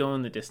distance.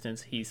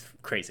 He's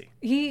crazy.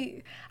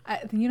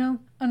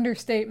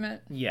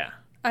 Understatement. Yeah.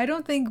 I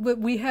don't think that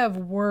we have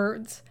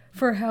words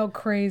for how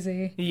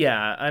crazy.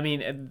 Yeah, I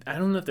mean, I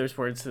don't know if there's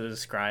words to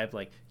describe,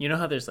 like, you know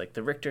how there's, like,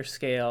 the Richter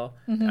scale?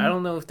 I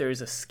don't know if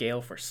there's a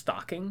scale for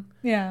stalking.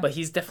 Yeah. But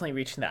he's definitely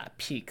reaching that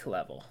peak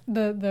level.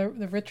 The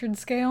Richard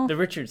scale? The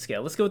Richard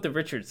scale. Let's go with the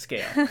Richard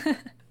scale.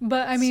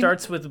 But, I mean...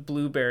 Starts with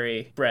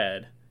blueberry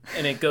bread,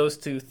 and it goes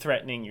to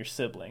threatening your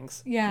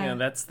siblings. Yeah. You know,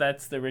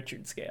 that's the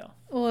Richard scale.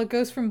 Well, it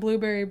goes from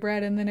blueberry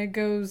bread, and then it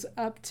goes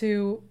up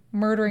to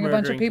murdering a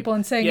bunch of people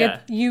and saying,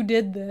 you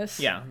did this.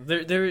 Yeah,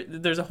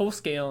 there's a whole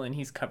scale, and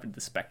he's covered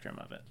the spectrum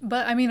of it.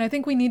 But, I mean, I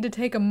think we need to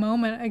take a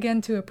moment, again,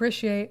 to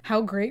appreciate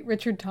how great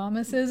Richard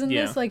Thomas is in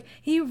this. Like,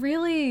 he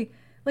really...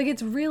 Like,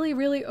 it's really,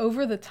 really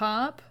over the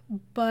top,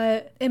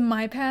 but in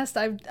my past,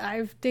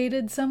 I've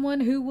dated someone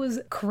who was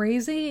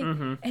crazy,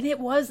 and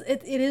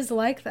it is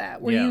like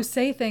that, where you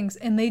say things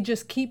and they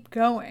just keep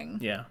going.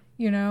 Yeah.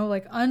 You know,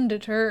 like,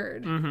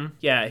 undeterred.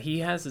 Yeah, he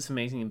has this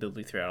amazing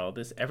ability throughout all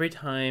this. Every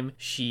time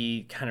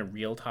she kind of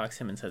real talks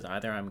him and says,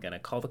 either I'm going to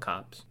call the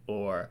cops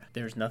or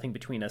there's nothing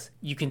between us,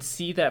 you can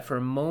see that for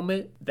a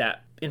moment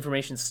that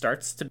information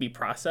starts to be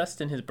processed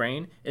in his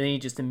brain, and then he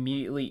just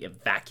immediately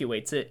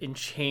evacuates it and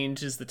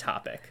changes the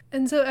topic.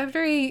 And so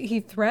after he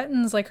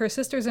threatens, like, her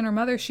sisters and her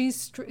mother, she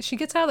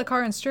gets out of the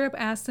car and straight up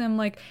asks him,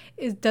 like,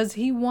 does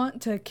he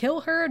want to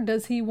kill her?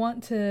 Does he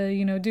want to,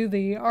 you know, do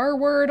the R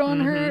word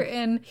on her?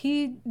 And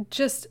he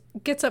just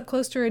gets up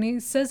close to her and he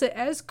says it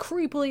as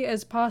creepily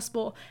as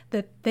possible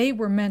that they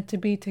were meant to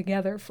be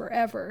together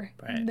forever.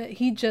 Right. That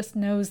he just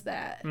knows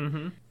that.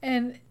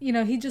 And, you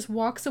know, he just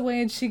walks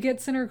away and she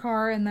gets in her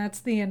car and that's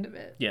the end of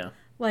it. Yeah.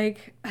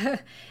 Like,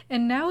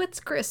 and now it's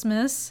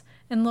Christmas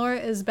and Laura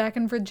is back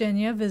in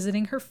Virginia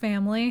visiting her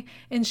family,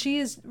 and she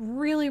is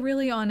really,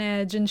 really on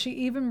edge, and she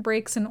even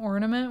breaks an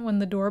ornament when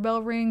the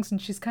doorbell rings,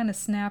 and she's kind of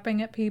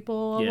snapping at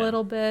people a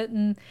little bit.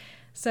 And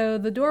so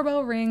the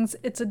doorbell rings.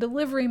 It's a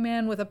delivery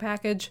man with a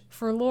package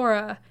for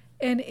Laura,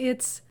 and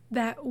it's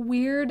that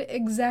weird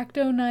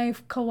X-Acto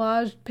knife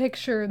collage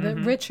picture that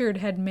Richard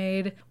had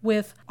made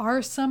with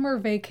our summer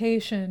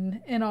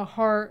vacation in a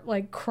heart,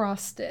 like,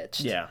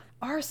 cross-stitched. Yeah.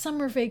 Our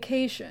summer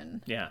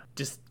vacation. Yeah,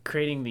 just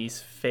creating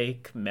these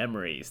fake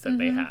memories that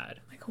they had.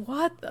 Like,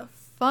 what the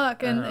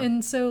fuck?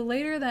 And so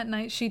later that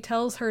night, she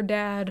tells her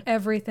dad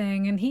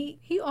everything, and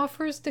he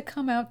offers to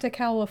come out to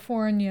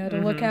California to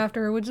look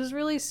after her, which is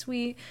really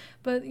sweet.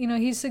 But, you know,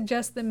 he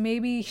suggests that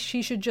maybe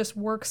she should just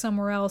work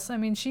somewhere else. I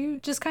mean, she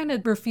just kind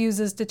of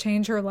refuses to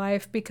change her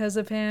life because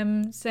of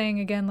him,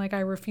 saying again, like, I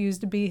refuse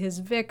to be his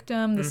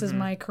victim. This is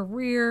my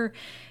career.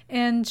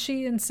 And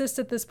she insists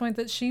at this point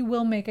that she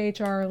will make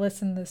HR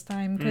listen this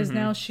time because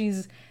now she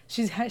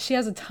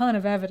has a ton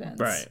of evidence.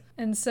 Right.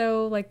 And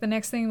so, like, the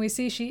next thing we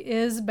see, she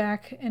is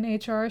back in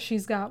HR.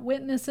 She's got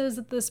witnesses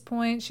at this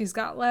point. She's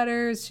got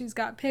letters. She's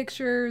got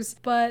pictures.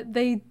 But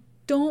they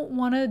don't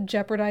want to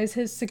jeopardize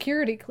his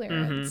security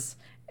clearance.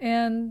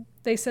 And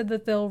they said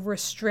that they'll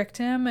restrict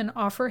him and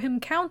offer him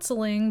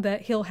counseling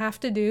that he'll have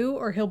to do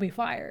or he'll be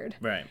fired.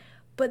 Right.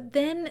 But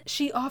then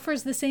she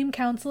offers the same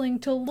counseling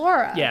to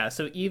Laura. Yeah,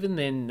 so even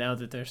then, now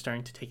that they're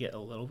starting to take it a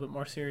little bit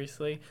more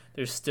seriously,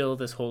 there's still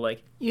this whole,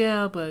 like,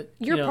 yeah, but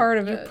You're part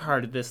of you're it.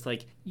 part of this,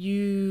 like,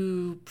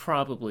 you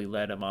probably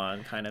led him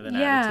on kind of an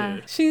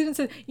attitude. She even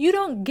said, you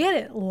don't get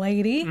it,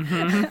 lady.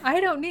 I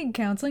don't need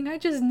counseling. I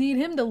just need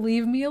him to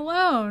leave me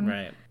alone.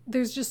 Right.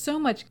 There's just so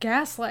much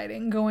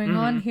gaslighting going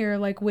on here,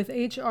 like with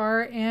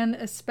HR and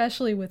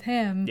especially with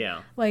him.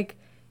 Yeah. Like,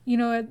 you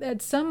know,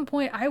 at some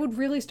point, I would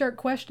really start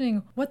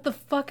questioning, what the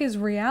fuck is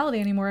reality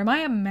anymore? Am I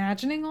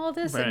imagining all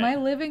this? Right. Am I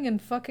living in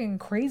fucking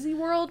crazy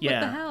world? Yeah. What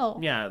the hell?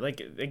 Yeah,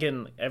 like,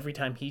 again, every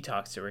time he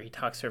talks to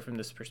her from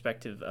this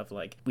perspective of,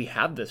 like, we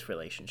have this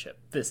relationship.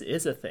 This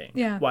is a thing.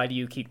 Yeah. Why do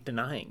you keep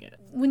denying it?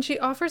 When she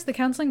offers the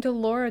counseling to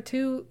Laura,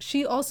 too,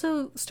 she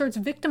also starts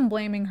victim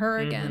blaming her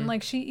again.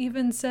 Like, she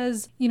even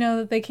says, you know,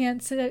 that they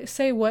can't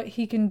say what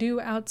he can do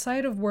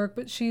outside of work,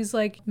 but she's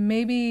like,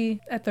 maybe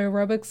at the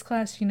aerobics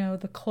class, you know,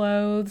 the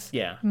clothes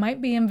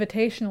might be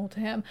invitational to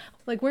him.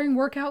 Like, wearing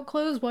workout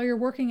clothes while you're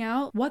working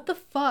out? What the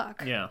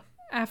fuck? Yeah.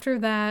 After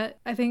that,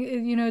 I think,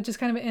 you know, it just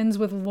kind of ends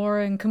with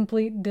Laura in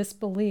complete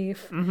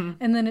disbelief.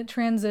 And then it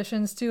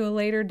transitions to a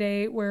later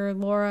date where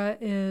Laura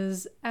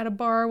is at a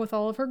bar with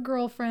all of her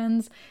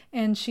girlfriends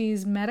and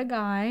she's met a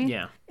guy.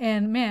 Yeah.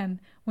 And man,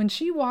 when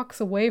she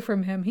walks away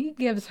from him, he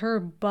gives her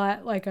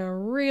butt like a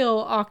real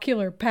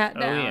ocular pat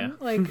down.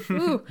 Like,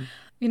 ooh.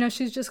 You know,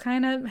 she's just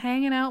kind of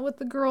hanging out with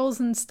the girls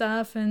and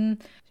stuff.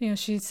 And, you know,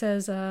 she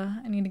says,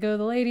 I need to go to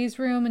the ladies'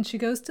 room. And she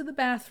goes to the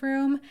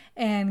bathroom.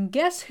 And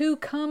guess who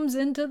comes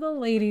into the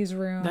ladies'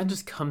 room? That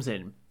just comes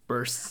in,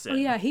 bursts in. Oh,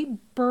 yeah, he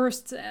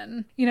bursts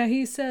in. You know,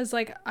 he says,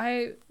 like,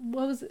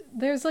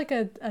 there's like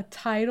a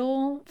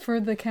title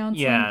for the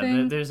counseling thing.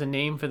 Yeah, there's a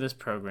name for this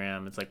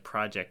program. It's like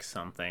Project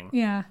something.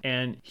 Yeah.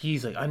 And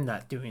he's like, I'm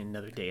not doing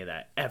another day of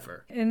that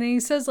ever. And then he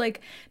says,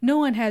 like, no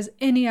one has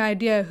any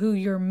idea who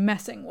you're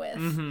messing with.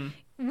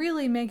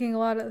 Really making a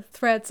lot of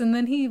threats, and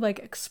then he like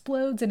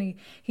explodes and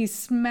he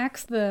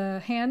smacks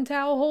the hand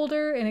towel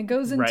holder and it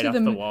goes into right off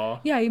the wall.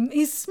 Yeah,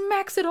 he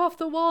smacks it off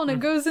the wall and it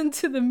goes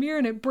into the mirror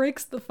and it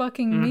breaks the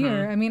fucking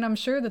mirror. I mean, I'm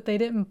sure that they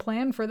didn't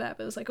plan for that,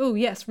 but it was like, oh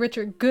yes,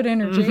 Richard, good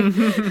energy.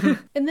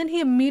 And then he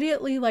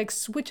immediately like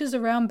switches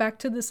around back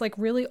to this like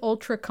really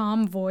ultra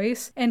calm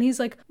voice and he's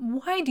like,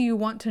 why do you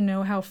want to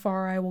know how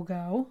far I will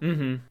go?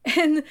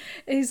 And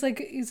he's like,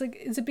 is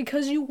it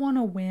because you want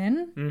to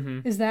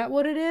win? Is that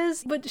what it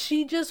is? But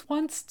she just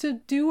wants to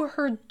do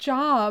her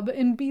job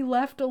and be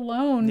left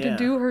alone to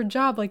do her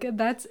job. Like,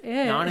 that's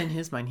it. Not in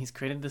his mind. He's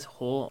created this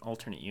whole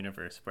alternate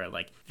universe where,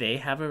 like, they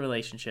have a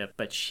relationship,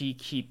 but she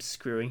keeps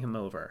screwing him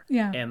over.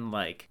 Yeah. And,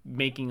 like,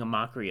 making a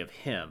mockery of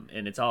him,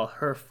 and it's all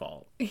her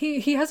fault.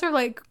 He has her,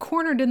 like,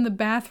 cornered in the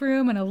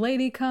bathroom, and a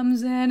lady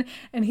comes in,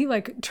 and he,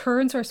 like,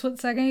 turns for a split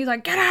second. He's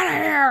like, get out of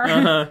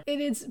here!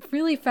 It's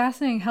really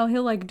fascinating how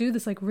he'll, like, do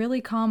this, like,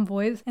 really calm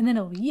voice, and then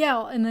he'll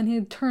yell, and then he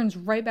turns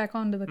right back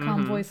onto the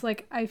calm voice.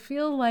 Like, I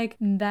feel like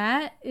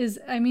that is,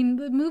 I mean,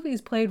 the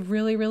movie's played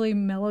really, really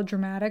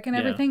melodramatic and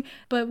everything,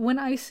 but when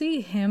I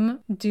see him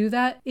do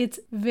that, it's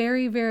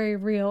very, very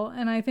real.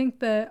 And I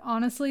think that,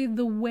 honestly,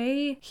 the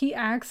way he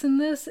acts in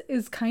this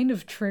is kind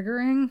of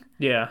triggering.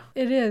 Yeah.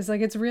 It is.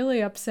 Like, it's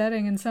really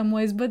upsetting in some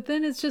ways, but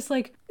then it's just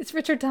like, it's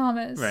Richard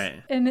Thomas.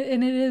 Right. And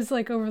it is,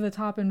 like, over the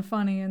top and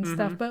funny and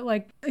stuff, but,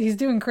 like, he's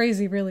doing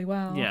crazy really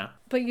well. Yeah.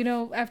 But, you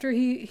know, after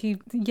he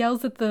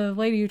yells at the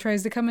lady who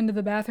tries to come into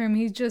the bathroom,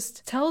 he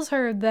just tells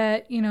her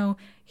that, you know,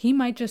 he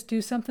might just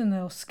do something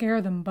that'll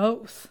scare them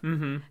both.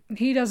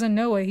 He doesn't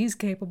know what he's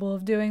capable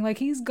of doing. Like,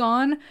 he's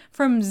gone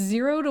from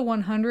 0 to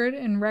 100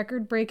 in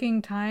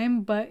record-breaking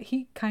time, but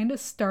he kind of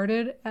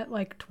started at,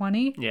 like,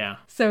 20. Yeah.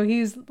 So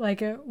he's,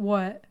 like, at,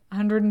 what,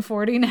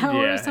 140 now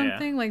or Yeah,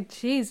 something? Like,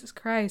 Jesus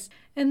Christ.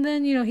 And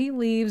then, you know, he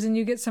leaves and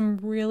you get some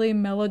really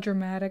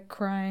melodramatic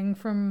crying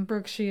from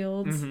Brooke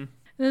Shields. And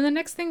then the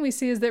next thing we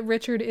see is that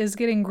Richard is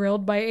getting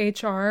grilled by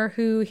HR,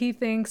 who he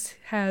thinks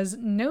has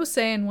no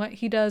say in what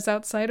he does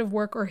outside of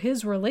work or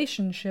his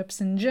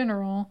relationships in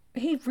general.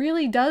 He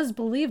really does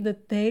believe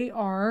that they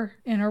are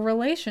in a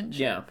relationship.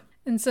 Yeah.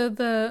 And so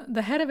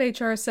the head of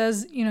HR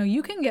says,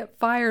 you can get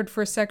fired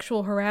for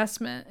sexual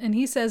harassment. And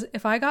he says,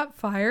 if I got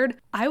fired,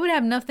 I would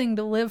have nothing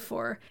to live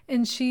for.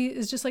 And she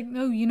is just like,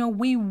 no,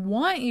 we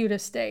want you to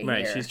stay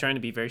Right. here. She's trying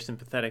to be very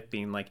sympathetic,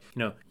 being like,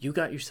 you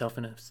got yourself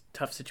in a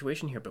tough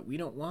situation here, but we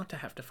don't want to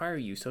have to fire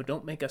you, so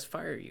don't make us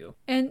fire you.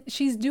 And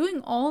she's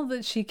doing all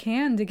that she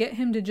can to get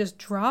him to just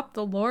drop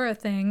the Laura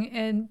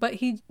thing. But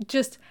he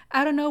just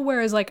out of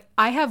nowhere is like,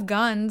 I have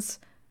guns.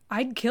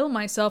 I'd kill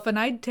myself and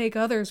I'd take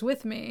others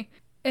with me.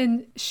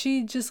 And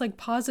she just like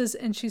pauses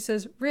and she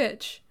says,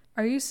 Rich,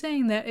 are you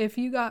saying that if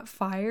you got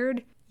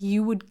fired,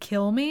 you would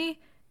kill me?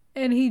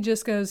 And he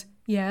just goes,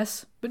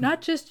 yes, but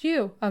not just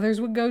you.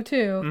 Others would go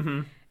too.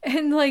 Mm-hmm.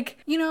 And like,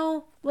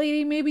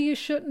 lady, maybe you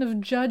shouldn't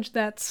have judged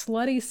that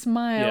slutty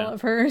smile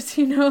of hers.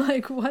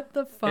 Like, what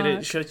the fuck? And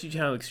it shows you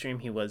how extreme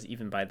he was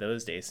even by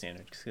those days'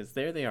 standards. Because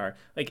there they are.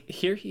 Like,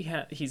 here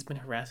he's been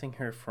harassing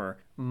her for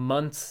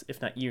months,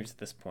 if not years at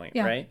this point,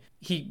 right?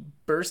 He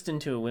burst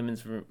into a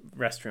women's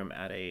restroom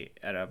at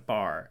a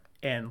bar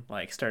and,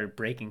 like, started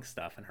breaking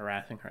stuff and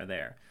harassing her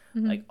there.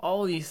 Mm-hmm. Like,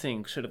 all these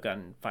things should have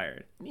gotten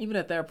fired. And even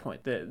at that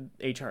point, the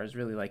HR is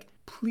really like,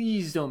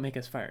 please don't make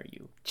us fire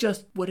you.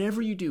 Just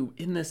whatever you do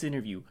in this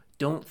interview,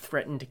 don't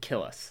threaten to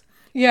kill us.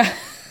 Yeah.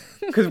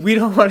 Because we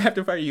don't want to have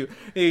to fire you.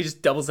 And he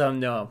just doubles down,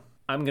 no,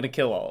 I'm going to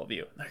kill all of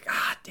you. Like,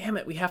 damn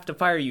it, we have to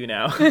fire you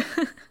now.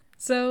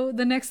 So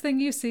the next thing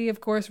you see,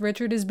 of course,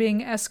 Richard is being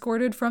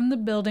escorted from the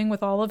building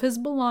with all of his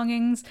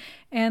belongings,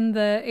 and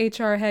the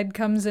HR head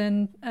comes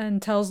in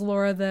and tells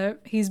Laura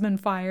that he's been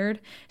fired.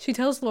 She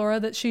tells Laura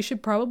that she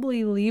should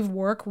probably leave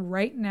work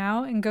right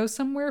now and go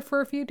somewhere for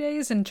a few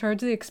days and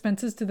charge the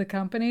expenses to the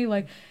company.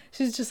 Like,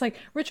 she's just like,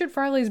 Richard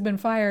Farley's been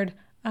fired.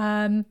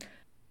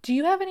 Do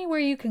you have anywhere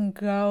you can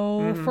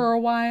go for a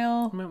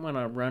while? You might want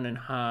to run and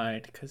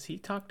hide because he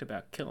talked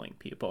about killing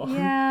people.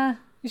 Yeah.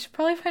 You should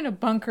probably find a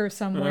bunker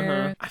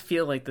somewhere. I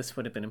feel like this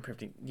would have been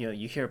improved.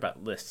 You hear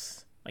about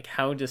lists. Like,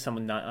 how does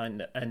someone not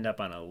end up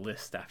on a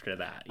list after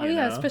that? You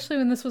know? Especially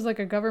when this was like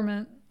a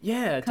government.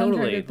 Yeah,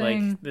 totally.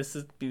 Thing. Like, this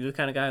is the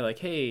kind of guy like,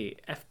 hey,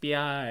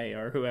 FBI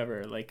or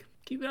whoever, like,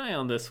 keep an eye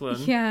on this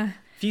one. Yeah.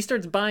 If he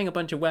starts buying a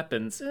bunch of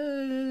weapons,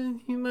 you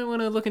might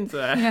want to look into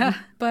that. Yeah.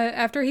 But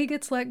after he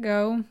gets let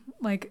go,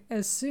 like,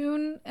 as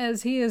soon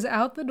as he is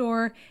out the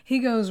door, he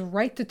goes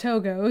right to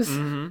Togo's.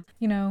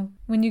 Mm-hmm.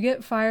 When you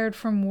get fired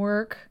from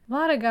work, a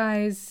lot of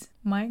guys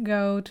might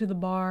go to the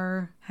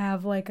bar,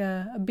 have like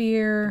a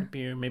beer.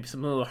 Maybe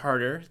something a little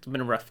harder. It's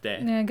been a rough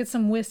day. Yeah, get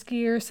some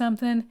whiskey or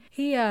something.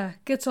 He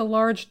gets a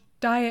large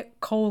Diet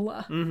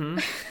Cola. Mm-hmm.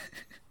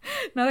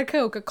 Not a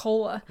Coke, a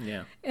cola.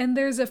 Yeah. And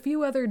there's a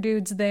few other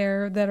dudes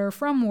there that are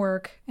from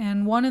work,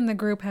 and one in the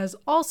group has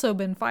also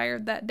been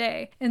fired that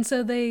day. And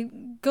so they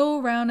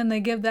go around and they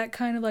give that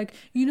kind of like,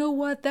 you know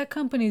what, that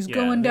company's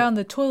going down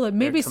the toilet.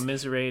 Maybe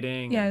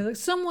commiserating. Yeah, like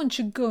someone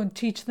should go and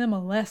teach them a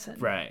lesson.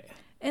 Right.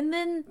 And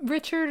then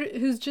Richard,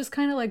 who's just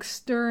kind of like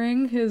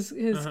stirring his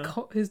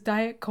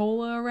Diet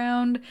Cola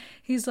around,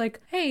 he's like,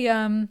 hey,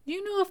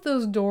 you know if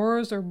those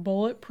doors are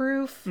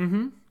bulletproof?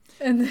 Mm-hmm.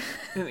 And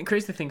the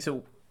crazy thing,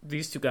 so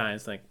these two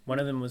guys, like, one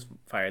of them was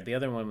fired. The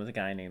other one was a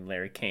guy named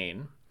Larry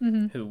Kane,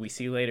 who we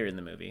see later in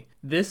the movie.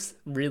 This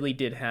really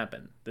did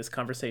happen. This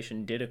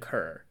conversation did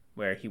occur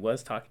where he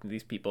was talking to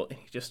these people and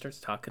he just starts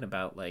talking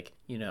about, like,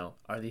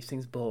 are these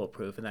things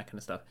bulletproof and that kind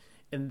of stuff.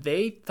 And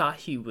they thought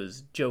he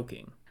was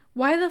joking.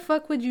 Why the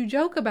fuck would you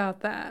joke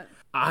about that?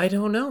 I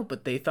don't know,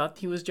 but they thought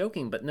he was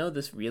joking. But no,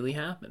 this really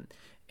happened.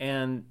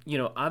 And,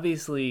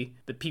 obviously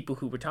the people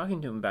who were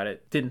talking to him about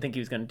it didn't think he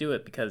was going to do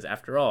it because,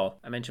 after all,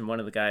 I mentioned one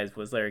of the guys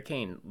was Larry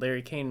Kane.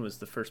 Larry Kane was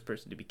the first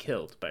person to be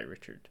killed by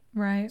Richard.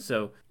 Right.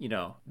 So,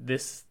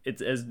 it's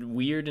as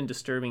weird and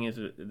disturbing as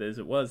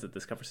it was that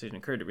this conversation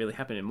occurred. It really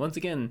happened. And once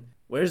again,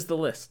 where's the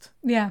list?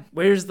 Yeah.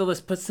 Where's the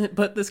list?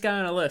 Put this guy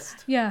on a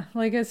list. Yeah.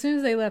 Like, as soon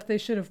as they left, they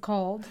should have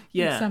called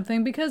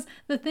something. Because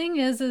the thing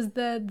is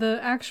that the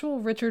actual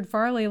Richard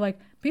Farley, like,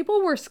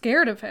 people were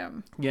scared of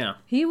him. Yeah.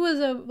 He was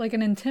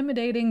an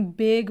intimidating,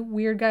 big,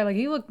 weird guy. Like,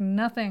 he looked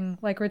nothing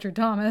like Richard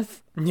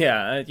Thomas.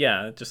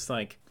 Yeah, just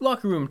like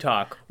locker room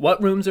talk.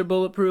 What rooms are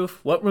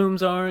bulletproof? What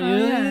rooms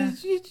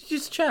aren't? You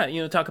just chat.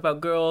 Talk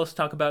about girls.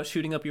 Talk about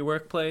shooting up your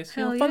workplace.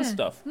 Fun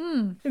stuff.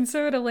 And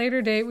so at a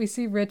later date, we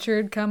see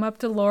Richard come up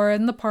to Laura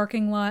in the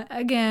parking lot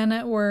again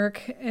at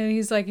work, and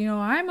he's like,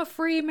 I'm a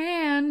free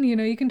man.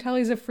 You can tell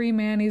he's a free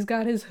man. He's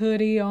got his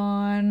hoodie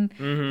on.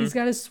 Mm-hmm. He's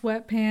got his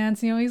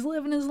sweatpants. He's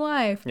living his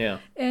life. Yeah.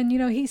 And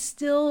he's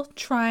still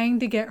trying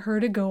to get her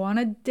to go on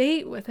a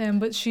date with him,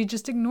 but she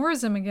just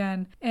ignores him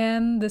again.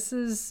 And this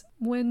is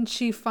when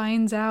she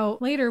finds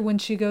out later, when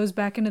she goes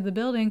back into the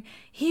building,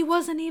 he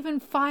wasn't even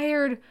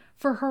fired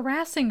for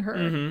harassing her.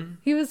 Mm-hmm.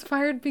 He was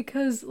fired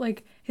because,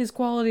 like, his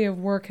quality of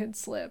work had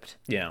slipped.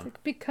 Yeah.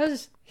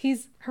 Because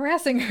He's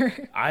harassing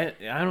her. I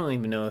don't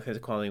even know if his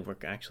quality of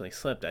work actually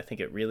slipped. I think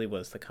it really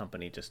was the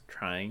company just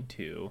trying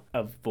to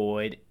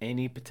avoid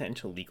any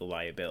potential legal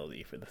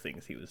liability for the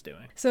things he was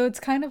doing. So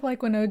it's kind of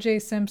like when O.J.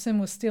 Simpson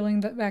was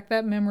stealing back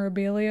that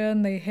memorabilia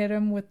and they hit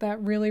him with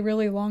that really,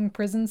 really long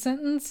prison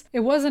sentence. It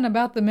wasn't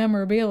about the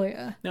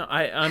memorabilia. No,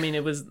 I mean,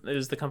 it was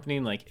the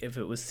company, like, if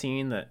it was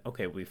seen that,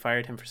 okay, we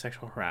fired him for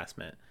sexual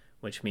harassment,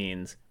 which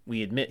means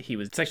we admit he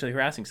was sexually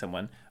harassing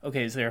someone.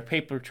 Okay, is there a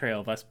paper trail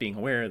of us being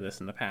aware of this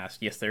in the past?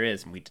 Yes, there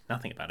is, and we did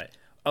nothing about it.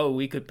 Oh,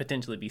 we could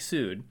potentially be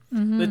sued.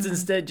 Let's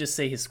instead just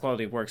say his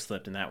quality of work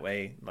slipped, and that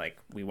way, like,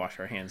 we wash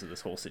our hands of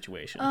this whole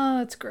situation.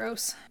 Oh, it's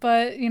gross.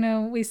 But, you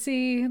know, we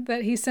see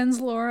that he sends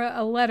Laura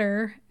a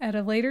letter at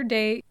a later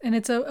date, and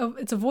it's a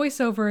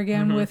voiceover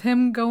again with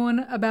him going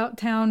about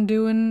town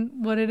doing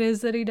what it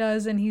is that he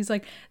does, and he's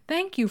like,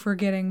 thank you for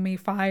getting me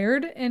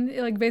fired, and,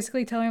 like,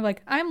 basically telling him,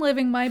 like, I'm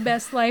living my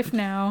best life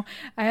now.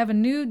 I have a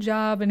new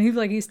job, and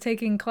he's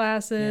taking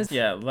classes.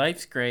 Yeah,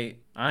 life's great.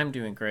 I'm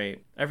doing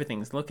great.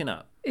 Everything's looking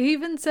up. He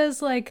even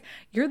says, like,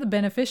 you're the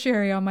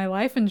beneficiary on my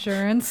life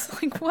insurance.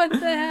 Like, what the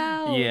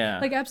hell? Yeah.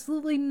 Like,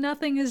 absolutely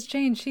nothing has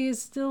changed. She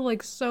is still,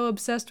 like, so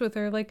obsessed with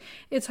her. Like,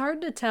 it's hard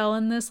to tell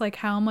in this, like,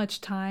 how much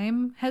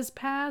time has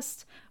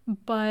passed.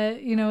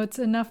 But, you know, it's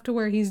enough to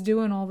where he's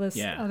doing all this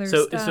other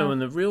stuff. So in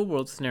the real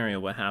world scenario,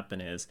 what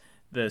happened is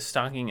the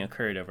stalking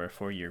occurred over a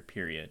 4-year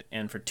period.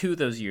 And for 2 of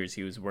those years,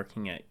 he was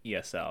working at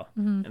ESL.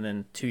 And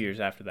then 2 years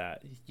after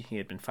that, he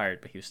had been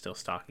fired, but he was still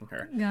stalking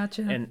her.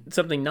 Gotcha. And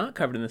something not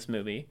covered in this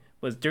movie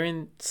was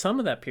during some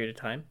of that period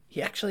of time,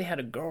 he actually had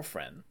a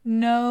girlfriend.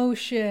 No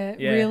shit.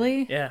 Yeah,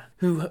 Really? Yeah.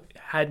 Who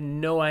had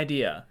no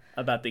idea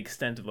about the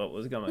extent of what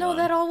was going on. No,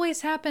 that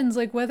always happens.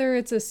 Like, whether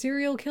it's a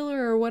serial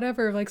killer or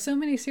whatever. Like, so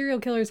many serial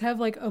killers have,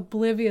 like,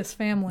 oblivious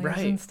families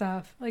and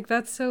stuff. Like,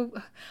 that's so...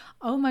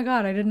 Oh my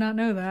God, I did not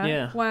know that.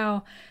 Yeah.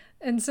 Wow.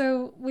 And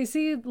so we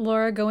see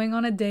Laura going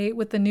on a date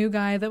with the new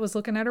guy that was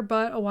looking at her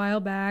butt a while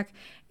back.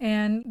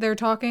 And they're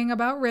talking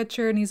about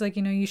Richard. And he's like,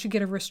 you know, you should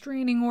get a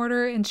restraining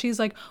order. And she's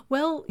like,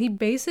 well, he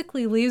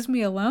basically leaves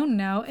me alone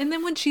now. And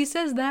then when she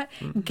says that,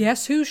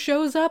 guess who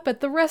shows up at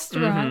the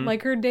restaurant?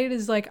 Like, her date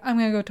is like, I'm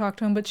going to go talk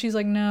to him. But she's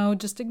like, no,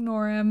 just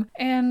ignore him.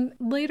 And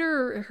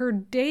later, her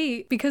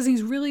date, because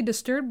he's really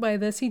disturbed by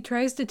this, he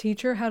tries to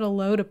teach her how to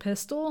load a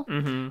pistol,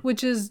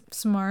 which is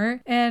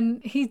smart.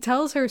 And he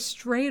tells her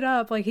straight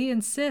up, like, he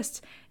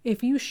insists,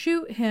 if you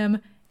shoot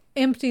him,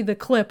 empty the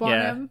clip on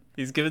him.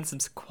 He's given some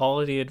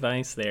quality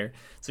advice there.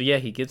 So yeah,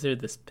 he gives her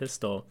this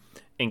pistol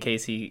in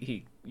case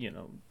he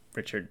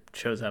Richard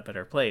shows up at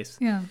her place.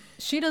 Yeah.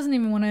 She doesn't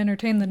even want to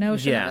entertain the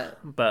notion of it.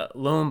 But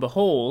lo and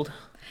behold...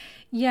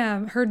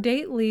 Yeah, her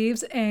date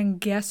leaves, and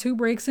guess who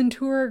breaks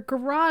into her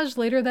garage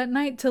later that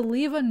night to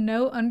leave a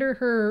note under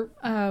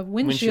her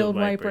windshield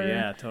wiper?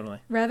 Yeah, totally.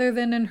 Rather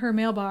than in her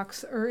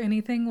mailbox or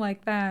anything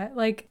like that.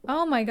 Like,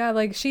 oh my God,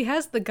 like, she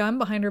has the gun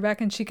behind her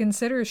back and she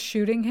considers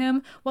shooting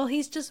him while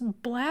he's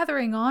just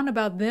blathering on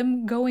about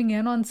them going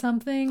in on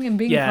something and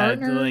being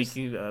partners.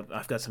 Yeah, like,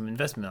 I've got some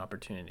investment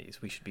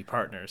opportunities. We should be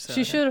partners.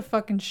 She should have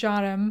fucking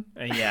shot him.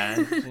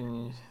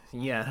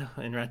 Yeah,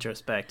 in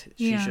retrospect,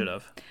 she should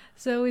have.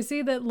 So we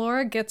see that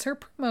Laura gets her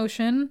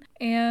promotion,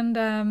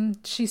 and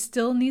she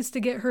still needs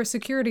to get her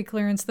security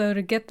clearance, though,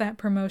 to get that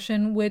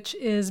promotion, which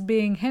is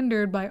being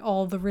hindered by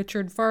all the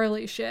Richard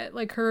Farley shit.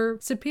 Like, her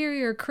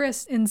superior,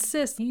 Chris,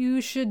 insists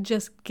you should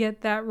just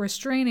get that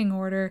restraining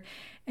order,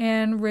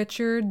 and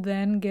Richard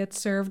then gets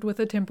served with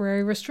a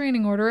temporary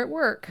restraining order at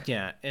work.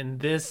 Yeah,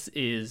 and this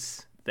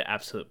is... the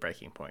absolute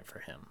breaking point for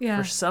him. Yeah.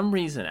 For some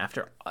reason,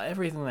 after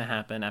everything that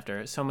happened,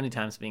 after so many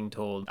times being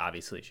told,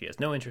 obviously, she has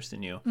no interest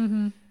in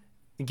you,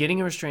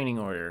 getting a restraining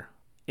order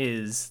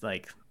is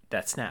like,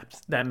 that snaps.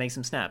 That makes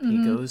him snap.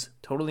 He goes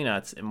totally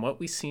nuts. And what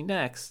we see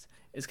next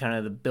is kind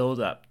of the build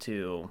up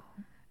to...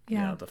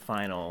 the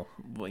final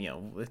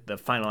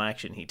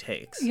action he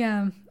takes.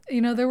 Yeah.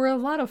 There were a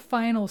lot of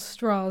final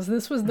straws.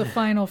 This was the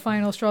final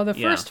straw. The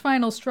first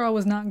final straw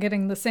was not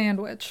getting the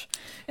sandwich.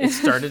 It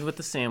started with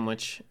the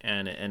sandwich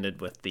and it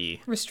ended with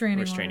the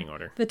restraining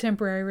order. The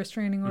temporary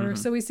restraining order.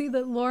 So we see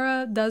that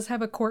Laura does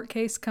have a court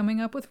case coming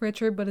up with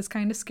Richard, but is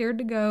kind of scared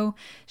to go.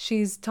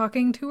 She's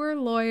talking to her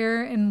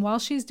lawyer, and while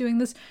she's doing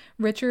this,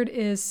 Richard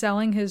is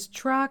selling his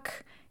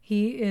truck.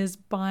 He is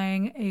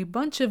buying a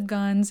bunch of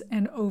guns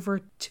and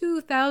over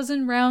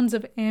 2,000 rounds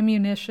of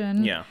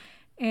ammunition. Yeah.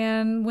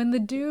 And when the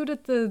dude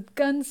at the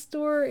gun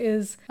store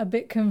is a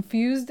bit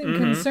confused and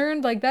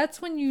concerned, like,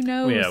 that's when you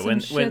know when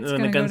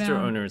the gun store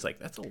owner is like,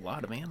 that's a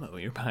lot of ammo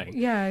you're buying.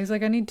 Yeah, he's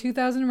like, I need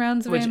 2,000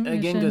 rounds of ammunition. Which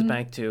again goes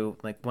back to,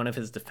 like, one of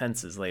his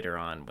defenses later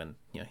on when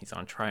he's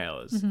on trial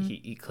is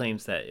he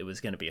claims that it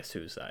was going to be a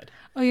suicide.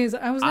 Oh, yes,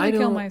 I was going to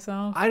kill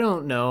myself. I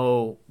don't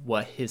know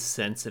what his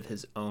sense of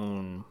his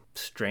own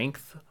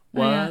strength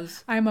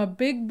was. Yeah. I'm a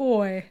big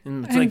boy.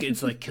 And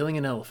it's like killing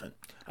an elephant.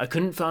 I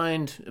couldn't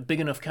find a big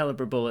enough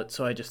caliber bullet,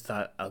 so I just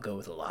thought I'll go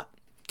with a lot.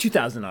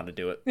 2,000 ought to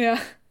do it.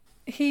 Yeah.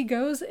 He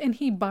goes and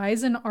he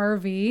buys an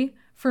RV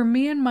for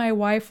me and my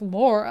wife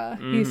Laura,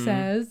 he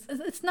says.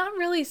 It's not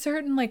really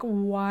certain like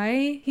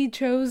why he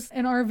chose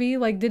an RV.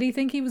 Like, did he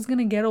think he was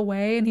gonna get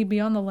away and he'd be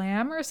on the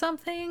lam or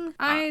something?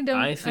 I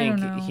think don't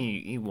know.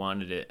 he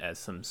wanted it as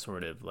some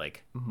sort of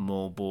like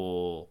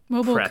mobile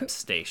Mobile prep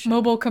station.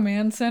 Mobile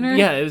command center.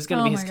 Yeah, it was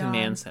gonna be his my God.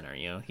 command center.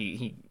 You know,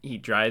 he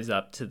drives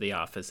up to the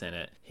office in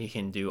it. He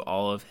can do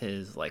all of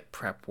his like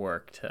prep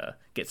work to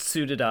get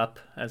suited up,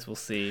 as we'll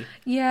see.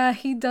 Yeah,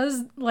 he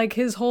does like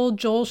his whole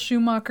Joel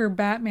Schumacher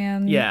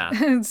Batman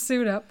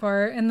suit up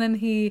part, and then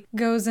he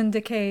goes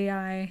into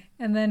KEI,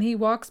 and then he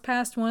walks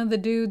past one of the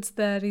dudes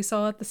that he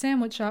saw at the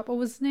sandwich shop. What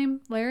was his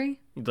name?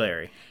 Larry?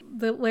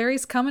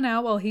 Larry's coming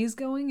out while he's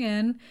going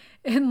in,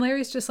 and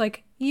Larry's just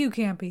like, you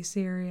can't be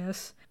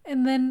serious.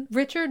 And then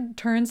Richard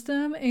turns to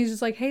him and he's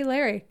just like, hey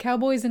Larry,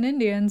 cowboys and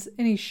Indians,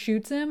 and he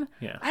shoots him.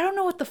 Yeah. I don't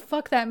know what the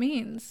fuck that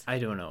means. I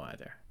don't know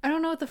either. I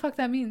don't know what the fuck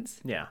that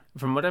means. Yeah.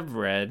 From what I've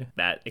read,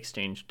 that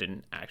exchange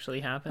didn't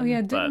actually happen. Oh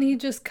yeah, didn't he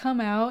just come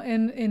out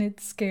and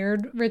it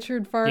scared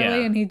Richard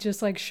Farley and he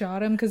just like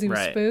shot him because he was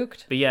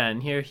spooked? But yeah,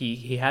 and here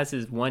he has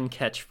his one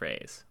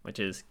catchphrase, which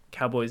is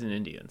cowboys and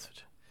Indians.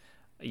 Which,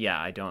 yeah,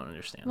 I don't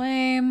understand.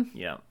 Lame.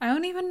 Yeah. I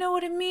don't even know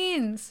what it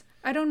means.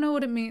 I don't know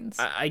what it means.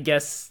 I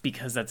guess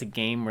because that's a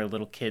game where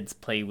little kids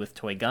play with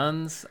toy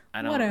guns.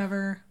 I don't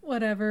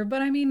Whatever.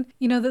 But I mean,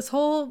 you know, this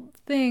whole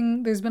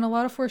thing, there's been a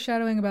lot of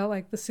foreshadowing about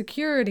like the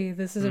security.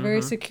 This is a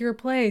very secure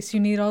place. You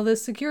need all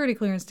this security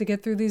clearance to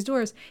get through these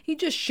doors. He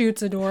just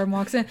shoots a door and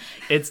walks in.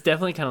 It's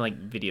definitely kind of like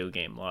video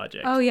game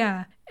logic. Oh,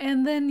 yeah.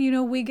 And then, you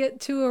know, we get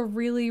to a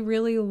really,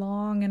 really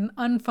long and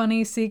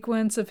unfunny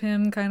sequence of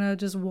him kind of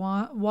just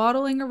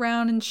waddling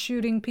around and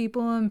shooting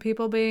people and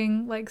people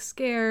being, like,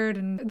 scared.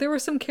 And there were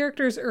some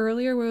characters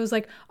earlier where it was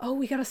like, oh,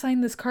 we got to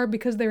sign this card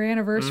because their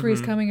anniversary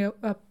is coming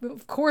up.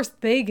 Of course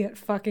they get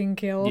fucking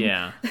killed.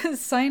 Yeah.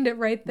 Signed it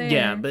right there.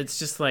 Yeah, but it's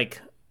just like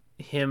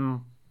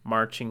him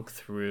marching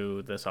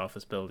through this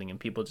office building and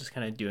people just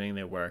kind of doing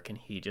their work and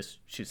he just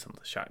shoots them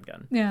with a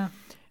shotgun. Yeah.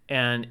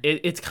 And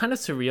it's kind of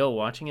surreal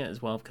watching it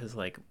as well because,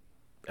 like,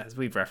 as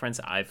we've referenced,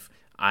 I've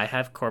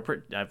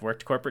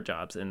worked corporate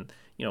jobs, and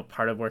you know,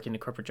 part of working a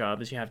corporate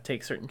job is you have to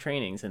take certain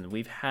trainings, and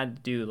we've had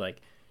to do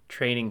like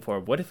training for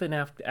what if an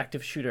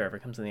active shooter ever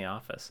comes in the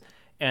office,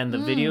 and the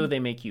video they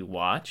make you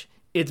watch,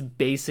 it's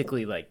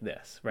basically like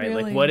this, right?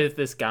 Really? Like, what if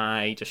this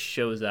guy just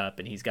shows up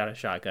and he's got a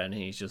shotgun and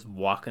he's just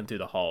walking through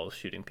the halls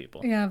shooting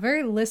people? Yeah,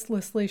 very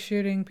listlessly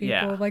shooting people.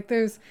 Yeah. Like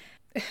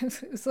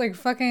it's like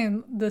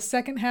fucking the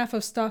second half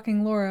of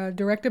Stalking Laura,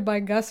 directed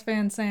by Gus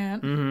Van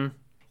Sant. Mm-hmm.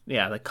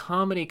 Yeah, the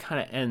comedy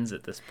kind of ends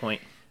at this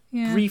point.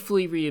 Yeah.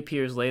 Briefly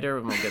reappears later,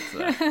 and we'll get to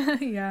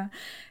that. Yeah.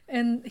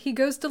 And he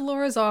goes to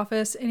Laura's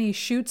office and he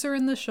shoots her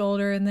in the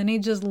shoulder and then he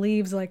just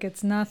leaves like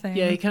it's nothing.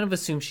 Yeah, he kind of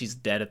assumes she's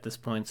dead at this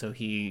point, so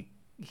he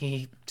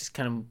just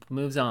kind of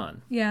moves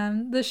on. Yeah,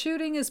 the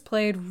shooting is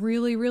played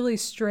really, really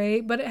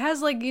straight, but it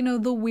has like, you know,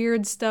 the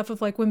weird stuff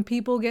of like when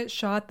people get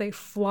shot, they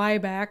fly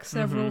back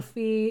several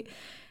feet.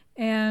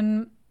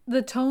 And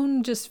the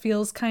tone just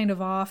feels kind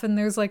of off, and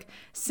there's like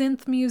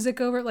synth music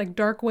over it, like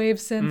dark wave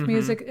synth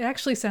music. It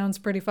actually sounds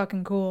pretty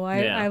fucking cool.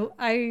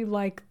 I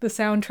like the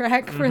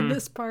soundtrack for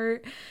this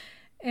part.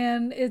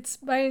 And it's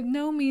by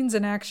no means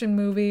an action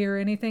movie or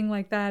anything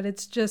like that.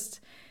 It's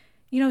just,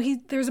 you know,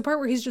 there's a part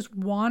where he's just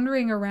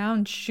wandering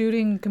around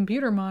shooting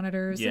computer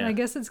monitors. Yeah. And I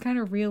guess it's kind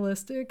of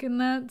realistic in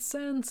that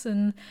sense.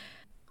 And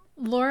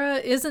Laura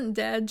isn't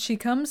dead. She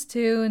comes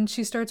to and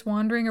she starts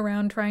wandering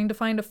around trying to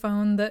find a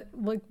phone that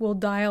like will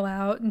dial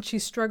out, and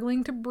she's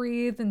struggling to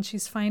breathe and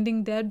she's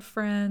finding dead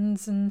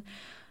friends. And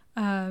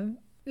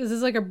this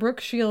is like a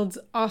Brooke Shields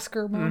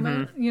Oscar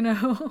moment, you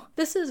know?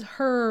 This is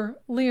her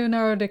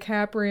Leonardo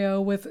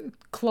DiCaprio with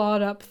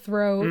clawed up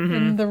throat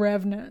in The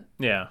Revenant.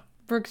 Yeah.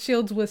 Brooke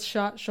Shields with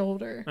shot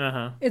shoulder.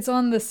 Uh-huh. It's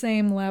on the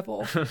same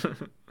level.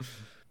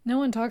 No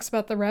one talks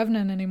about The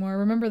Revenant anymore.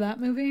 Remember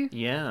that movie?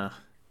 Yeah.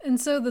 And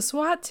so the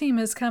SWAT team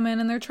has come in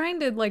and they're trying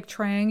to like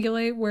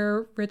triangulate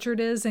where Richard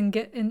is and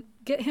get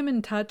him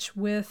in touch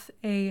with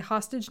a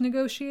hostage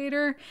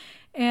negotiator.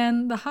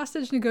 And the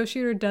hostage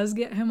negotiator does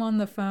get him on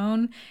the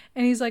phone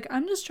and he's like,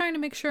 I'm just trying to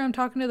make sure I'm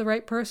talking to the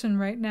right person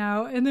right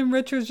now. And then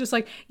Richard's just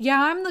like,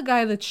 yeah, I'm the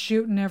guy that's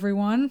shooting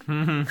everyone.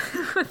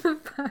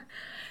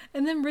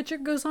 And then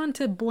Richard goes on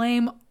to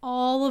blame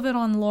all of it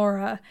on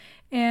Laura.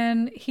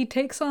 And he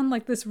takes on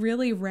like this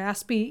really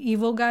raspy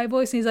evil guy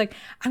voice. And he's like,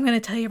 I'm going to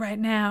tell you right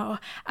now,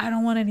 I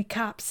don't want any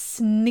cops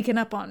sneaking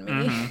up on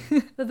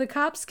me. But the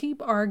cops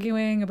keep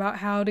arguing about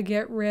how to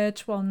get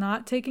rich while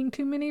not taking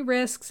too many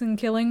risks and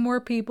killing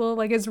more people.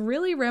 Like, it's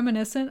really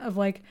reminiscent of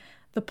like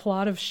the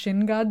plot of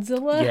Shin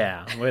Godzilla.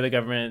 Yeah, where the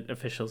government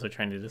officials are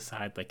trying to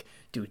decide, like,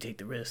 do we take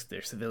the risk?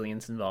 There's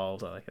civilians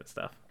involved, all that kind of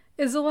stuff.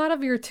 Is a lot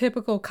of your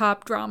typical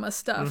cop drama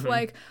stuff,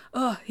 like,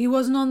 oh, he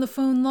wasn't on the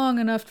phone long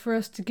enough for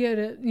us to get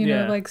it, you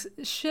know, like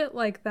shit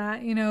like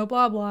that, you know,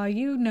 blah, blah.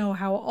 You know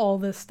how all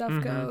this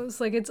stuff goes.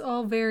 Like, it's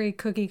all very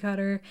cookie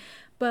cutter.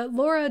 But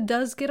Laura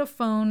does get a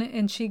phone,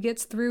 and she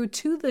gets through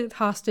to the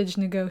hostage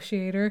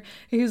negotiator.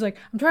 He's like,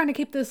 I'm trying to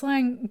keep this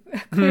line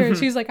clear. And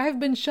she's like, I've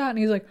been shot. And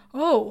he's like,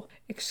 oh,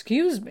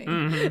 excuse me.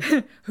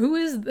 Who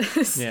is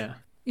this? Yeah.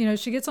 You know,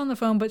 she gets on the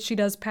phone, but she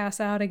does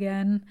pass out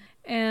again.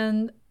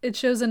 And it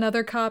shows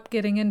another cop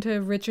getting into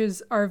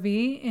Rich's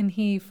RV, and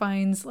he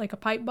finds like a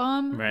pipe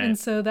bomb. Right. And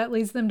so that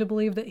leads them to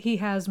believe that he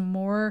has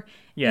more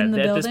Yeah, in the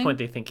at building. this point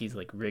they think he's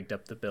like rigged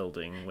up the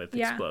building with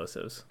Yeah.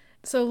 explosives.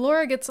 So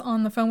Laura gets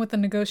on the phone with the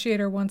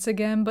negotiator once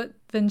again, but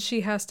then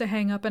she has to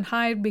hang up and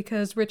hide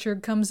because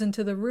Richard comes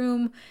into the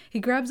room. He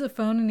grabs a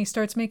phone and he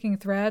starts making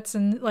threats,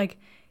 and like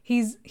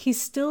he's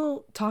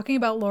still talking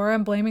about Laura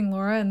and blaming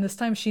Laura, and this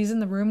time she's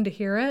in the room to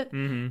hear it.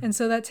 And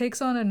so that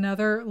takes on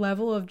another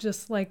level of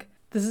just like,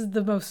 this is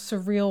the most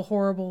surreal,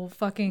 horrible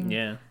fucking...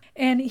 Yeah.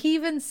 And he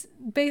even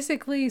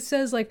basically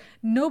says, like,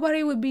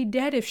 nobody would be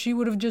dead if she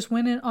would have just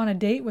went in on a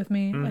date with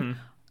me. Like,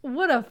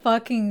 what a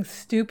fucking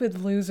stupid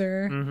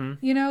loser.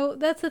 You know,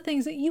 that's the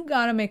things that you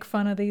gotta make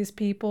fun of these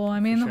people. I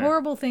mean, sure.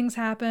 horrible things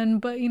happen,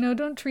 but, you know,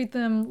 don't treat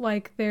them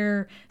like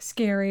they're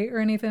scary or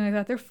anything like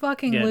that. They're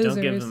fucking Yeah, losers.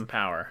 don't give them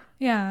power.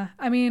 Yeah,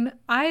 I mean,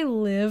 I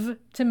live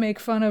to make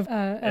fun of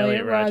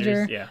Elliot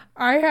Rodger. Yeah.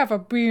 I have a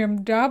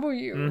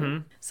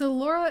BMW. So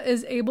Laura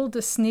is able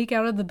to sneak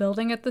out of the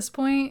building at this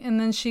point, and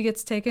then she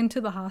gets taken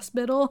to the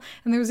hospital.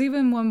 And there's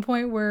even one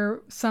point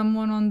where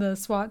someone on the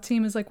SWAT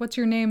team is like, what's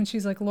your name? And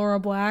she's like, Laura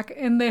Black.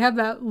 And they have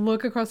that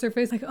look across their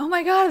face like, oh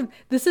my God,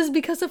 this is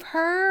because of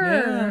her.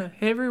 Yeah.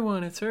 Hey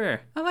everyone, it's her.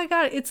 Oh my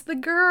God, it's the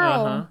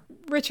girl.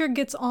 Richard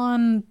gets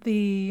on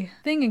the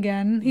thing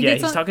again.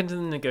 He's talking to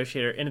the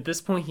negotiator, and at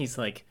this point he's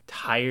like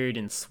tired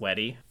and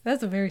sweaty.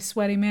 That's a very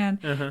sweaty man.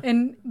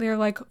 And they're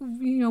like,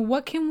 you know,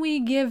 what can we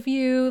give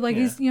you? Like,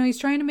 he's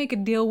trying to make a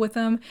deal with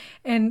them.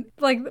 And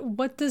like,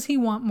 what does he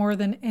want more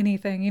than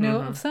anything? You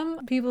know,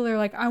 some people are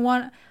like, I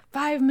want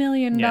 $5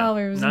 million.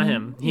 Yeah, not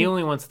him. He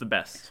only wants the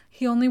best.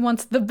 He only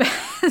wants the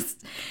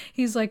best.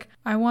 He's like,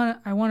 I want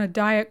a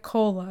Diet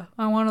Cola.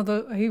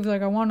 He was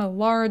like, I want a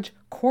large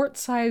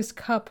quart-sized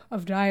cup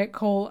of Diet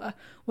Cola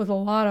with a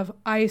lot of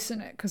ice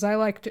in it because I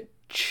like to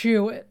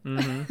chew it.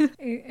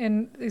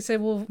 And they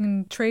said, well, we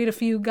can trade a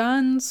few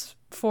guns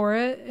for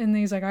it. And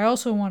he's like, I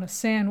also want a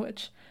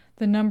sandwich.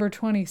 The number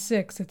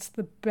 26, it's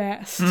the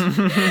best.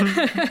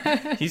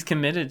 He's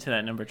committed to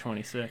that number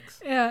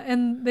 26. Yeah,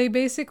 and they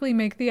basically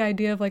make the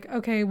idea of like,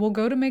 okay, we'll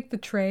go to make the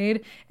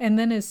trade, and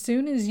then as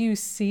soon as you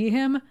see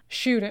him,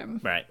 shoot him.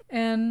 Right.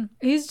 And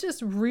he's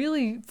just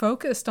really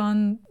focused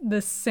on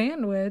the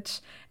sandwich,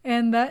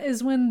 and that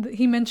is when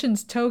he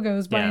mentions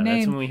Togo's by name. Yeah,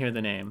 that's when we hear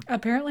the name.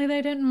 Apparently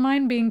they didn't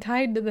mind being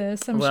tied to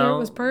this. I'm sure it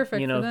was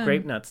perfect you know, for them.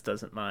 Grape Nuts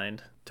doesn't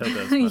mind.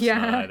 Togo's must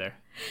not either.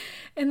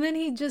 And then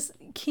he just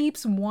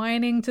keeps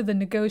whining to the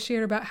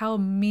negotiator about how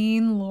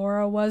mean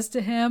Laura was to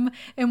him.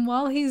 And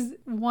while he's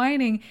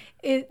whining,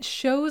 it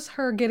shows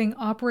her getting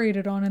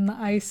operated on in the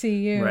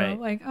ICU. Right.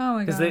 Like, oh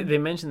my God. Because they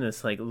mentioned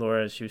this, like,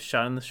 Laura, she was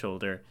shot in the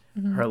shoulder.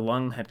 Her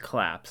lung had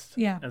collapsed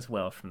as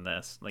well from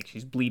this. Like,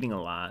 she's bleeding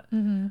a lot.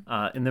 In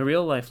the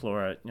real life,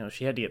 Laura, you know,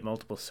 she had to get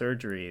multiple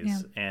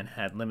surgeries and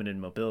had limited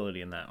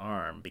mobility in that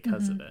arm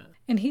because of it.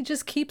 And he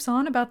just keeps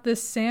on about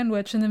this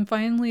sandwich and then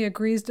finally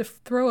agrees to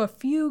throw a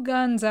few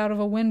guns out of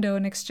a window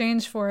in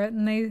exchange for it.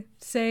 And they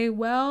say,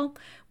 well,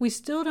 we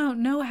still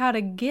don't know how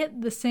to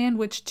get the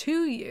sandwich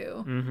to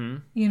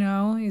you. You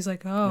know, he's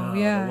like, oh,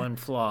 yeah. The one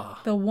flaw.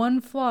 The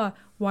one flaw.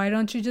 Why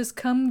don't you just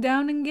come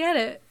down and get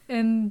it?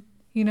 And,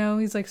 you know,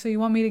 he's like, so you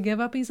want me to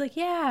give up? He's like,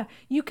 yeah,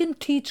 you can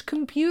teach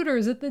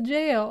computers at the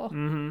jail.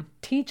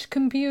 Teach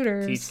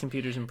computers. Teach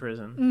computers in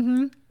prison.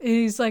 And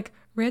he's like,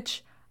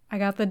 Rich, I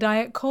got the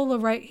Diet Cola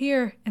right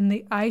here, and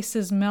the ice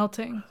is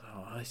melting.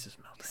 Oh, ice is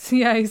melting.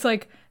 Yeah, he's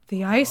like,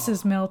 the ice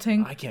is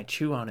melting. I can't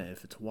chew on it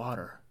if it's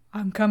water.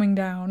 I'm coming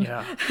down.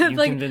 Yeah, you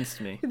like, convinced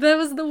me. That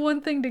was the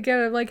one thing to get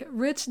it. Like,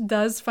 Rich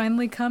does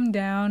finally come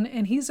down,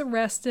 and he's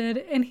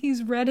arrested, and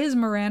he's read his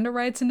Miranda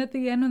rights, and at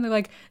the end, when they're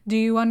like, do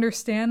you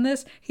understand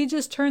this? He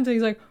just turns and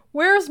he's like,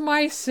 where's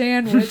my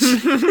sandwich?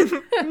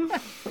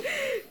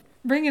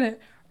 Bringing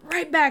it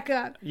right back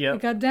up. Yep. You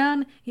got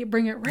down, you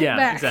bring it right yeah,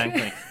 back. Yeah,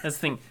 exactly. That's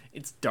the thing.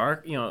 It's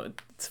dark, you know,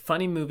 it's a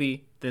funny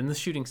movie. Then the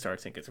shooting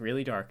starts, it gets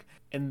really dark.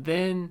 And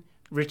then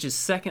Rich's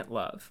second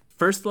love.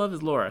 First love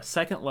is Laura.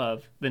 Second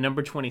love, the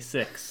number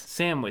 26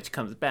 sandwich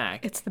comes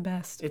back. It's the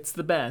best. It's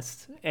the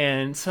best.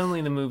 And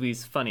suddenly the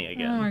movie's funny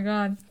again. Oh my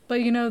God.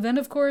 But, you know, then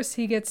of course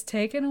he gets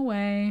taken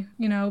away,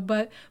 you know,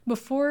 but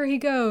before he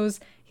goes,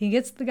 he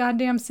gets the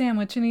goddamn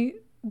sandwich and he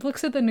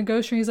looks at the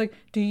negotiator. He's like,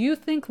 do you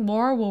think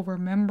Laura will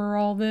remember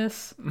all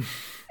this?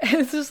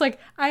 It's just like,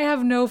 I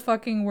have no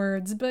fucking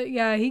words. But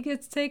yeah, he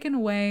gets taken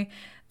away.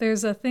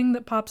 There's a thing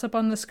that pops up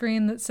on the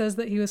screen that says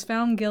that he was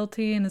found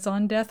guilty and is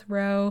on death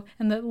row,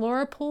 and that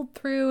Laura pulled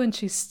through and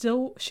she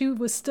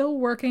was still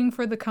working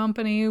for the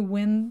company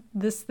when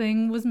this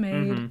thing was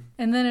made.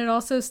 And then it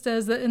also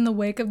says that in the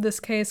wake of this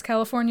case,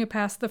 California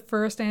passed the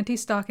first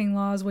anti-stalking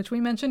laws, which we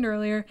mentioned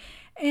earlier,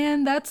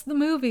 And that's the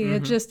movie.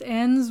 It just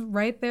ends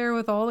right there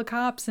with all the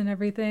cops and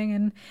everything.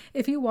 And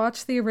if you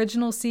watch the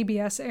original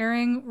CBS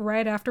airing,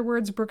 right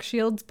afterwards, Brooke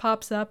Shields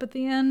pops up at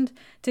the end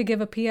to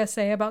give a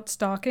PSA about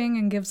stalking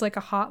and gives like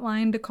a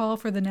hotline to call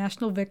for the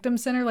National Victim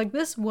Center. Like,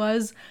 this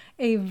was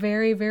a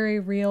very, very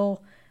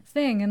real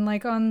thing. And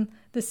like on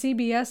the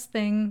CBS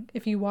thing,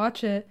 if you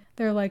watch it,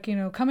 they're like, you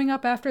know, coming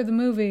up after the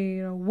movie,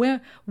 you know,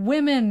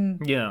 women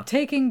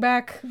taking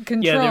back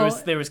control. Yeah,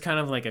 there was kind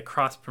of like a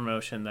cross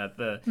promotion that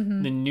the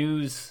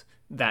news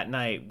that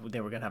night, they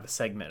were going to have a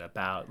segment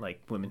about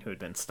like women who had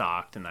been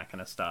stalked and that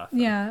kind of stuff.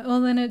 Yeah, well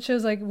then it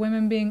shows like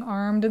women being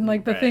armed and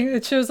like the thing,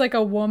 it shows like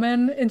a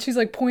woman and she's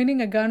like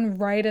pointing a gun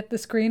right at the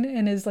screen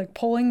and is like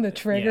pulling the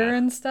trigger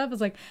and stuff. It's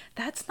like,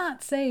 that's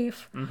not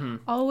safe.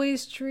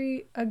 Always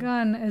treat a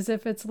gun as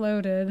if it's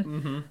loaded.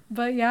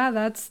 But yeah,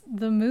 that's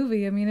the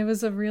movie. I mean, it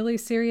was a really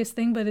serious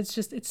thing, but it's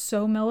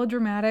so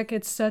melodramatic.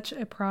 It's such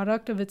a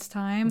product of its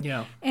time.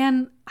 Yeah.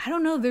 And I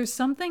don't know, there's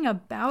something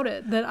about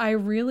it that I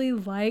really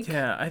like.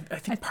 Yeah, I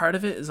think part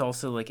of it is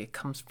also like it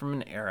comes from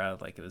an era,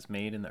 like it was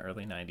made in the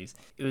early 90s.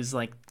 It was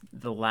like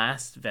the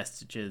last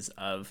vestiges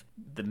of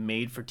the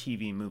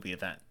made-for-TV movie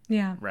event.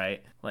 Yeah.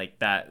 Right? Like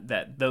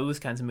that those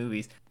kinds of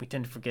movies, we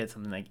tend to forget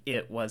something like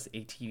it was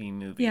a TV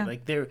movie. Yeah.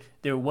 Like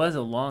there was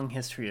a long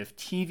history of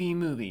TV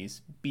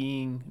movies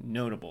being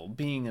notable,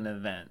 being an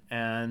event,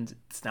 and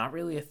it's not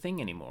really a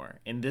thing anymore.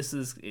 And this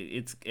is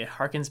it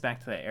harkens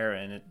back to that era,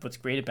 and what's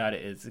great about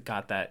it is it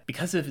got that,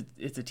 because of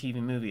it's a TV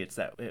movie, it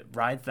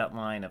rides that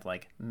line of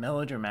like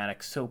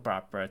melodramatic soap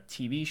opera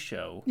TV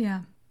show.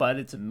 Yeah. But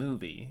it's a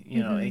movie,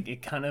 you know,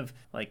 it kind of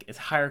like it's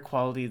higher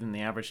quality than the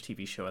average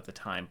TV show at the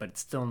time, but it's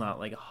still not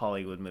like a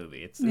Hollywood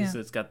movie. It's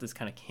got this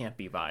kind of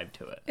campy vibe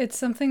to it. It's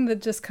something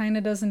that just kind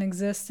of doesn't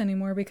exist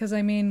anymore because,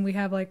 I mean, we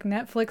have like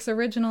Netflix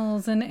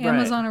originals and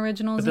Amazon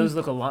originals. But those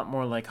look a lot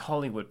more like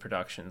Hollywood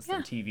productions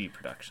than TV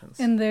productions.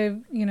 And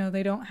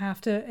they don't have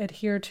to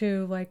adhere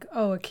to like,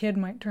 oh, a kid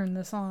might turn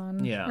this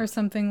on or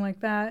something like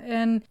that.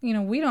 And, you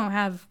know, we don't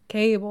have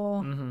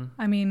cable.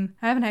 I mean,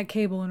 I haven't had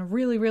cable in a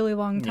really, really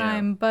long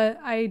time, but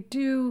I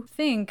do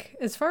think,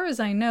 as far as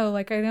I know,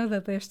 like I know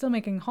that they're still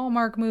making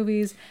Hallmark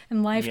movies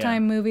and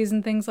Lifetime movies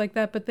and things like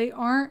that, but they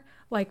aren't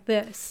like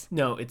this.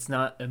 No, it's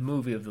not a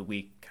movie of the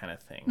week kind of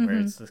thing, where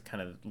it's this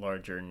kind of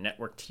larger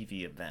network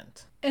TV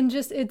event. And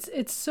just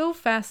it's so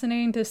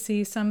fascinating to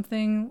see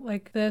something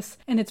like this,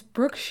 and it's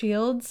Brooke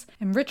Shields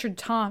and Richard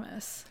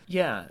Thomas.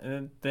 Yeah,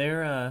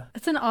 they're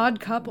it's an odd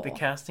couple. The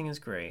casting is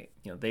great.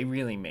 You know, they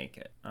really make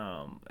it.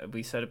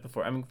 We said it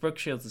before. I mean, Brooke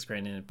Shields is great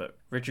in it, but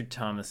Richard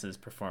Thomas's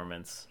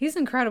performance, he's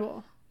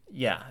incredible.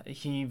 Yeah,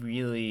 he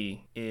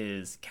really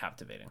is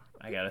captivating,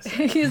 I gotta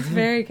say. He's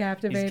very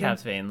captivating. He's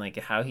captivating. Like,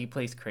 how he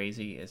plays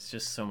crazy is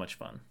just so much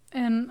fun.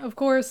 And, of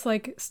course,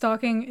 like,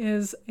 stalking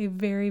is a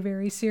very,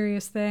 very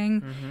serious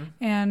thing.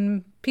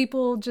 And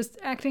people just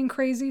acting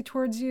crazy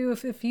towards you,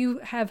 if you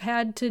have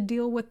had to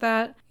deal with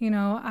that, you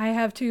know, I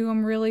have too.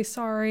 I'm really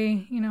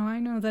sorry. You know, I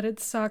know that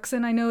it sucks.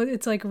 And I know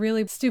it's, like,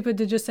 really stupid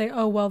to just say,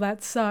 oh, well,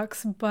 that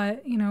sucks.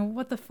 But, you know,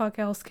 what the fuck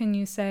else can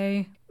you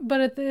say?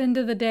 But at the end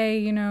of the day,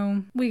 you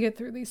know, we get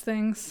through these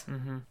things.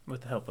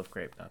 With the help of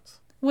Grape Nuts.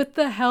 With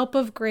the help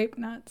of Grape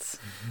Nuts.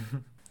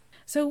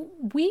 So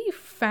we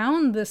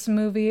found this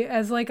movie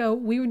as like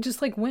we just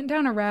like went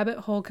down a rabbit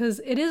hole because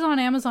it is on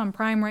Amazon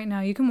Prime right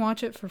now. You can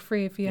watch it for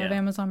free if you have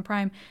Amazon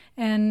Prime.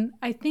 And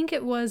I think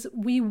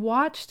we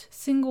watched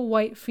Single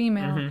White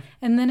Female,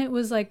 and then it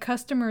was like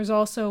customers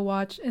also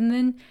watch. And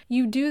then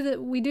we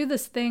do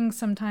this thing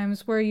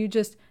sometimes where you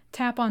just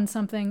tap on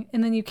something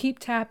and then you keep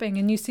tapping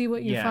and you see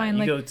what you find. You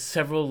like, go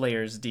several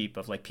layers deep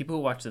of like people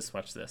who watch this.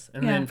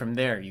 And then from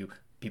there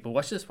people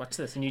watch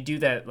this, and you do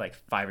that like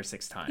 5 or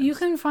 6 times. You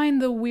can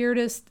find the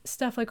weirdest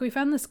stuff. Like we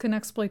found this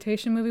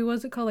Conexploitation movie. What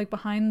was it called? Like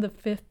Behind the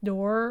Fifth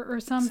Door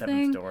or something?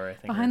 Seventh Door, I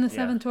think. Behind the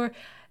Seventh Door.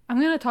 I'm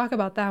going to talk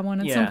about that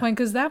one at some point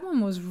because that one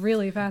was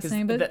really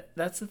fascinating. But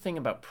that's the thing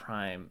about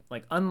Prime.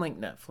 Like, unlike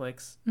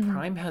Netflix,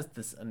 Prime has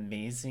this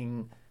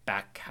amazing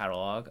back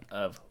catalog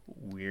of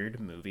weird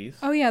movies.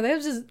 Oh yeah,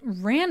 there's just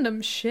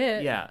random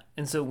shit. Yeah,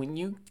 and so when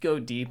you go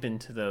deep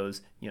into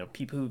those, you know,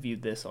 people who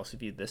viewed this also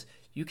viewed this,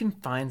 you can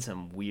find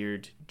some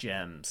weird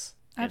gems.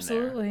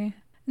 Absolutely.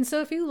 And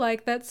so if you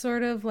like that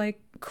sort of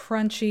like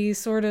crunchy,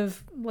 sort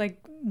of like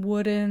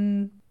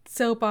wooden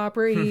soap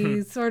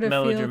opera-y sort of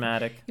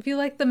melodramatic. If you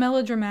like the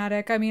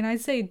melodramatic, I mean,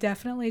 I'd say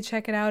definitely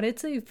check it out.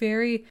 It's a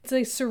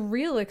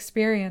surreal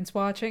experience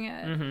watching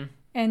it.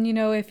 And, you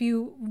know, if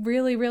you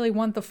really, really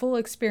want the full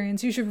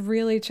experience, you should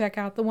really check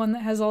out the one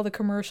that has all the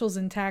commercials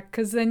intact,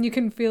 because then you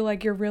can feel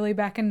like you're really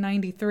back in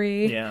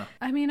 93. Yeah.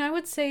 I mean, I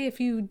would say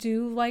if you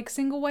do like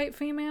Single White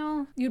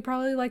Female, you'd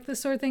probably like this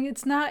sort of thing.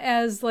 It's not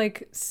as,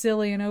 like,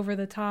 silly and over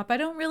the top. I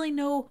don't really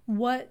know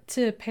what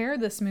to pair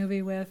this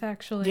movie with,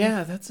 actually.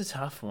 Yeah, that's a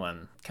tough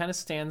one. Kind of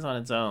stands on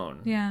its own.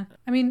 Yeah.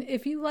 I mean,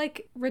 if you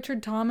like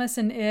Richard Thomas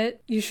and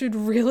It, you should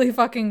really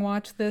fucking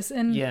watch this.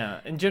 And yeah,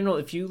 in general,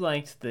 if you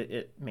liked the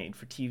It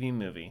made-for-TV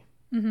movie,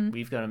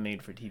 we've got a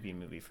made-for-TV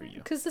movie for you.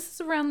 Because this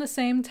is around the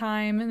same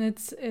time, and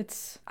it's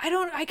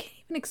I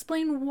can't even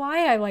explain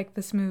why I like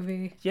this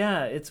movie.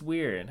 Yeah, it's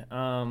weird.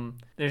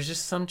 There's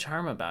just some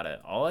charm about it.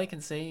 All I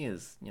can say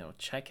is,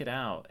 check it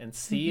out and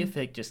see if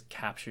it just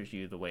captures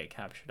you the way it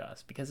captured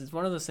us. Because it's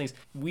one of those things,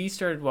 we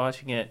started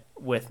watching it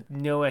with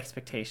no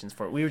expectations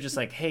for it. We were just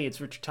like, hey, it's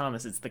Richard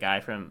Thomas. It's the guy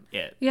from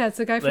It. Yeah, it's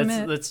the guy from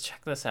It. Let's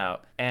check this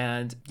out.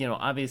 And,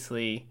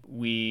 obviously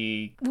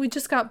we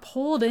just got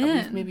pulled in.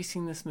 We've maybe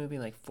seen this movie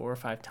like 4 or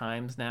 5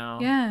 times now.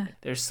 Yeah.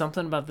 There's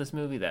something about this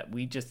movie that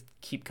we just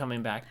keep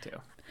coming back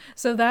to.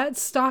 So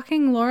that's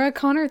Stalking Laura.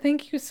 Connor,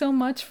 thank you so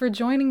much for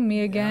joining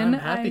me again. Yeah,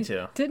 I'm happy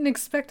to. Didn't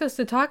expect us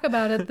to talk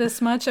about it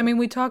this much. I mean,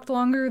 we talked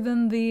longer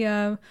than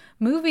the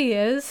movie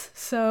is,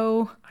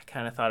 so... I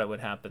kind of thought it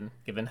would happen,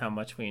 given how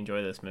much we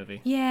enjoy this movie.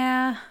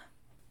 Yeah.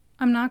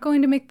 I'm not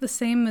going to make the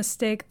same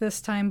mistake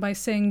this time by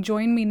saying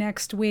join me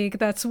next week.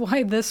 That's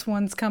why this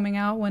one's coming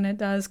out when it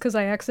does, because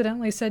I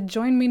accidentally said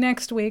join me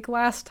next week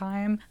last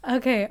time.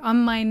 Okay,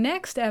 on my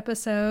next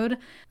episode,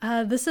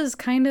 this is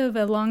kind of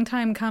a long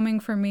time coming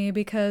for me,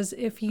 because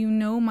if you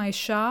know my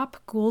shop,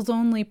 Ghouls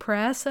Only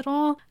Press at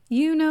all,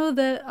 you know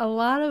that a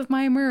lot of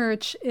my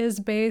merch is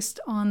based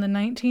on the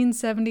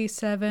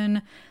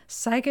 1977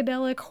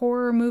 psychedelic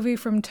horror movie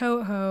from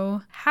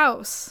Toho,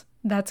 House.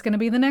 That's going to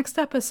be the next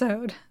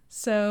episode.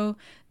 So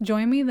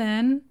join me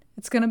then.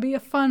 It's going to be a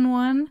fun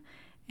one.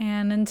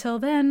 And until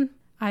then,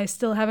 I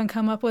still haven't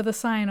come up with a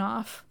sign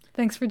off.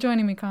 Thanks for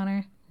joining me,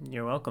 Connor.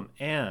 You're welcome.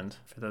 And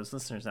for those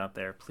listeners out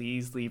there,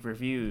 please leave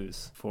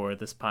reviews for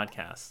this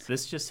podcast.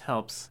 This just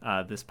helps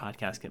this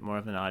podcast get more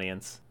of an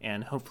audience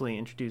and hopefully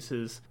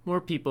introduces more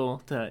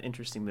people to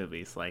interesting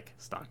movies like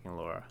Stalking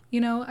Laura.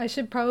 I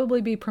should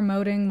probably be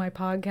promoting my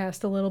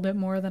podcast a little bit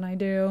more than I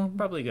do.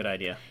 Probably a good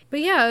idea. But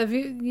yeah,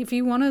 if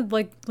you want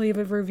to leave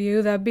a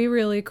review, that'd be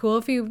really cool.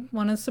 If you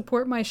want to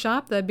support my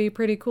shop, that'd be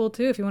pretty cool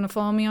too. If you want to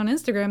follow me on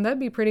Instagram, that'd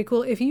be pretty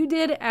cool. If you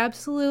did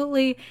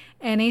absolutely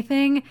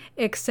anything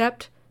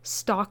except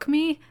stalk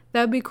me,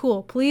 that'd be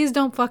cool. Please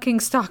don't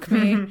fucking stalk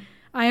me.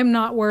 I am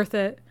not worth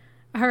it.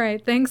 All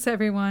right, thanks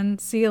everyone.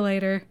 See you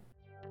later.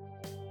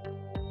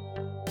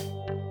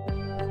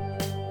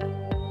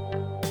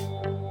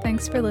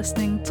 Thanks for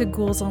listening to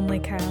Ghouls Only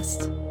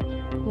Cast.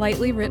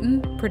 Lightly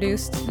written,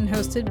 produced, and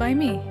hosted by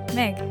me,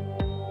 Meg.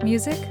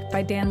 Music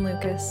by Dan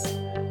Lucas.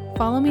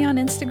 Follow me on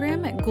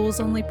Instagram at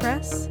Ghouls Only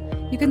Press.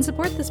 You can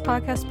support this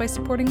podcast by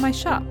supporting my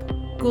shop,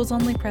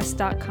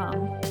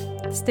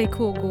 ghoulsonlypress.com. Stay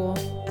cool,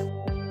 ghoul.